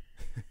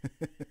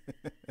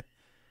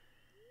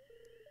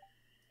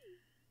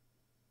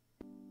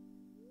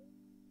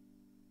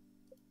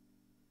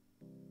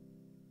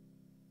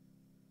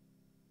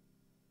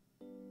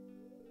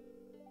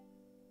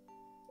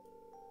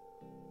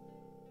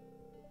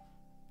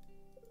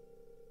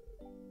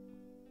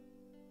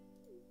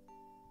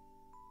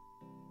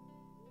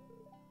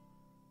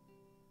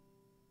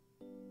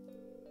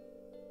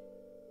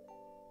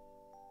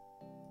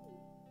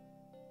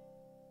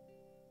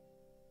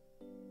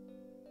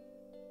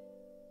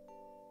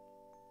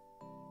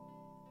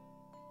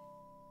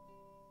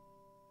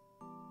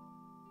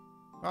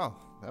 Oh,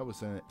 that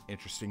was an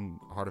interesting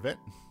hard event.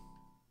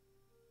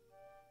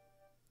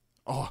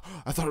 Oh,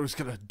 I thought it was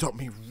gonna dump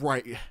me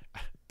right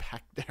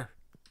back there.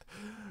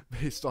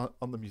 Based on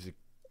the music.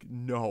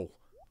 No.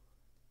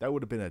 That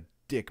would have been a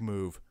dick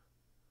move.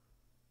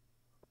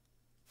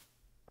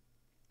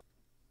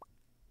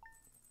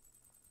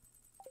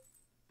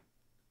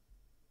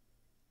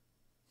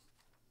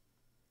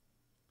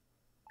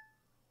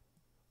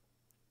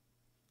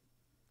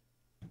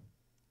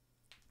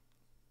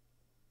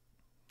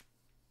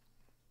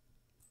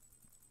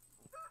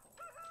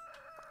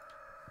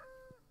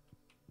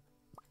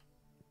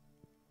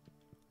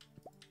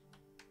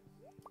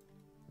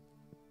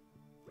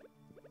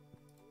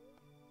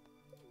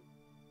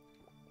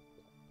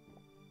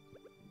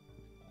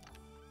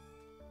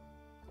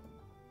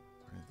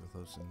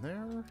 Those in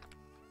there.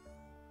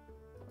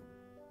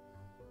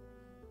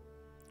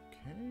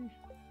 Okay.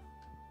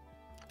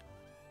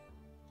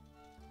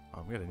 Oh,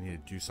 I'm gonna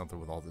need to do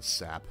something with all this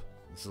sap.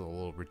 This is a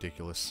little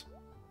ridiculous.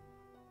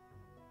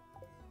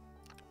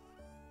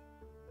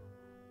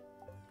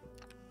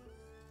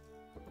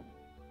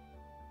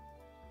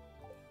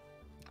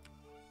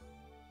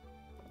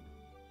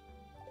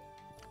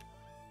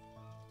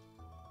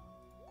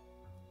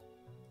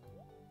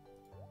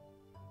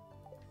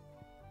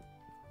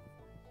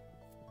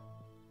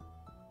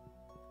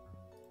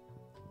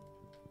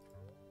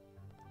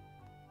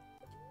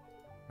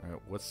 Alright,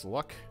 what's the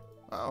luck?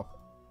 Oh,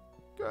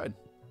 good.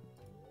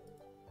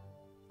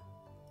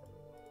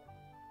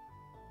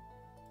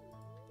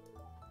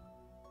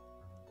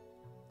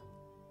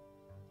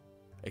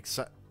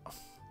 Except,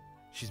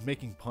 she's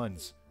making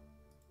puns.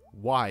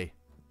 Why?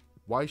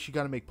 Why she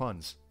gotta make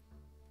puns?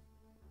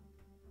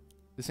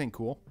 This ain't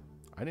cool.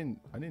 I didn't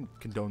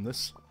condone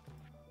this.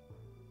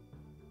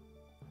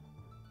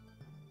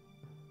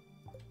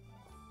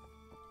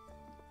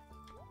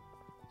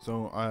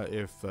 So,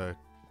 if the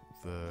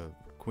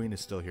queen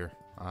is still here,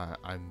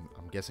 I'm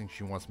guessing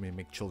she wants me to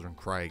make children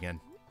cry again.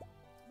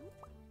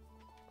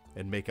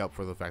 And make up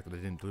for the fact that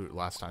I didn't do it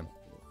last time.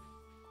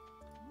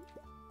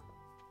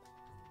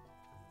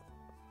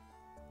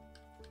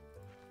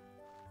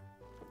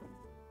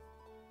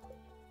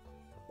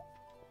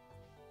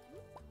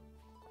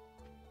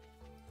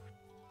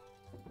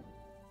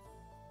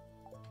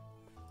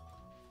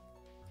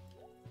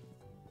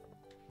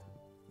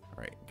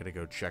 gonna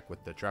go check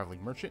with the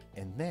traveling merchant,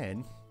 and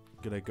then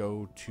gonna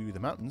go to the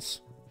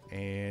mountains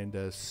and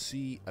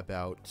see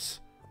about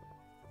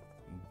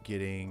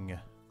getting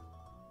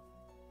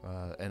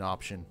an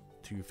option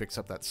to fix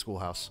up that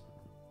schoolhouse.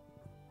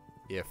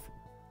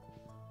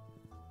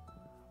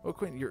 Oh,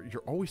 Quinn,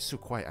 you're always so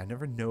quiet. I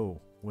never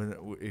know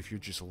if you're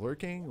just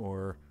lurking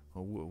or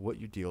what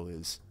your deal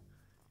is.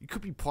 You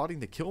could be plotting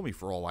to kill me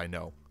for all I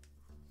know.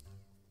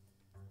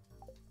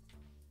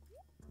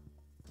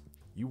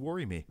 You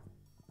worry me.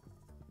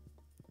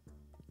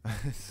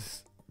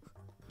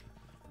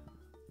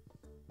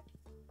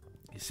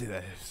 You see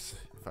that if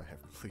I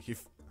have to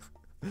leave.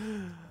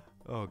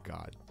 Oh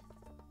God.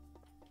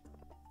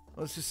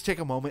 Let's just take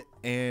a moment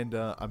and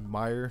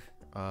admire.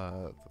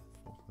 I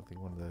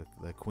think one of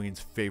the Queen's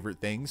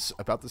favorite things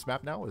about this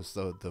map now is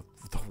the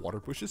water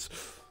bushes.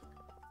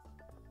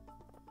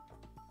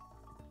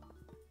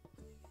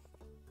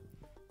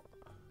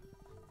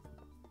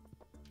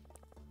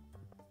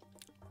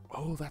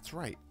 Oh, that's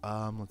right.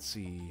 Let's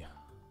see.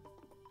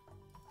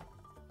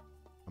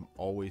 I'm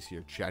always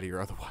here, chatty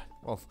or otherwise.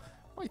 Well,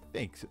 why,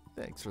 thanks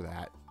for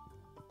that.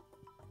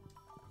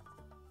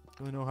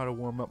 I know how to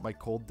warm up my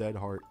cold, dead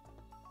heart.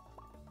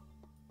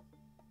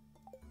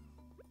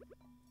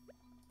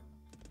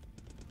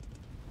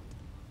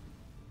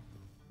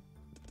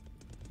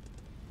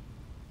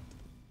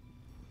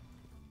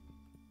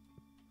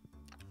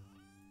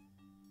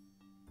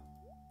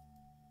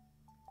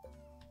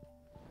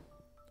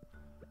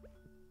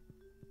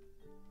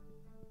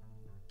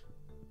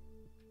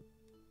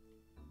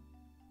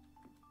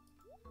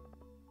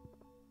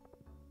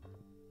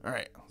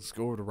 Alright, let's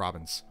go over to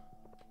Robin's.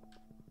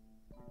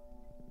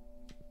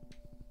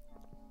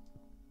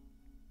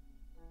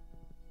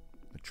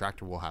 The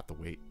tractor will have to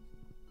wait.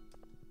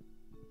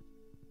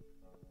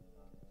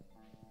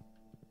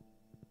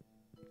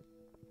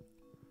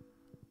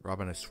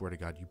 Robin, I swear to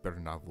God, you better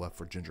not have left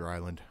for Ginger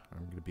Island.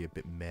 I'm going to be a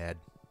bit mad.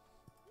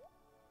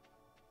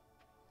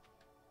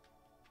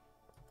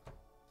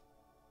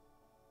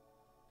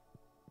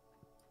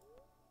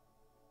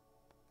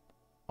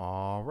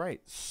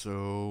 Alright,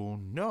 so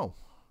no.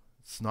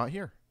 It's not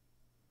here.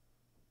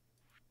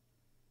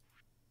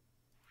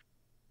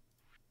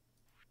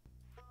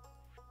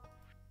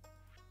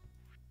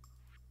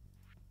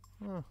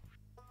 Huh.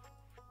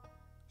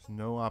 There's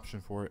no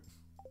option for it.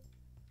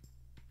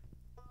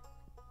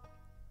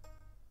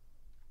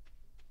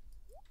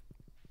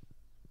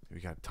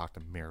 We gotta talk to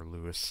Mayor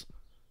Lewis.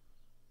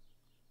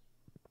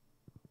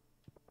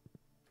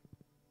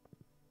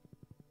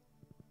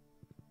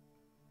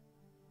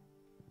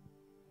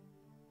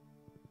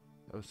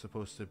 That was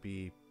supposed to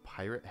be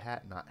pirate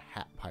hat, not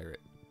hat pirate.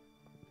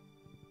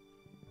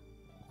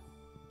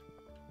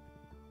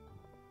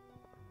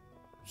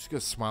 I'm just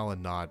gonna smile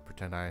and nod,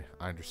 pretend I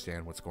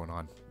understand what's going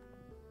on.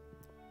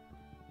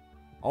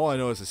 All I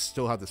know is I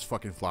still have this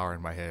fucking flower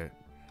in my head.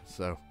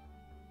 So,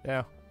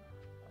 yeah.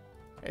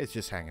 It's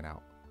just hanging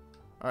out.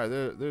 Alright,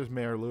 there's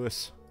Mayor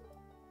Lewis.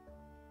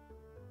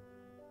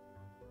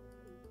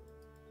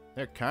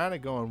 They're kind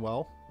of going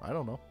well. I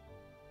don't know.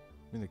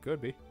 I mean, they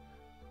could be.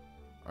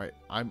 Alright,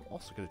 I'm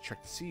also going to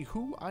check to see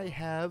who I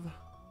have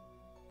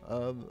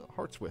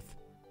hearts with.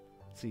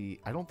 Let's see,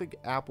 I don't think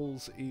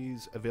Apples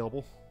is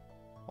available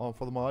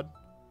for the mod.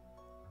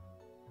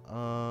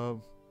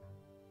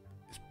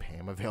 Is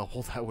Pam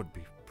available? That would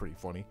be pretty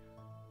funny.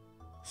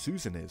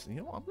 Susan is. You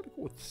know, I'm going to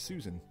go with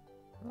Susan.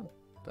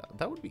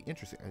 That would be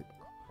interesting.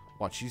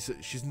 Watch,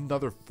 she's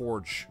another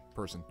Forge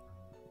person.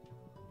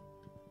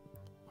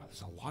 Wow,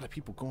 there's a lot of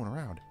people going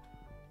around.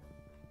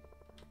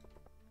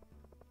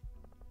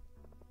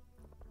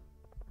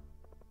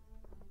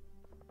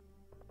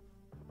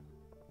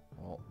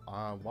 Well,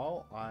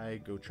 while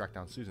I go track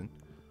down Susan,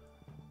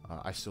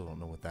 I still don't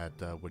know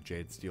what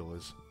Jade's deal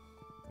is.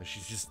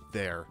 She's just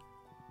there.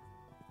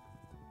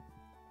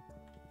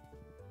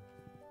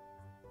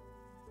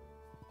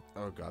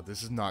 Oh God,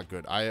 this is not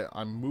good.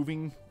 I'm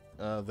moving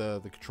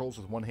the controls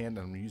with one hand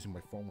and I'm using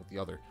my phone with the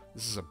other.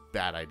 This is a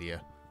bad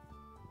idea.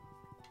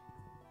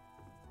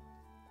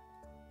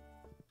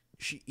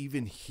 Is she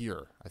even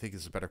here? I think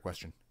is a better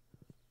question.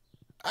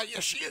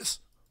 Yes, she is.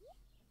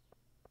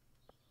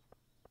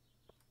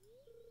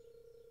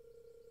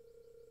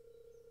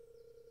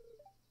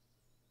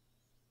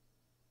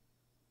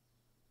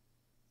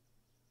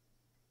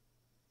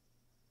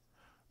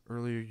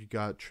 Earlier you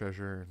got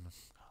treasure and...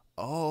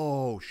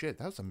 Oh, shit.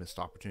 That was a missed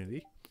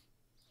opportunity.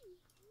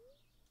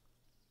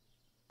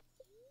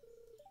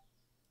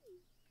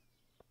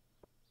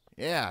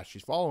 Yeah,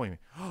 she's following me.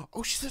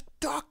 Oh, she's a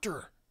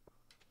doctor!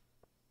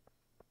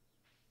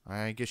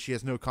 I guess she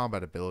has no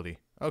combat ability.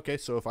 Okay,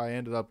 so if I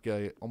ended up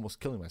almost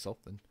killing myself,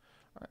 then...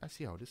 Alright, I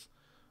see how it is.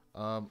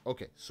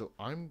 Okay, so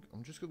I'm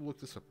just going to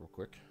look this up real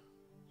quick.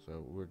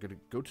 So we're going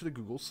to go to the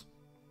Googles.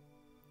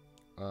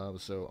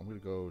 So I'm going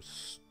to go...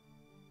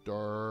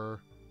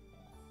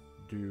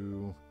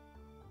 Stardew...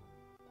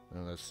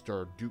 that's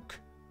Stardew.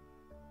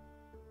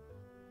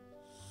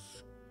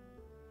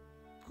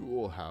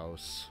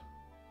 Schoolhouse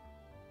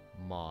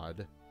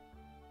mod.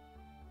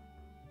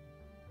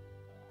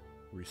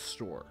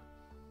 Restore.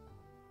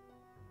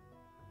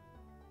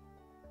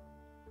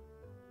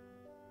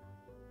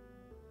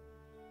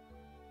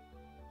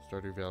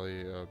 Stardew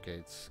Valley. Okay,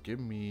 it's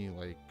giving me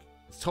like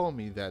it's telling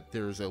me that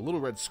there's a little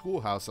red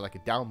schoolhouse that I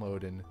could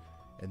download and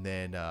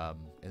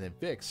then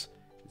fix.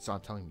 It's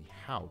not telling me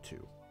how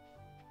to.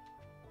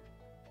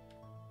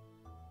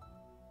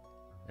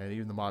 And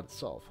even the mod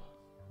itself.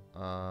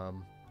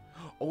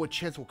 Oh, a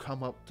chance will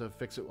come up to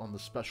fix it on the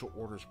special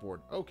orders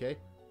board. Okay.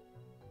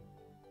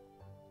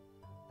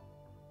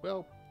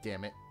 Well,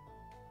 damn it.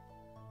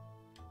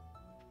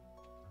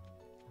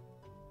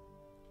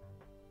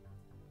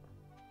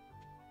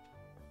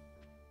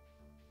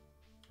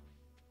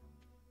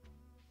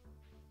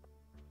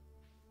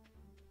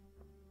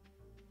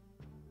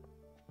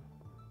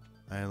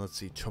 And let's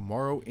see,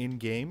 tomorrow in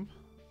game,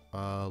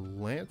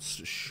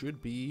 Lance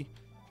should be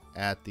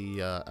at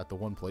the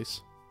one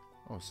place.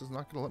 Oh, this is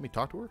not gonna let me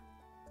talk to her?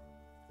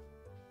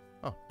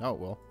 Oh, now it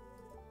will.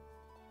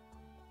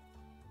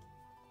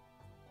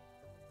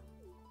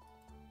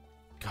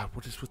 God,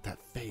 what is with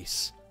that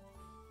face?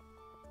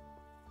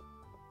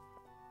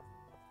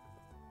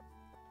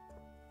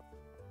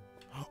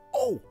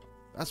 Oh,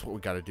 that's what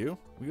we gotta do.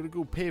 We gotta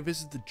go pay a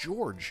visit to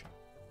George.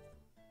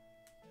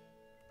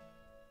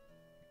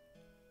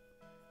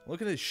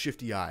 Look at his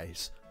shifty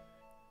eyes.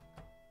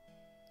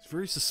 He's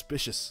very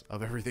suspicious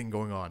of everything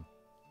going on.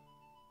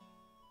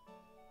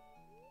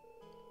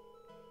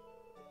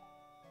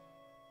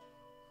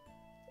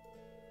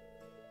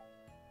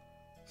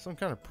 Some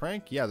kind of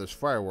prank? Yeah, there's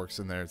fireworks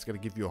in there. It's going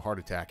to give you a heart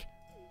attack.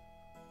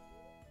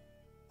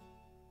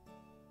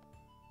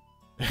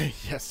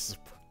 Yes.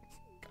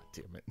 God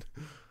damn it.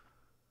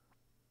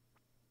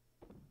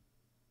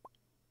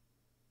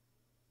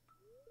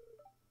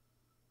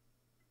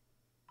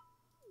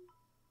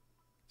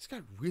 This guy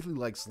really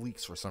likes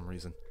leeks for some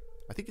reason.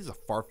 I think he's a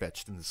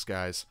Farfetch'd in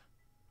disguise.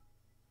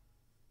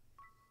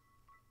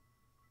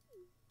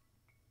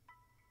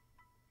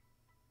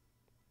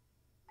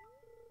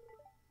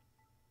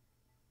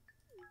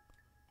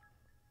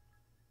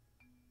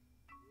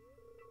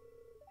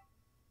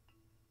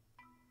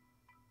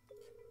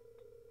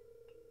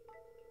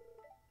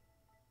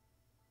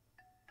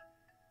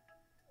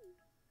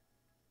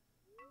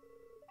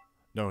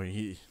 No,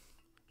 the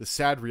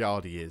sad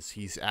reality is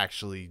he's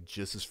actually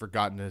just as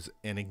forgotten as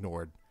and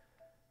ignored.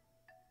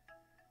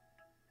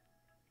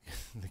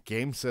 The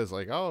game says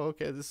like, oh,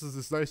 okay, this is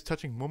this nice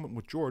touching moment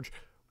with George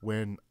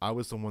when I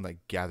was the one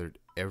that gathered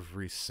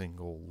every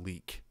single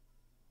leak.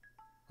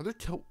 Are there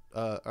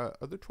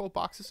 12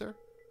 boxes there?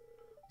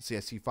 Let's see, I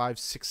see 5,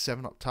 6,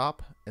 7 up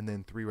top and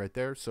then 3 right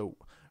there. So,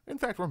 in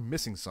fact, we're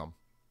missing some.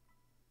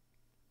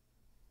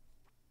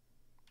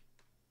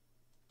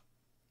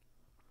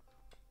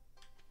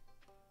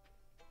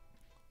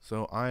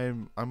 So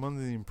I'm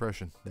under the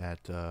impression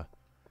that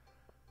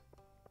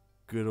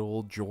good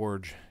old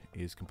George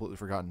is completely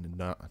forgotten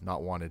and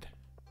not wanted.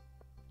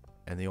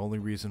 And the only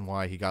reason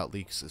why he got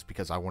leaks is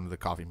because I wanted the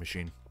coffee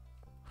machine.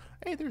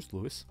 Hey, there's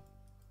Lewis.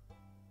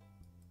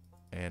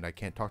 And I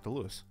can't talk to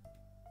Lewis.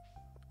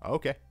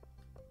 Okay.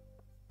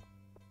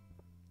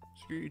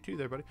 Screw you too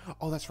there, buddy.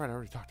 Oh, that's right. I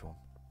already talked to him.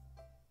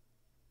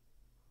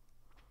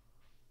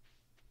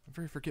 I'm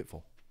very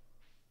forgetful.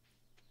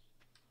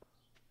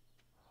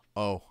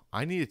 Oh,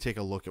 I need to take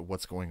a look at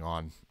what's going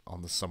on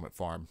the Summit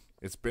Farm.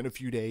 It's been a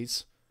few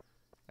days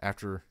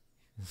after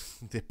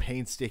the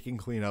painstaking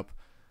cleanup,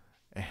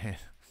 and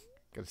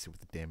gotta see what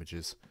the damage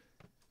is.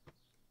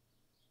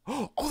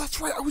 Oh,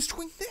 that's right, I was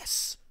doing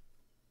this!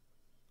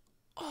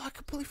 Oh, I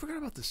completely forgot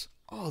about this.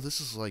 Oh,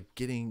 this is like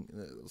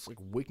it's like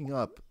waking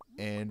up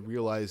and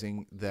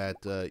realizing that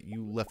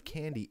you left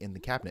candy in the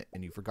cabinet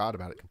and you forgot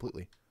about it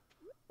completely.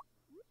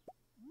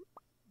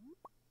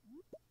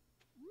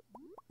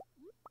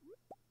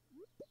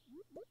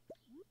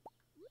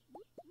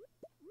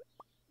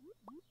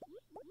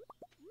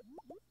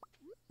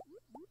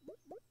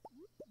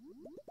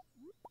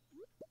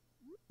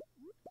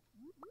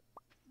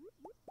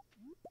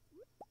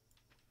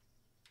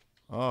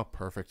 Oh,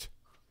 perfect.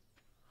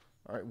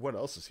 Alright, what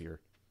else is here?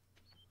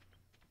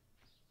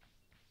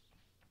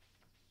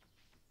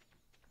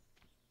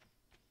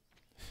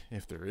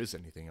 If there is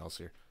anything else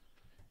here.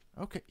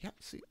 Okay, yeah,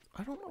 see,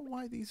 I don't know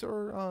why these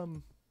are,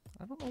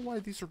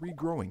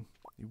 regrowing.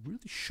 They really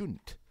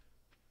shouldn't.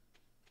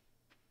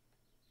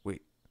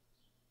 Wait.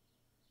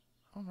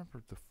 I don't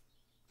remember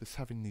this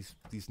having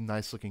these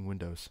nice looking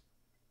windows.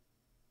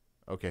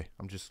 Okay,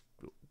 I'm just...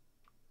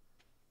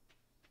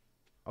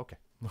 Okay.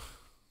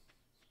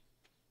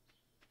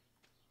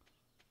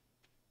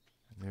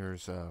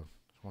 There's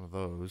one of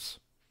those.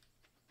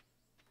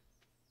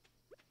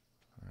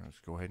 Alright, let's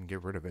go ahead and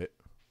get rid of it.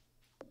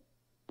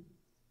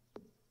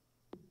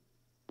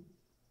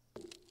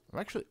 I'm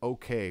actually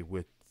okay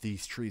with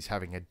these trees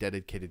having a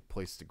dedicated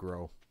place to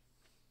grow.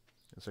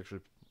 It's actually,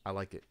 I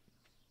like it.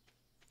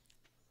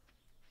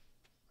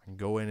 I can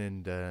go in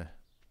and if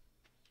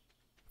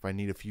I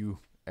need a few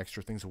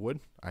extra things of wood,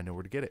 I know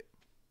where to get it.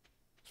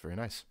 It's very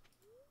nice.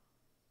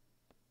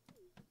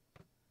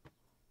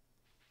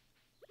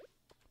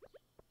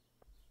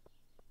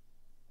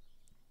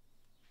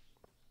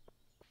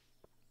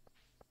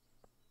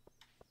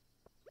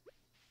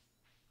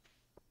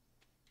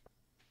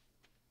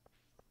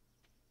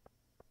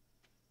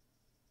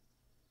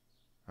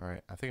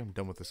 Alright, I think I'm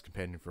done with this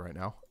companion for right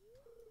now.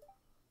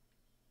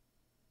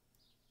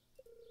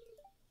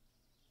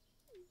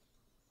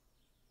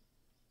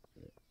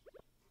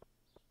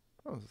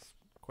 Oh, this is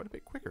quite a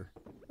bit quicker.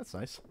 That's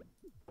nice.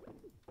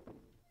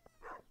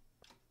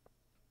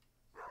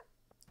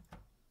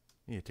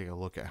 Need to take a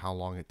look at how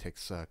long it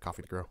takes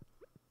coffee to grow.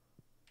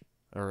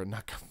 Or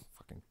not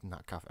fucking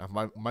not coffee.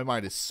 My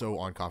mind is so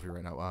on coffee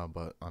right now,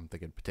 but I'm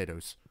thinking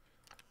potatoes.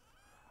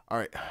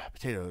 Alright,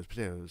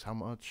 potatoes. How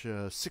much?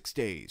 6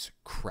 days.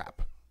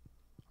 Crap.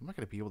 I'm not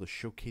going to be able to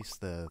showcase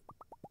the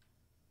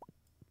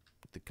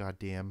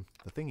goddamn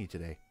thingy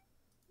today.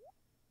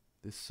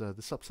 This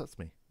upsets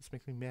me. This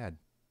makes me mad.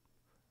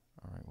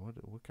 Alright,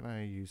 what can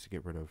I use to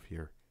get rid of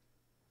here?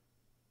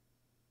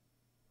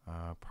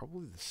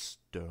 Probably the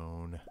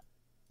stone.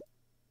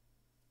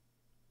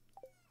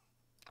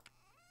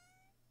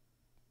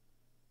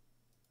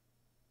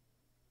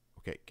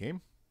 Okay,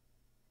 game.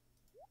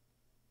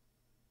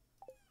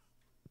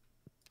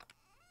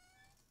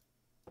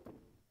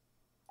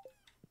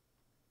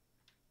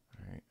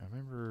 Alright, I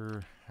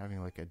remember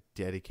having like a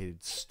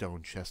dedicated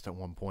stone chest at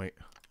one point.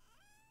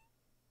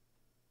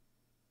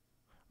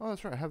 Oh,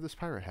 that's right, I have this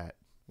pirate hat.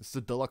 It's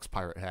the deluxe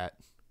pirate hat.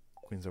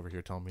 Queen's over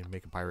here telling me to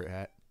make a pirate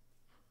hat.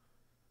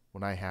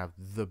 When I have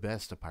the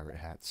best of pirate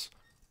hats.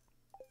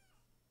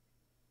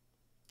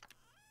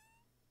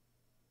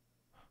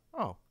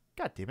 Oh,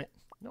 god damn it.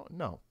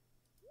 No.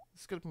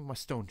 This is gonna be my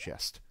stone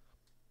chest.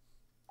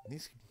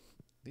 These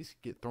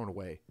get thrown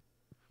away.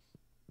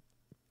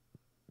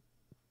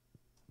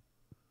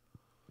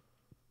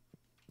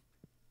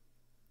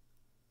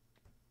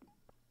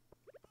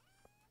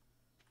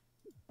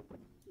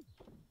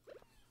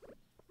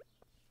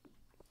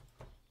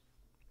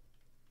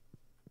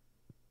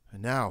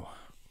 And now,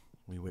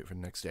 we wait for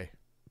the next day.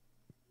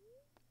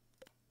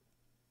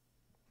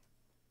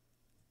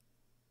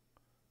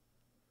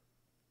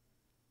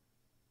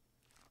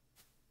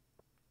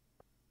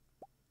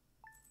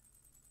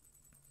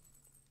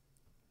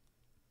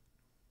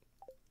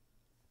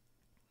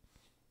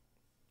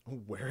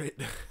 Wear it.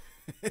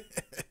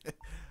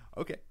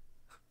 Okay.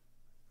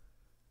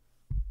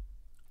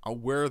 I'll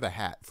wear the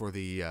hat for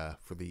the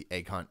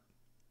egg hunt.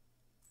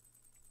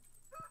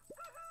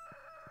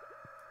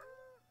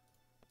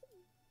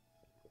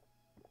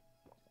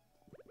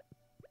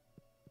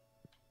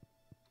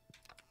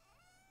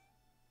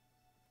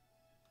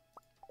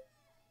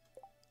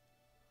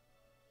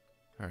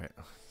 All right,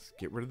 let's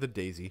get rid of the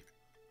daisy.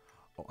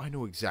 Oh, I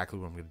know exactly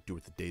what I'm going to do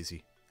with the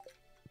daisy.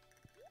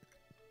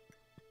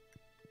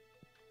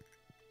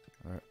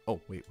 All right. Oh,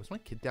 wait, was my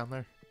kid down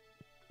there?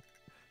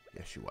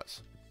 Yes, she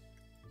was.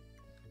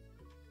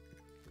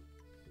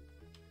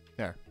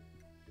 There.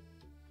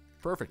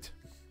 Perfect.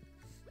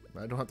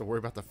 I don't have to worry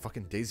about the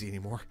fucking daisy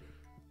anymore.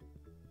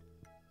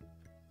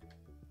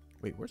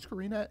 Wait, where's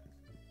Karina at?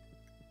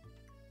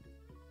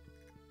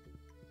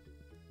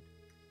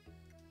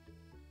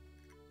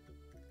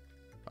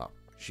 Oh,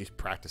 she's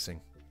practicing.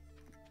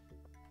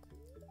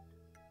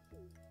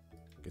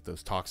 Get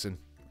those toxin.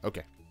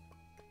 Okay.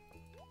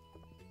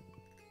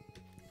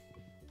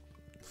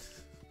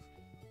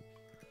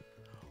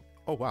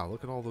 Oh wow,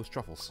 look at all those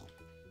truffles.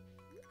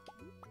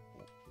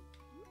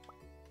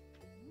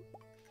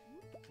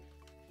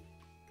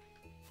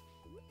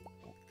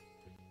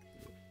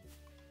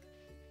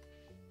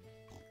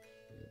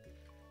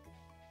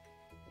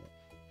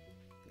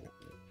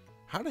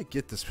 How did I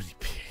get this many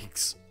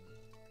pigs?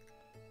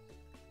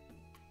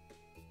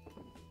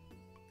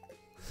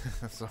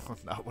 That's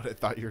not what I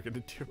thought you were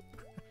going to do.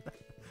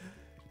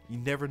 You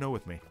never know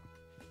with me.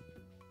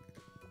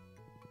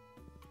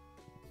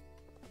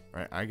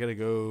 Alright, I gotta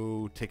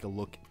go take a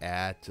look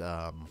at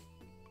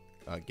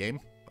game.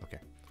 Okay,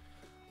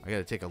 I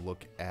gotta take a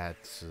look at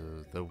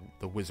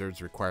the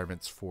wizard's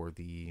requirements for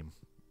the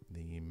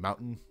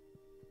mountain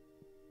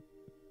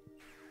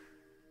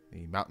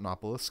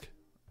obelisk,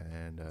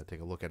 and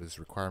take a look at his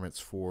requirements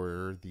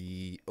for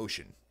the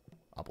ocean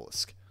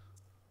obelisk.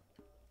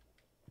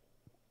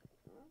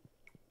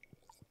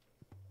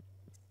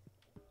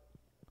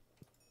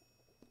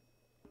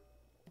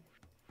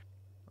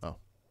 Oh.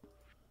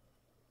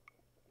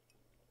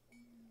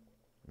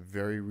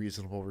 Very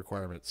reasonable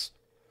requirements.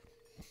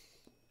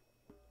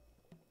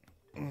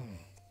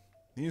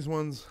 These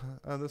ones,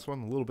 this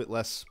one a little bit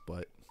less,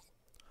 but...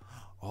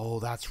 Oh,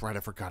 that's right, I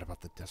forgot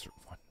about the desert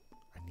one.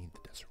 I need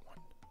the desert one.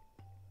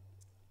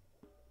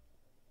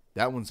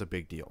 That one's a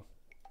big deal.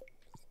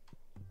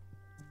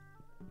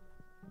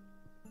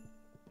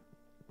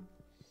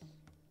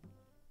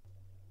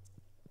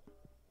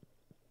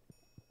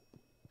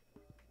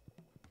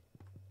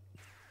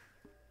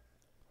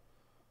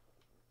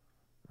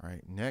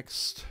 Alright,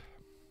 next,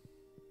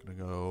 I'm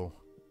gonna go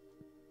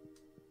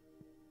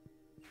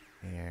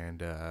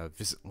and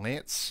visit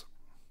Lance.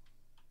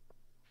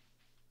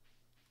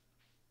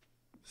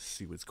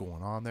 See what's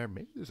going on there.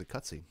 Maybe there's a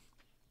cutscene.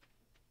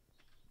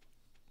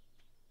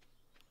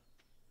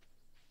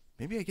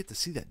 Maybe I get to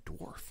see that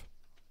dwarf.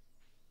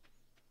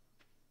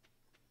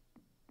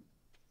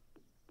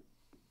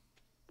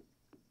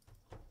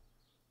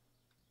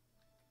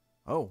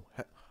 Oh,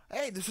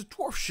 hey, there's a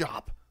dwarf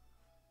shop.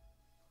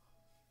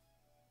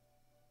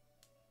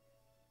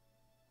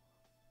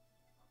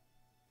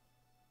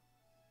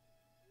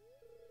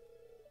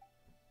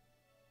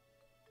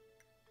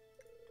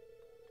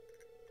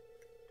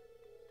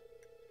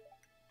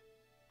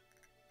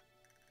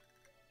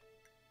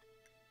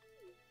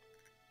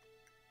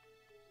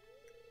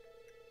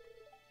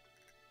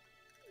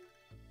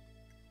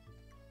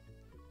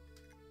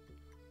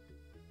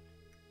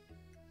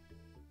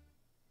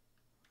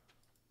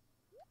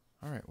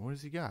 All right, what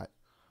has he got?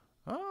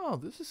 Oh,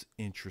 this is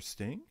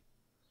interesting.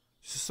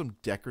 Just some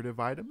decorative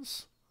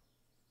items.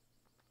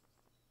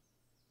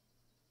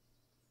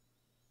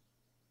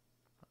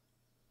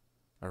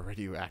 A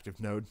radioactive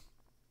node.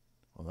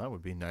 Well, that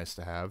would be nice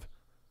to have.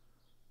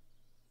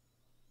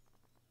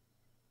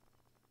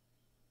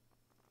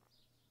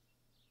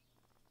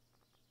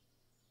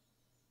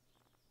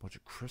 Bunch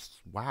of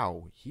crystals.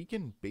 Wow, he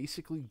can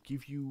basically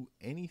give you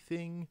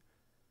anything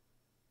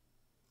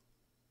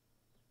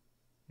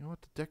you know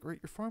what to decorate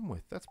your farm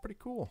with. That's pretty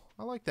cool.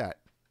 I like that.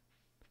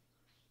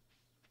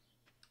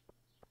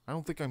 I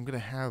don't think I'm going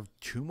to have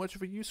too much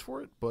of a use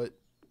for it, but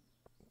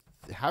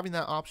having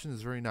that option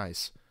is very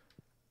nice.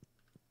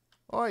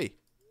 Oi!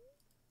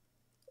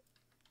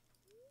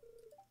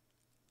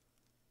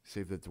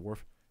 Save the dwarf.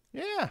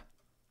 Yeah!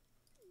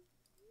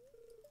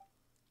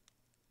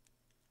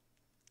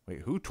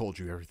 Wait, who told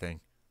you everything?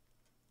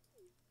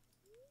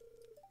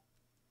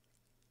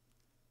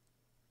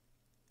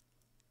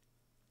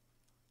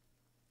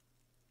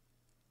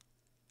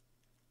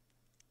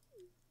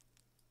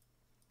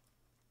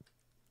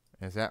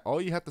 Is that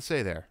all you have to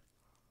say there?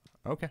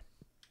 Okay.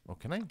 Well,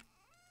 can I?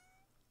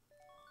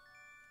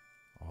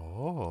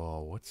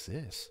 Oh, what's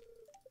this?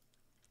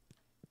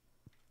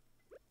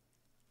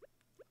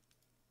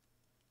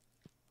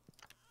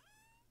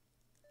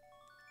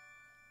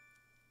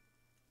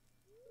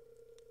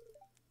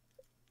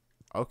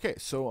 Okay,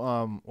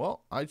 so,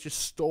 well, I just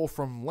stole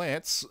from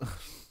Lance.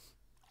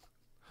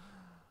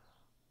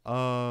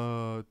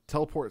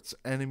 Teleports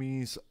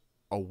enemies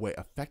away.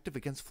 Effective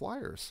against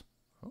flyers.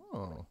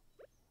 Oh.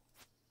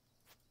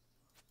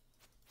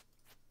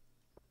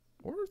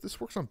 I wonder if this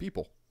works on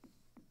people.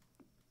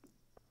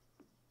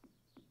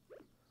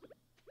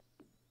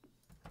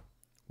 I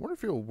wonder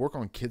if it'll work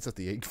on kids at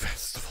the egg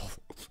festival.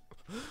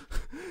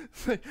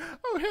 It's like,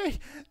 oh hey,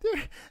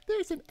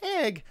 there's an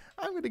egg.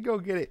 I'm gonna go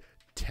get it.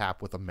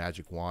 Tap with a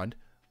magic wand.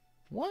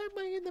 Why am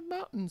I in the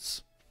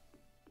mountains?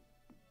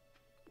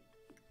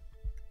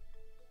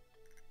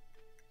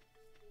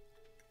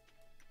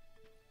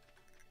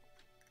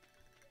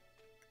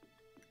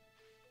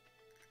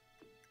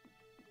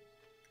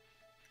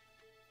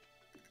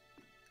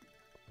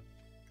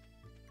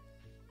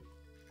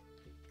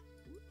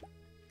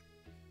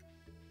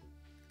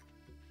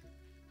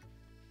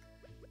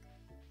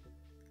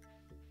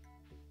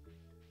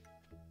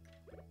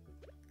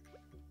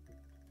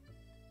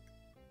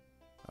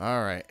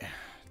 Alright,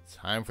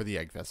 time for the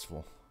Egg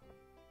Festival.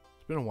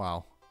 It's been a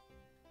while.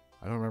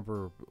 I don't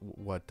remember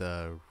what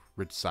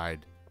Ridgeside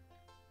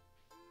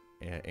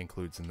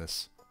includes in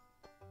this.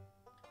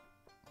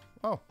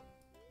 Oh,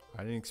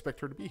 I didn't expect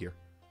her to be here.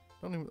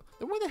 Don't even,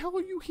 then why the hell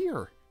are you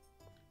here?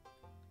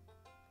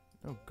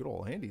 Oh, good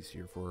old Andy's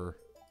here for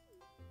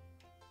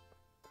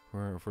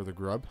the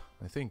grub.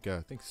 I think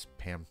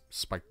Pam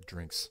spiked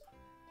drinks.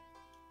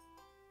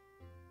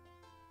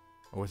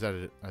 Oh, was that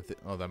it?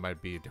 Oh, that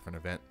might be a different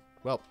event.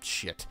 Well,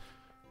 shit.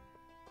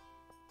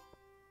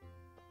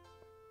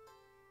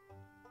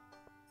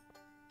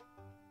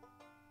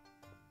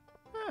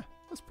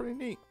 That's pretty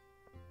neat.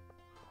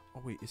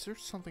 Oh, wait, is there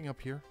something up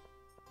here?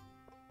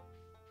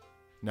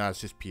 No,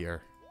 it's just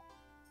Pierre.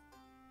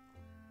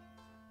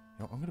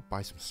 You know, I'm going to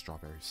buy some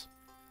strawberries.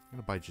 I'm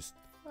going to buy just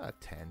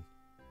 10.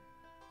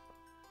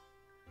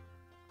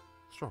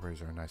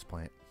 Strawberries are a nice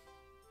plant.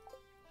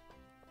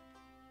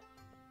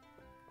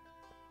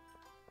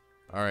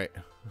 Alright.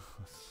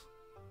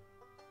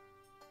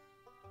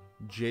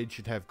 Jade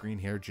should have green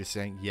hair, just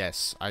saying.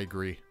 Yes, I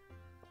agree.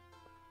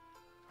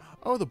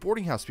 Oh, the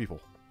boarding house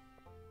people.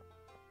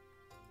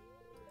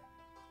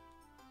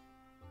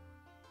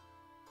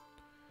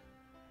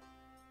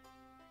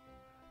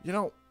 You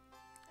know,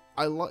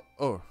 I like...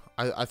 Oh,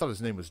 I thought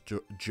his name was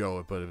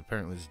Joe, but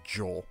apparently it's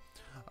Joel.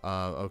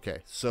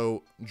 Okay,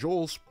 so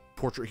Joel's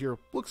portrait here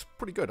looks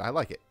pretty good. I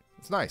like it.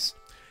 It's nice.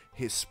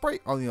 His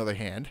sprite, on the other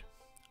hand,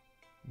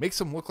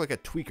 makes him look like a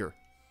tweaker.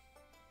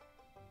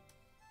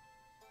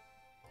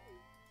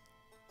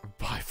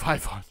 Buy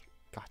 500.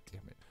 God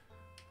damn it.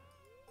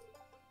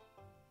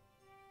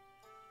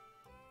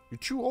 You're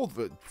too old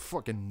for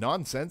fucking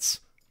nonsense.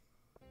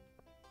 I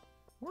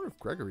wonder if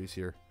Gregory's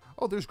here.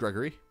 Oh, there's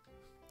Gregory.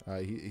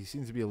 He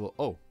seems to be a little...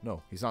 Oh,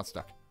 no, he's not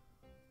stuck.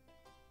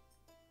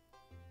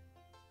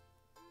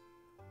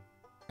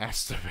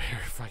 Ask the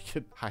bear if I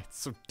could hide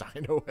some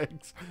dino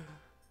eggs.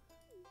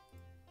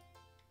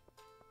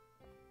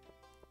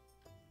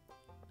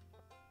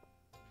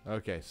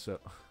 Okay, so...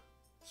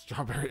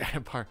 Strawberry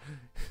Empire.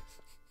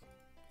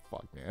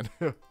 Fuck, man.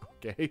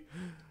 Okay.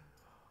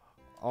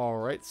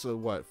 Alright, so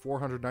what,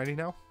 490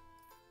 now?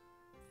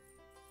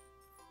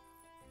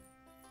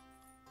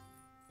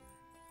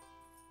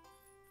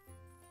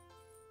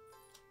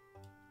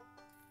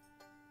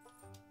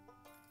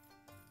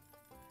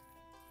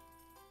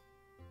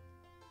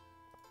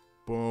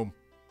 Boom.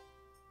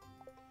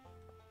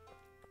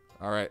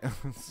 Alright,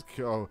 let's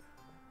go.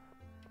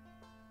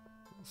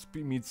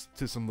 Speed meets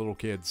to some little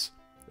kids.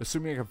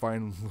 Assuming I can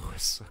find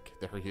Lewis. Okay,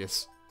 there he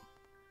is.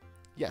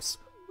 Yes,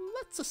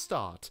 let's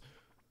start.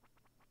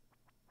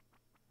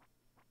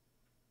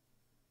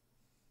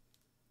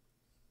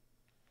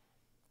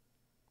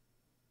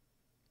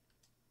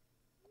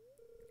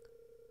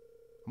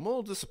 I'm a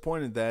little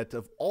disappointed that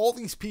of all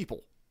these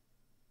people,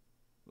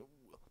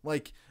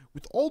 like,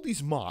 with all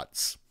these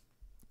mods,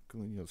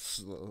 you know,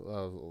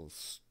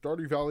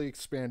 Stardew Valley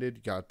Expanded,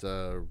 you got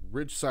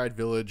Ridgeside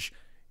Village,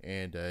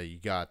 and you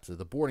got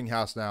the boarding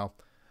house now,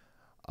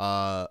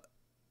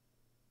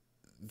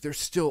 there's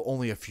still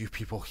only a few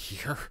people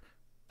here.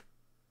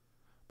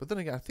 But then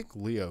again, I think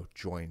Leo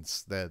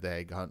joins the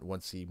egg hunt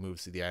once he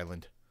moves to the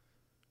island.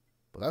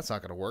 But that's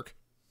not going to work.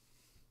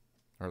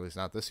 Or at least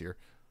not this year.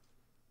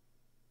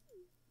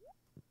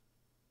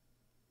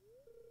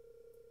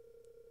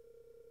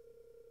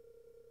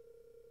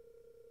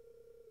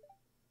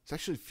 This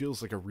actually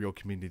feels like a real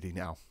community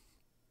now.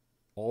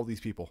 All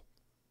these people.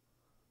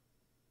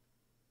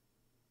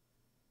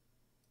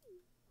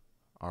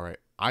 Alright,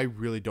 I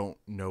really don't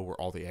know where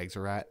all the eggs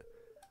are at.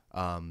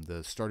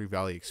 The Stardew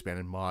Valley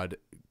Expanded mod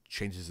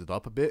changes it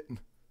up a bit.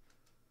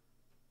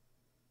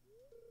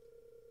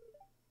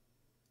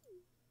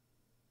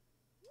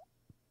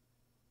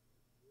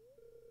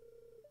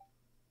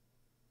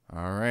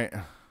 Alright,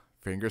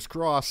 fingers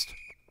crossed.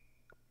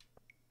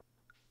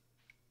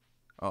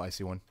 Oh, I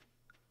see one.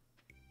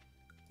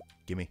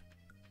 Gimme.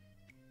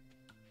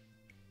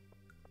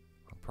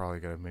 I'm probably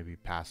gonna maybe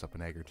pass up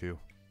an egg or two.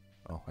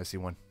 Oh, I see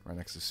one right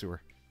next to the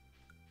sewer.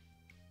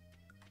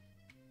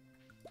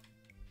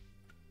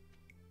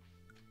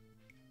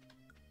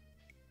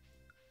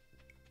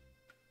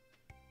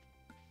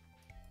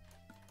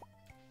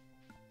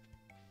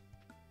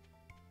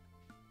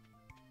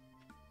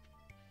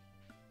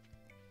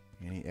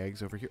 Any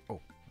eggs over here? Oh,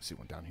 I see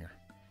one down here.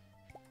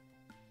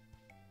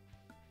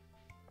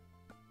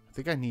 I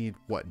think I need,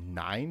 what,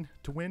 9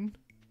 to win?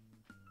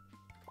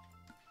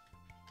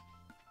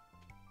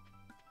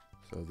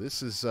 So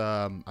this is,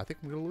 I think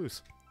I'm going to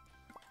lose.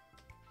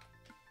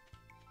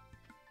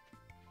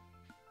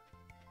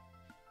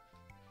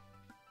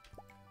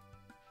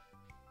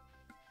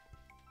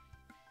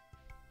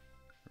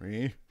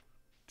 Three,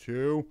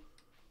 2,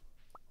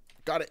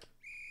 got it.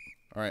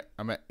 All right,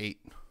 I'm at 8.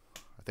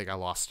 I think I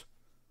lost.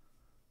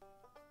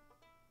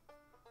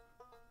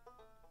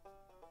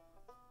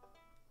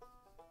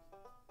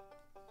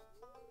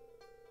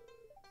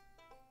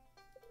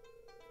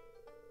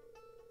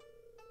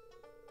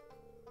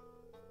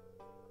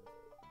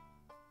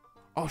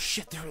 Oh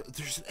shit,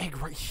 there's an egg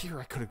right here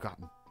I could have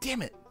gotten.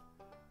 Damn it.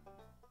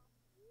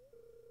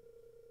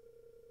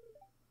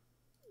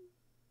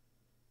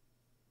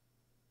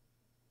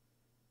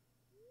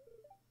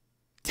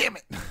 Damn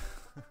it.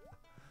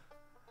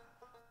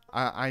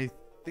 I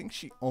think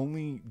she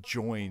only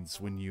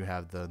joins when you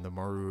have the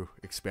Maru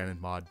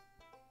Expanded mod.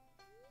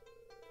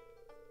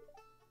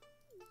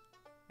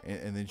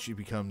 And then she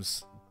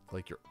becomes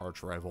like your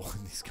arch rival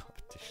in these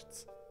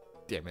competitions.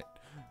 Damn it.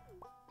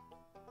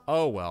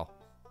 Oh well.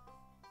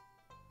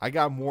 I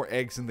got more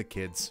eggs than the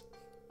kids.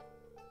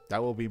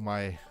 That will be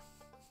my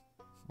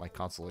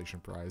consolation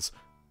prize.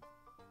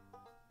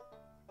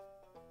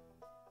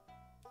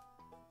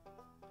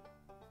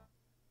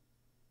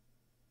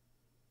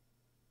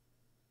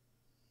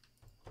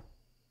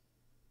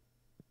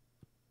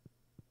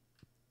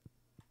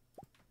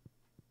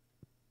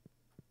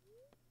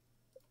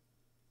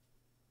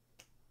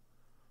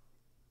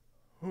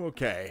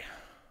 Okay.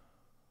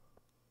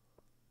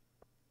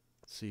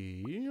 Let's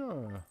see.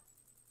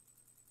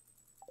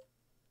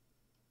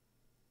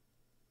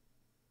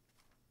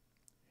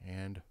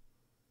 And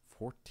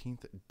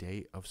 14th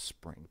day of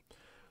spring.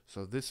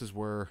 So this is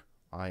where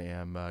I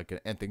am going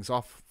to end things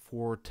off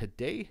for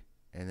today.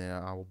 And then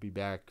I will be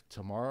back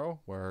tomorrow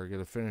where we're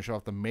going to finish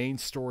off the main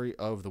story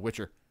of The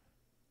Witcher.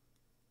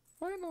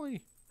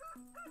 Finally.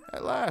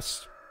 At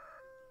last.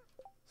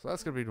 So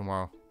that's going to be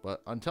tomorrow.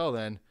 But until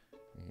then,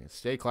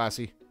 stay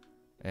classy.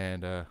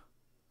 And,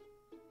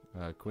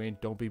 Queen,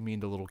 don't be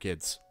mean to little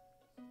kids.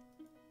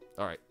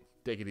 Alright,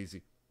 take it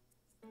easy.